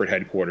the corporate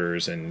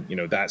headquarters and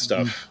that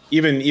stuff.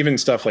 Even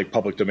stuff like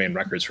public domain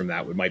records from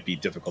that might be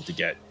difficult to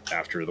get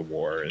after the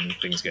war and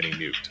things getting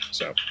nuked.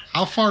 So,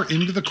 how far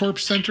into the Corp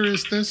Center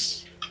is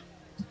this?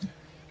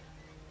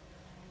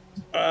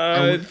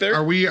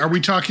 Are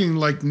we talking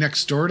like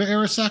next door to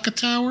Arasaka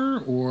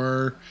Tower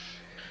or?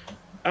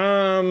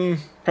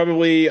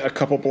 Probably a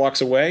couple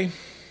blocks away.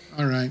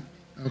 All right.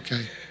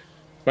 Okay.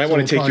 Might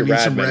want to take your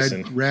rad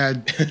medicine.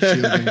 Rad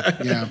shielding.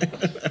 Yeah.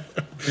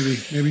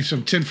 Maybe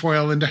some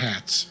tinfoil into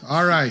hats.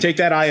 All right. Take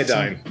that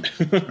iodine.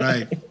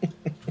 Right.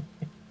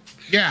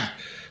 Yeah.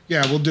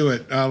 We'll do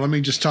it. Let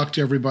me just talk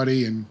to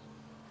everybody, and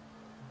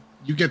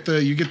you get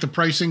the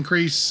price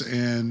increase,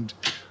 and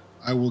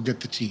I will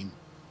get the team.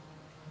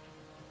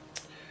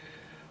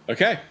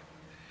 Okay.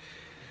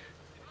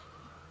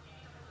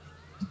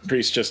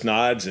 Priest just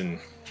nods and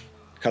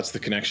cuts the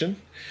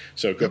connection.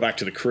 So go back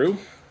to the crew.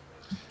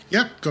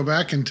 Yep, go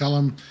back and tell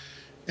them,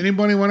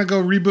 Anybody want to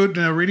go reboot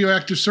a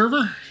radioactive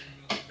server?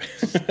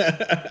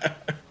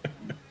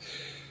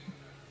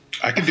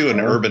 I could do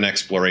an urban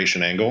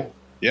exploration angle.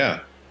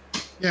 Yeah.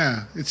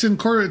 Yeah, it's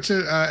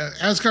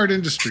Asgard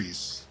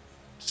Industries.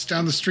 It's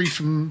down the street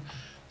from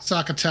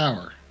Sokka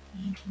Tower.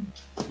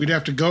 We'd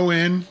have to go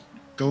into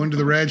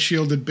the rad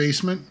shielded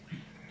basement,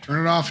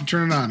 turn it off and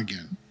turn it on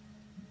again.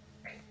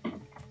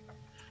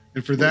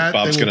 And for that,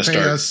 Bob's they will pay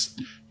start. us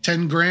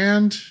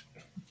 $10,000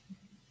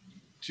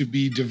 to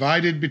be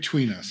divided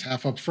between us,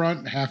 half up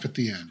front, half at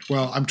the end.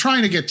 Well, I'm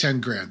trying to get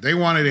 $10,000. They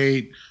wanted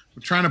 8.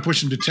 We're trying to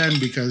push them to 10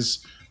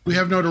 because we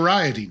have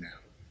notoriety now.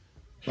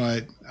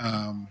 But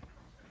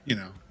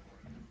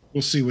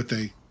we'll see what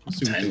they. We'll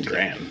see what they do.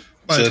 $10,000.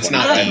 But So it's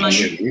not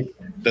money.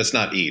 That's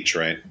not each,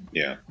 right?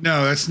 Yeah.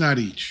 No, that's not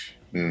each.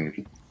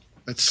 Mm.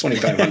 That's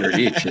 $2,500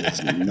 each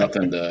is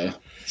nothing to.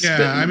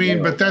 Yeah, I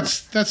mean, but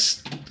that's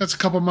a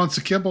couple months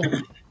of kibble.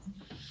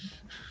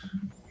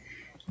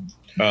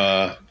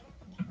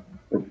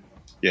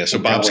 Yeah, so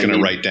Bob's going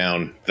to write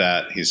down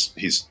that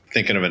he's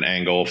thinking of an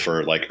angle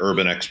for like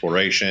urban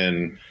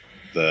exploration,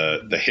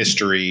 the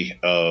history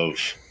of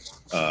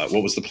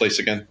what was the place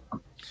again?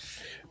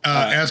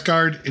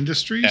 Asgard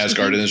Industries.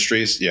 Asgard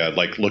Industries. Yeah,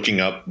 like looking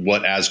up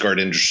what Asgard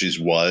Industries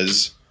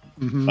was,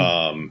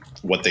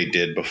 what they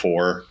did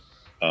before.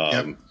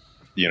 Some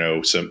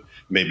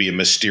maybe a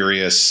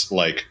mysterious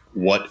like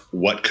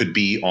what could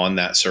be on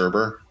that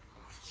server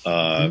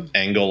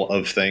angle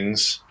of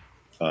things.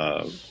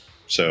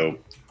 So.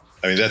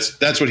 I mean,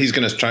 that's what he's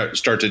going to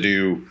start to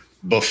do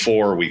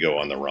before we go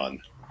on the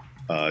run,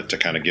 to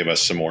kind of give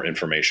us some more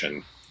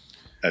information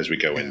as we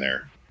go in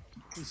there.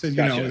 He said,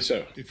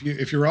 Gotcha.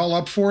 if you're all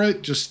up for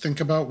it, just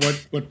think about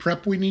what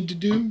prep we need to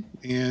do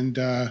and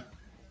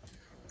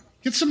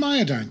get some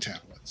iodine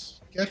tablets.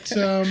 Get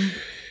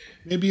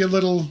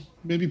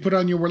maybe put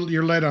on your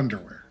lead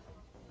underwear.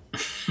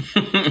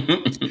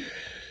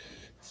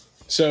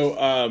 So,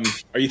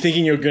 are you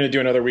thinking you're going to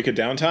do another week of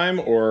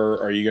downtime, or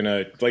are you going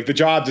to the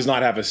job does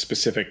not have a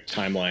specific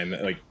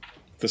timeline? Like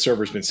the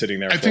server's been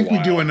sitting there. I think we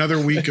do another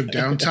week of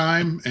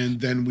downtime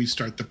and then we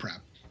start the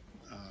prep.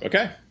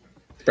 Okay,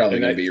 Probably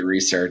going to be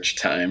research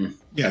time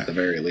Yeah. at the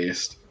very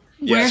least.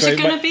 Where's it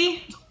going to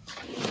be?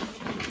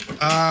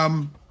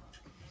 On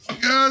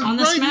this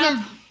right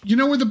map? You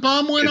know where the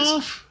bomb went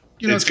off?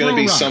 It's going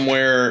to be throw a rock.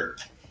 somewhere.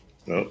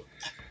 Oh, I'm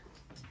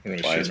gonna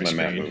why share is my my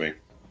map screen. moving?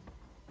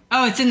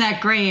 Oh, it's in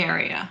that gray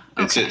area.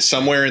 Okay. It's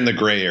somewhere in the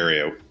gray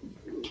area.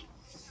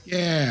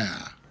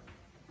 Yeah.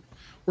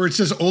 Where it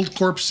says Old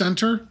Corp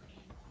Center.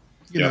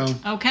 You Yep.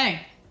 know, Okay.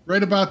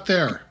 right about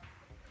there.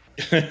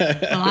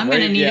 Well, I'm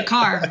going to need a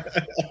car.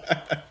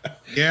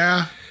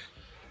 Yeah.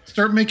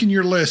 Start making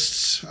your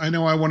lists. I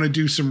know I want to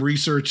do some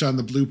research on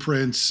the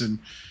blueprints and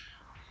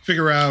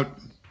figure out.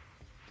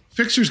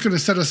 Fixer's going to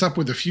set us up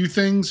with a few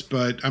things,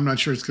 but I'm not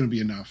sure it's going to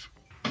be enough.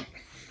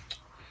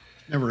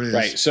 Never is.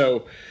 Right.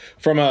 So,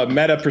 from a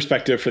meta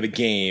perspective for the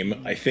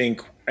game, I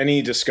think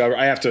any discovery,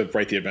 I have to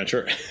write the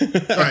adventure.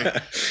 Right.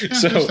 Yeah,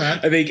 So there's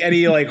that. I think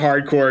any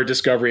hardcore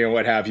discovery and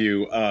what have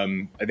you,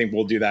 I think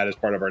we'll do that as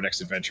part of our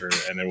next adventure,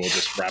 and then we'll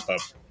just wrap up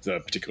the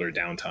particular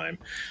downtime.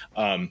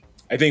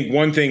 I think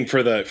one thing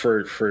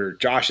for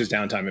Josh's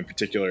downtime in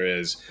particular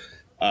is,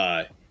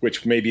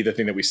 which may be the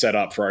thing that we set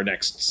up for our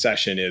next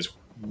session, is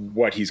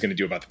what he's going to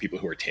do about the people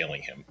who are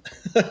tailing him.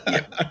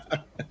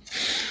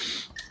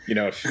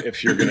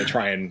 If you're going to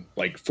try and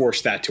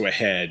force that to a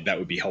head, that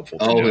would be helpful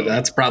to know.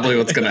 That's probably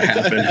what's going to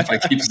happen if I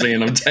keep seeing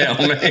them tail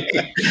me.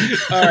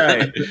 All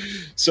right.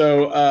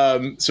 So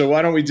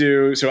why don't we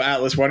do,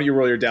 Atlas, why don't you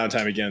roll your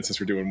downtime again since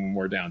we're doing one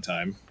more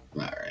downtime?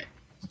 All right.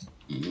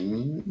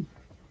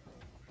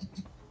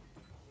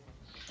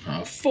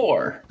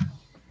 4.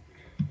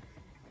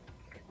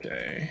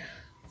 Okay.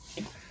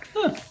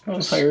 I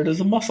was hired as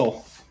a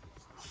muscle.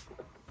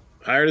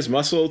 Hired as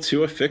muscle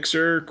to a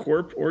fixer,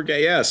 corp, or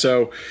gay. Yeah.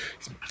 So,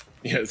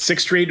 6th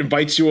Street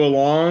invites you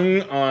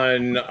along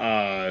on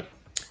a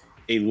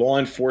law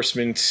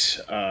enforcement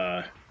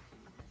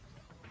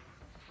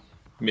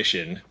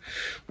mission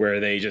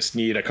where they just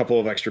need a couple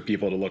of extra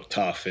people to look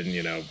tough and,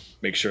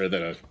 make sure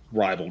that a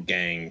rival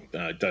gang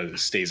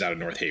stays out of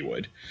North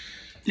Haywood.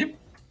 Yep.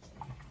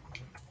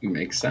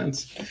 Makes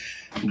sense.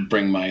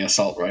 Bring my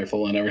assault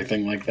rifle and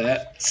everything like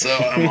that. So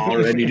I'm all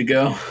ready to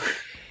go.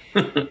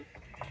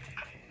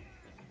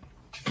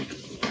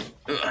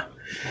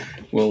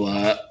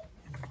 Well,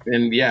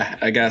 and yeah,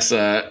 I guess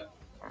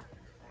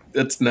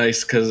it's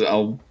nice because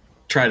I'll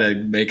try to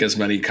make as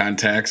many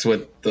contacts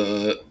with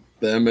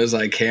them as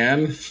I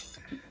can,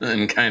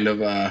 and kind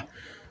of,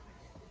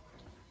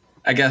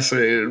 I guess,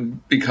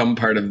 become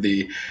part of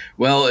the.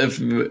 Well,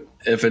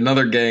 if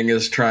another gang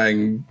is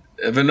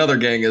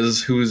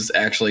who's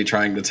actually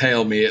trying to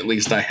tail me, at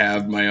least I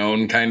have my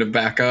own kind of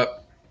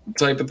backup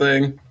type of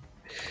thing.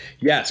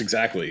 Yes,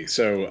 exactly.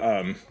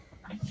 So.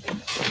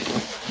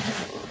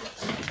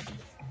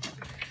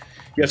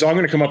 So I'm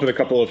going to come up with a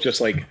couple of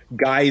just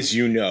guys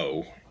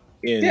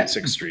in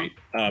 6th Street.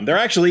 They're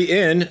actually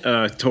in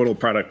total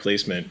product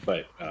placement,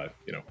 but I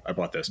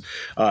bought this.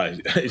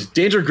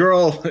 Danger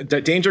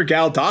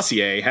Gal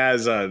Dossier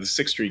has the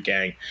 6th Street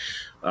Gang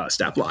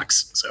stat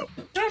blocks. So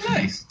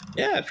nice.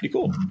 Yeah, it's pretty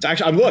cool. It's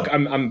actually,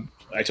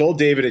 I told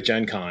David at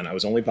Gen Con I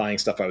was only buying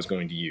stuff I was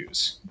going to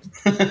use.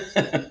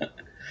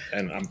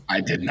 And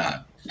I did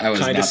not. I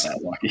was not that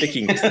lucky.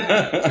 Sticking to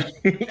that.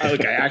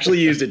 Look, I actually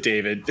used it,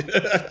 David.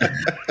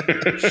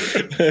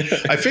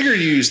 I figured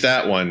you used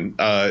that one.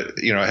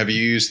 Have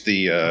you used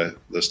the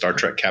Star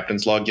Trek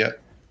Captain's Log yet?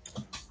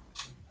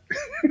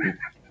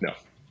 No.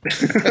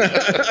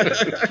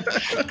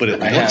 But it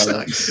looks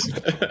nice.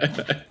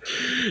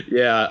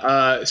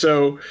 Yeah.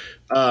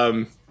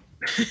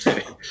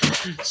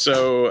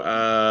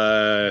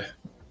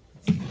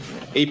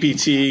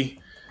 APT.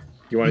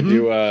 You want to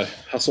do a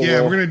hustle? Yeah,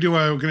 roll? we're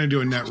gonna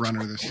do a net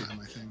runner this time,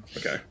 I think.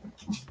 Okay.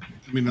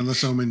 I mean,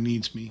 unless Omen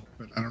needs me,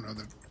 but I don't know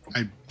that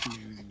I do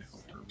anything to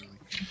help her really.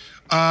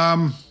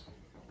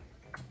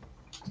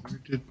 Where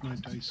did my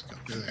dice go?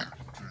 There they are.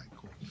 All right,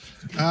 cool.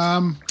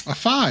 A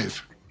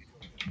 5.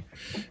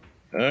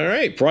 All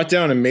right. Brought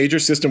down a major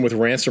system with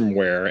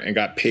ransomware and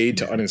got paid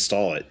to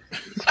uninstall it.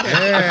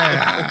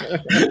 Yeah.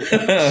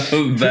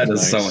 That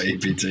is so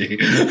APT.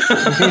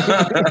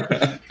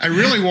 I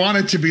really want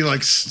it to be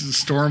like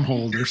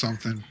Stormhold or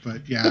something,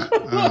 but yeah.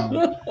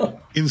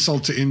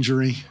 Insult to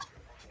injury.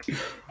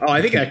 Oh,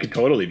 I think that could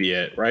totally be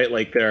it, right?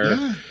 Like they're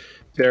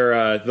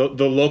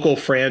the local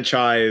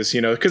franchise,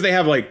 because they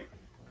have like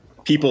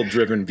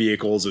people-driven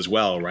vehicles as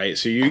well, right?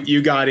 So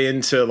you got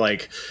into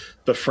like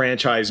the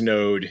franchise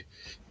node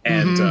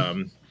and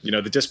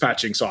the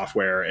dispatching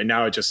software, and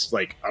now it just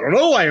like, I don't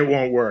know why it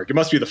won't work. It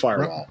must be the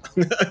firewall.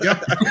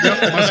 Yep,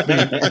 must be.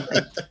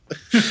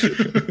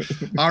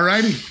 All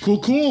righty,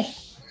 cool.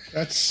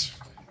 That's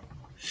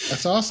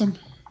awesome.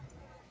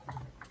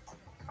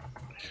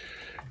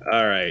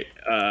 All right,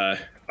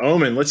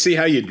 Omen, let's see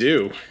how you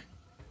do.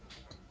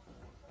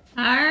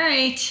 All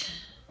right.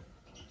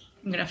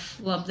 I'm going to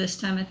flub this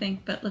time, I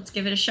think, but let's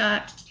give it a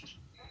shot.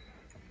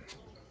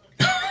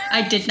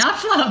 I did not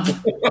flub.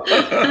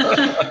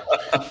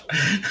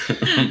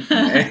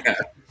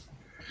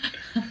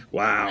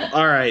 Wow.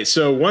 All right.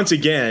 So once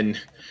again,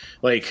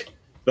 like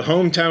the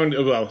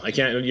hometown. Well,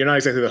 you're not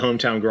exactly the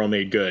hometown girl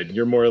made good.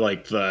 You're more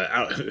like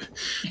the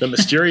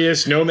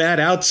mysterious nomad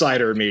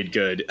outsider made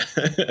good.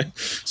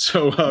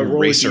 So roll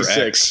Racer a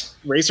D6. X.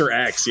 Racer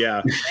X.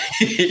 Yeah.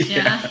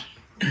 Yeah.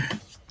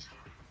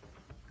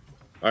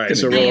 All right.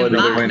 So roll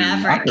another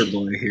Maverick.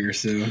 Boy here,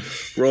 so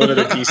roll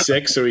another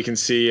D6 so we can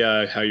see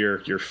how your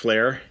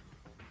flare.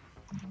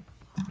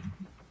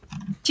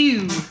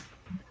 2.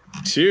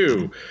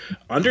 2.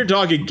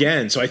 Underdog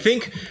again. So I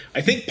think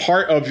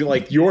part of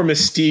like your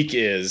mystique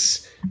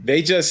is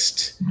they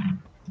just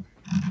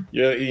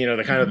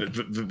the kind of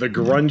the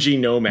grungy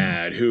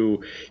nomad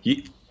who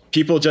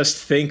people just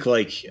think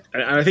like,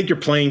 and I think you're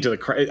playing to the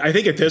crowd. I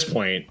think at this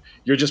point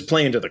you're just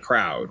playing to the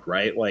crowd,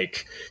 right?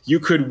 Like you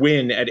could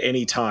win at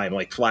any time,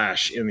 like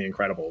Flash in The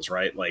Incredibles,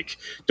 right? Like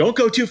don't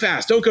go too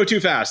fast,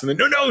 and then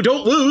no,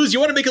 don't lose.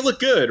 You want to make it look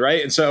good,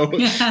 right? And so, but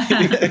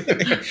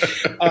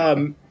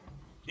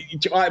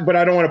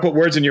I don't want to put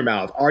words in your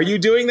mouth. Are you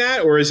doing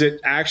that, or is it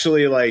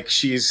actually like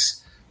she's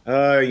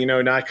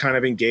not kind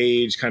of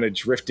engaged, kind of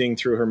drifting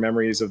through her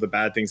memories of the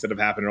bad things that have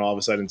happened, and all of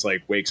a sudden it's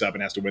like wakes up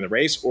and has to win the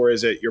race? Or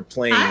is it you're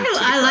playing?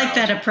 I like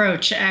that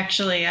approach,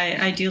 actually.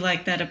 I do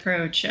like that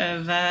approach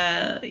of,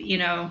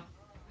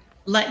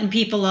 letting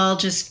people all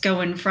just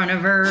go in front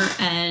of her,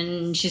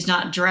 and she's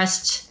not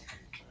dressed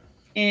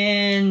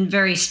in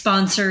very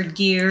sponsored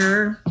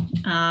gear.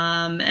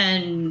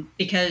 And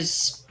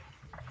because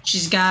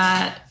she's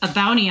got a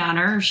bounty on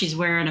her, she's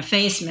wearing a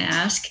face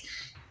mask.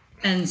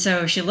 And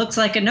so she looks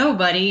like a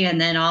nobody,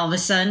 and then all of a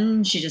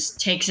sudden she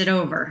just takes it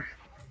over.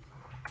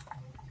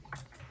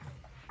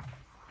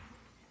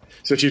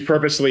 So she's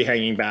purposely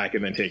hanging back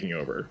and then taking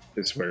over.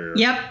 Is where.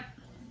 Yep.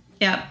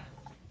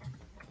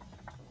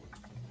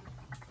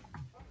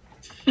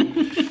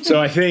 So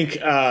I think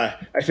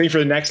for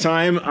the next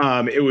time,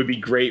 it would be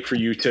great for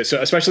you to,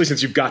 so especially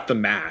since you've got the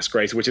mask,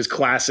 right? Which is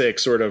classic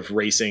sort of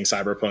racing,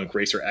 Cyberpunk,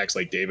 Racer X,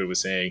 like David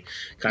was saying,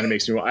 kind of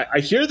makes me.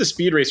 I hear the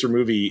Speed Racer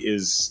movie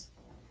is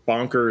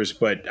bonkers,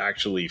 but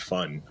actually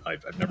fun.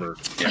 I've never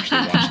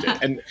actually watched it,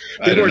 and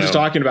people were just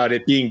talking about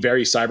it being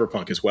very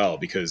Cyberpunk as well,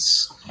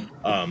 because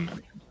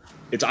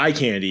it's eye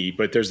candy,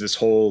 but there's this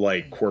whole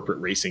like corporate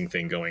racing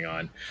thing going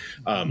on.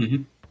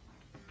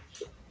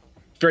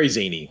 Very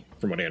zany,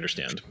 from what I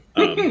understand.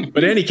 But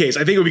in any case,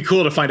 I think it would be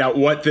cool to find out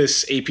what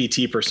this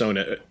APT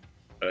persona.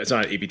 It's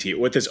not APT.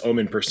 What this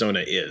Omen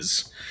persona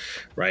is,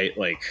 right?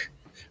 Like.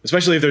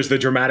 Especially if there's the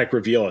dramatic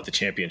reveal at the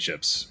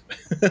championships.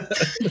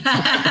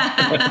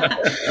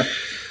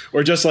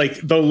 Or just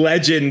like the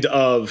legend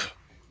of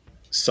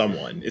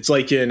someone. It's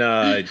like in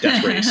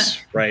Death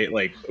Race, right?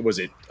 Like, was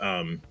it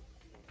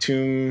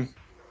Tomb?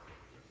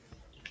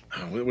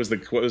 What was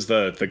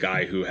the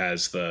guy who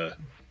has the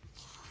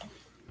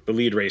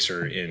lead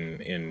racer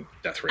in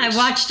Death Race? I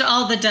watched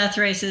all the Death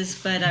Races,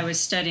 but I was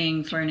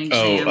studying for an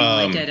exam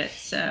while I did it.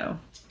 So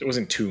It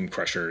wasn't Tomb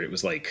Crusher. It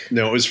was like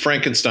No, it was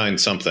Frankenstein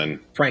something.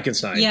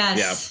 Frankenstein.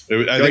 Yes.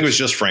 I think it was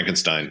just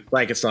Frankenstein.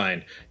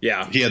 Frankenstein.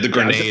 Yeah. He had the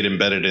grenade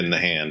embedded in the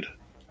hand.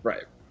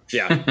 Right.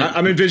 Yeah.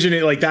 I'm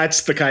envisioning like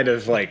that's the kind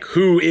of like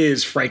who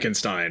is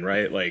Frankenstein,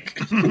 right? Like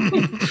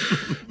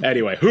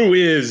anyway, who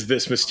is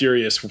this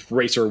mysterious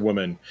racer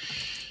woman?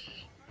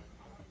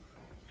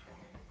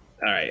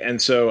 All right,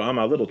 and so on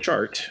my little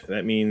chart,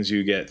 that means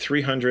you get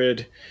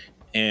 300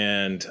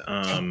 and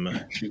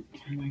 50.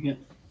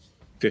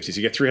 So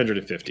you get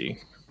 350.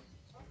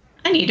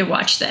 I need to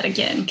watch that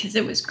again because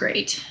it was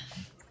great.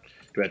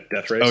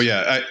 Death Race. Oh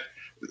yeah,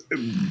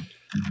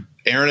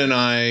 Aaron and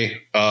I,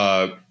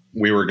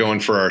 we were going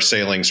for our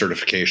sailing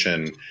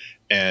certification,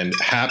 and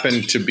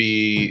happened to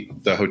be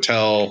the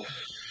hotel.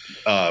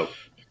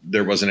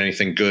 There wasn't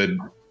anything good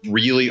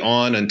really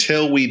on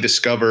until we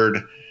discovered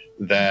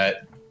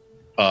that.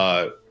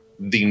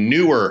 The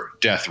newer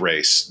Death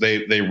Race, they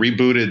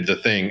rebooted the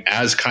thing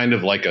as kind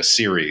of like a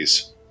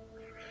series,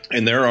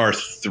 and there are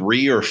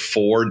 3 or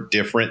 4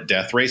 different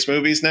Death Race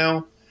movies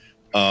now,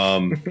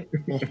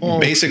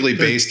 basically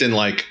based in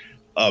like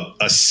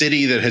a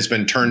city that has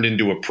been turned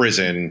into a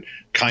prison,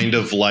 kind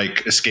of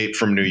like Escape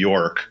from New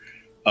York,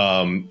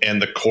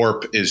 and the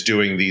Corp is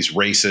doing these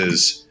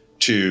races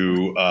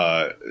to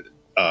a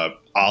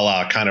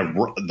la kind of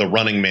the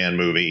Running Man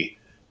movie.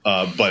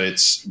 But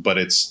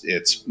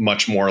it's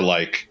much more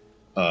like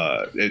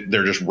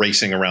they're just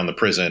racing around the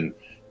prison,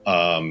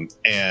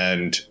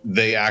 and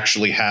they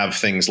actually have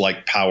things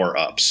like power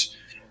ups.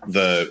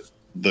 The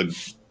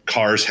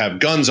cars have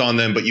guns on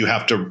them, but you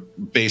have to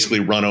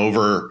basically run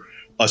over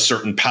a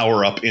certain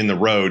power up in the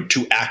road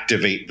to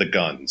activate the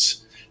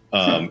guns,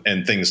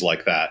 and things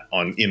like that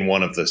in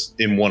one of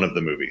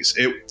the movies.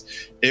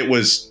 It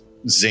was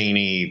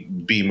zany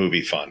B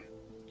movie fun.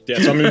 Yeah,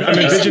 so I'm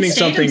envisioning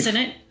something. In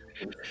it.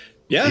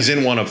 Yeah, he's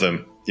in one of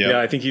them. Yeah,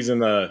 I think he's in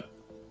the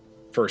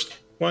first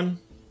one,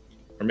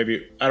 or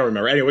maybe I don't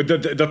remember. Anyway,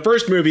 the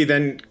first movie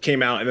then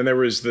came out, and then there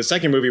was the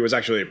second movie was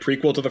actually a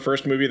prequel to the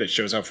first movie that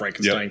shows how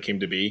Frankenstein came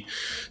to be.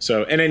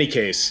 So, in any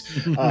case,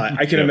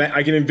 I can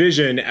I can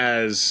envision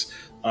as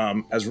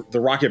the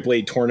Rocket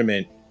Blade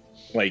tournament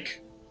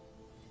like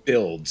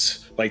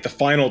builds, like the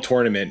final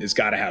tournament has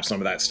got to have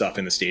some of that stuff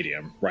in the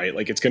stadium, right?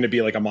 Like it's going to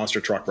be like a monster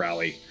truck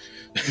rally.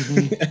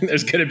 And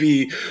there's going to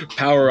be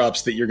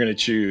power-ups that you're going to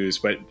choose,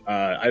 but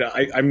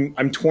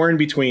I'm torn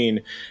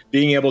between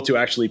being able to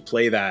actually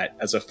play that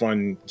as a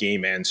fun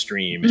game and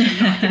stream and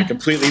not getting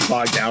completely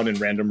bogged down in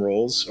random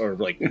rolls or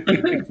like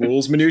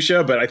rules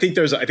minutia. But I think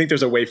there's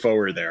a way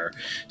forward there,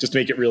 just to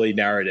make it really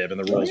narrative, and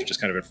the rules are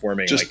just kind of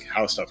informing like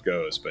how stuff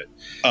goes. But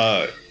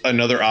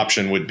another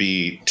option would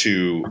be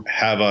to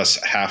have us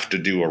have to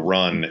do a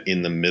run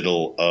in the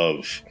middle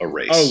of a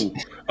race.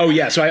 Oh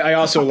yeah. So I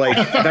also like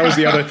that was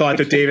the other thought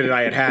that David and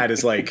I had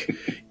is like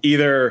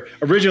either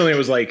originally it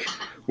was like,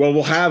 well,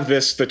 we'll have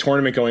the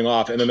tournament going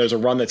off, and then there's a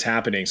run that's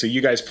happening. So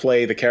you guys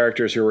play the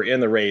characters who were in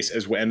the race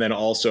and then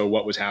also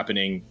what was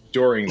happening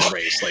during the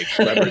race, like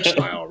leverage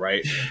style,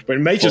 right? But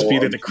it might just be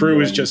that the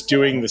crew is just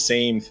doing the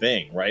same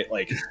thing, right?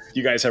 Like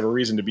you guys have a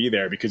reason to be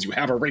there because you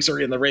have a racer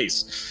in the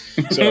race.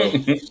 So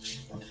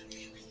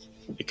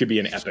it could be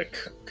an epic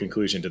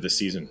conclusion to this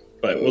season,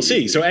 but we'll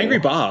see. So Angry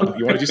Bob,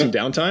 you want to do some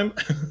downtime?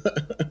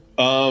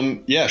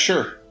 Yeah,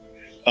 sure.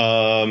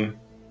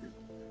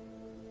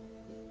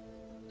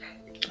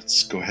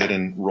 Let's go ahead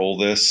and roll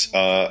this.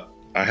 I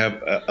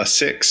have a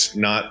 6,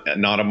 not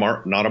a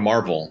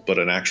marvel, but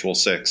an actual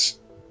 6.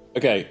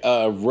 Okay.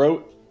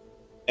 Wrote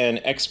an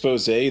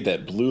expose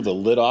that blew the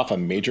lid off a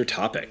major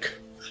topic.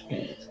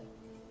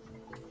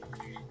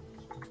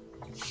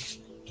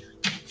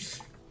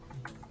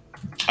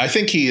 I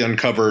think he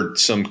uncovered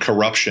some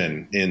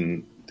corruption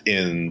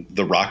in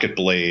the Rocket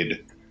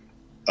Blade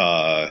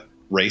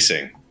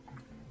racing.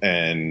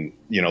 And,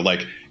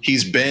 like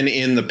he's been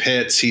in the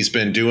pits, he's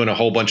been doing a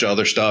whole bunch of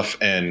other stuff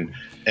and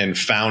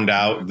found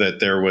out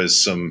that there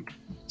was some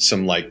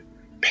like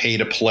pay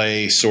to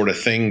play sort of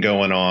thing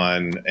going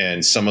on,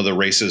 and some of the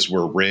races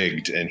were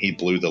rigged, and he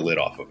blew the lid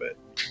off of it.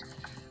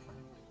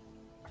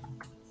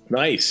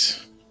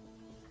 Nice.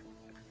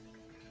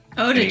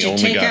 Oh, did you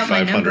take out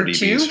my number 2?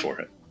 EVs for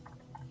it.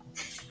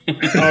 Oh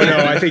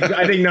no, I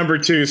think number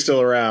 2 is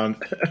still around.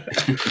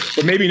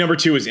 But maybe number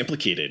 2 is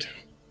implicated.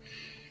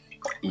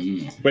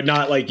 But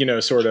not like,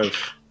 sort of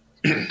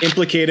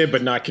implicated,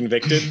 but not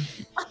convicted.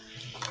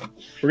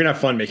 We're going to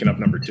have fun making up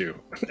number 2.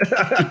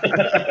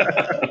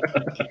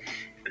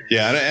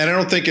 Yeah. And I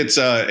don't think it's,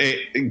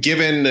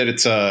 given that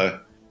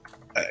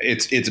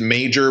it's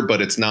major,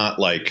 but it's not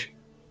like,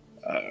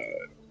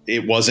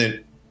 it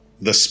wasn't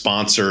the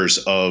sponsors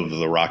of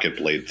the Rocket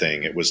Blade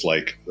thing. It was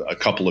like a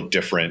couple of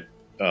different,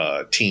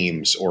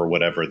 teams or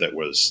whatever that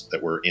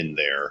were in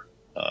there.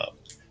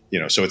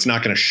 So it's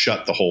not going to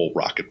shut the whole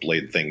Rocket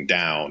Blade thing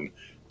down,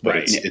 but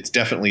right. It's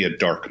definitely a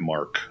dark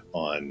mark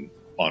on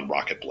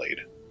Rocket Blade.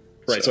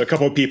 Right. So a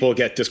couple of people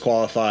get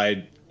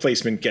disqualified,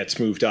 placement gets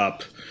moved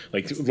up,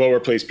 like lower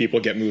placed people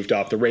get moved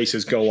up, the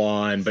races go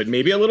on, but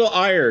maybe a little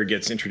ire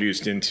gets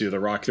introduced into the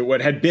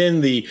what had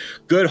been the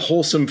good,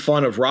 wholesome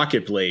fun of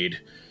Rocket Blade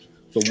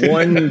The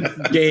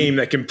one game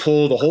that can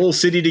pull the whole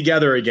city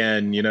together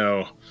again, you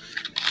know.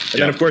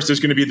 And then, of course, there's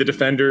going to be the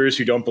defenders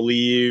who don't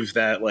believe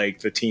that, like,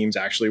 the teams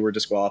actually were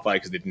disqualified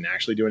because they didn't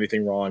actually do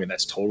anything wrong, and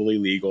that's totally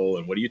legal.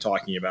 And what are you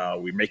talking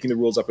about? We're making the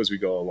rules up as we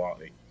go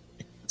along.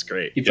 It's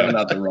great. He found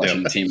out the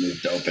Russian team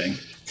was doping.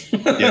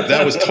 Yeah,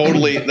 that was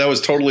totally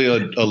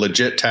a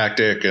legit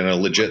tactic and a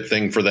legit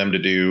thing for them to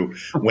do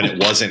when it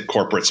wasn't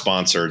corporate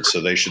sponsored. So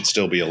they should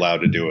still be allowed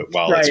to do it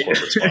while it's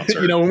corporate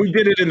sponsored. You know, when we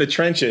did it in the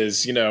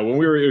trenches, you know, when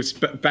we were it was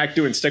back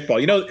doing stickball,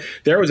 you know,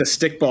 there was a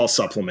stickball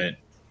supplement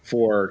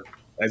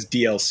as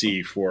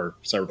DLC for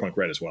Cyberpunk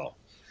Red as well.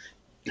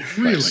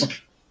 Really?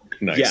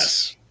 Nice.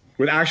 Yes,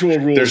 with actual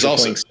rules. There's for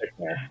also playing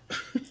stickball.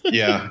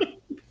 Yeah.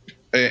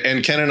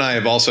 And Ken and I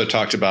have also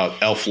talked about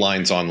Elf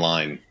Lines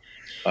Online,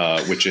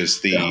 which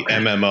is the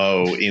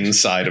MMO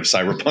inside of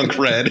Cyberpunk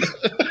Red.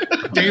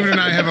 David and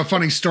I have a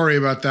funny story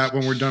about that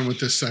when we're done with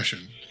this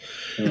session.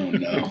 Oh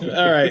no!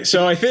 All right,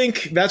 so I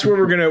think that's where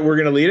we're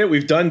gonna lead it.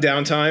 We've done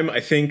Downtime.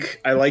 I think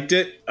I liked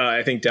it.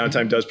 I think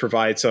Downtime does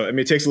provide. So I mean,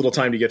 it takes a little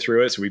time to get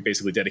through it. So we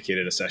basically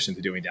dedicated a session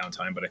to doing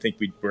Downtime. But I think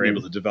we were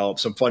able to develop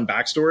some fun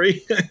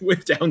backstory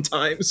with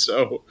Downtime.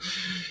 So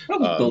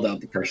Probably build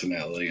out the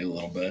personality a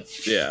little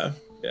bit. Yeah.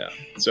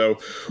 So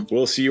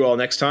we'll see you all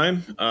next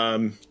time.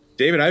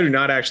 David, I do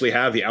not actually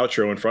have the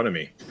outro in front of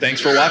me. Thanks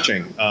for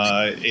watching.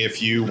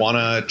 If you want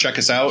to check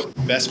us out,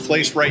 best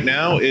place right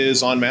now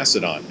is on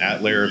Mastodon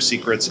at Lair of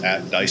Secrets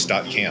at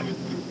dice.camp.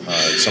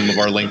 Some of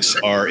our links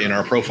are in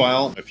our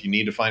profile. If you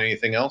need to find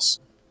anything else,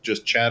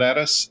 just chat at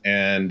us,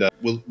 and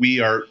we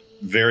are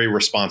very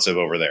responsive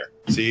over there.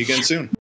 See you again soon.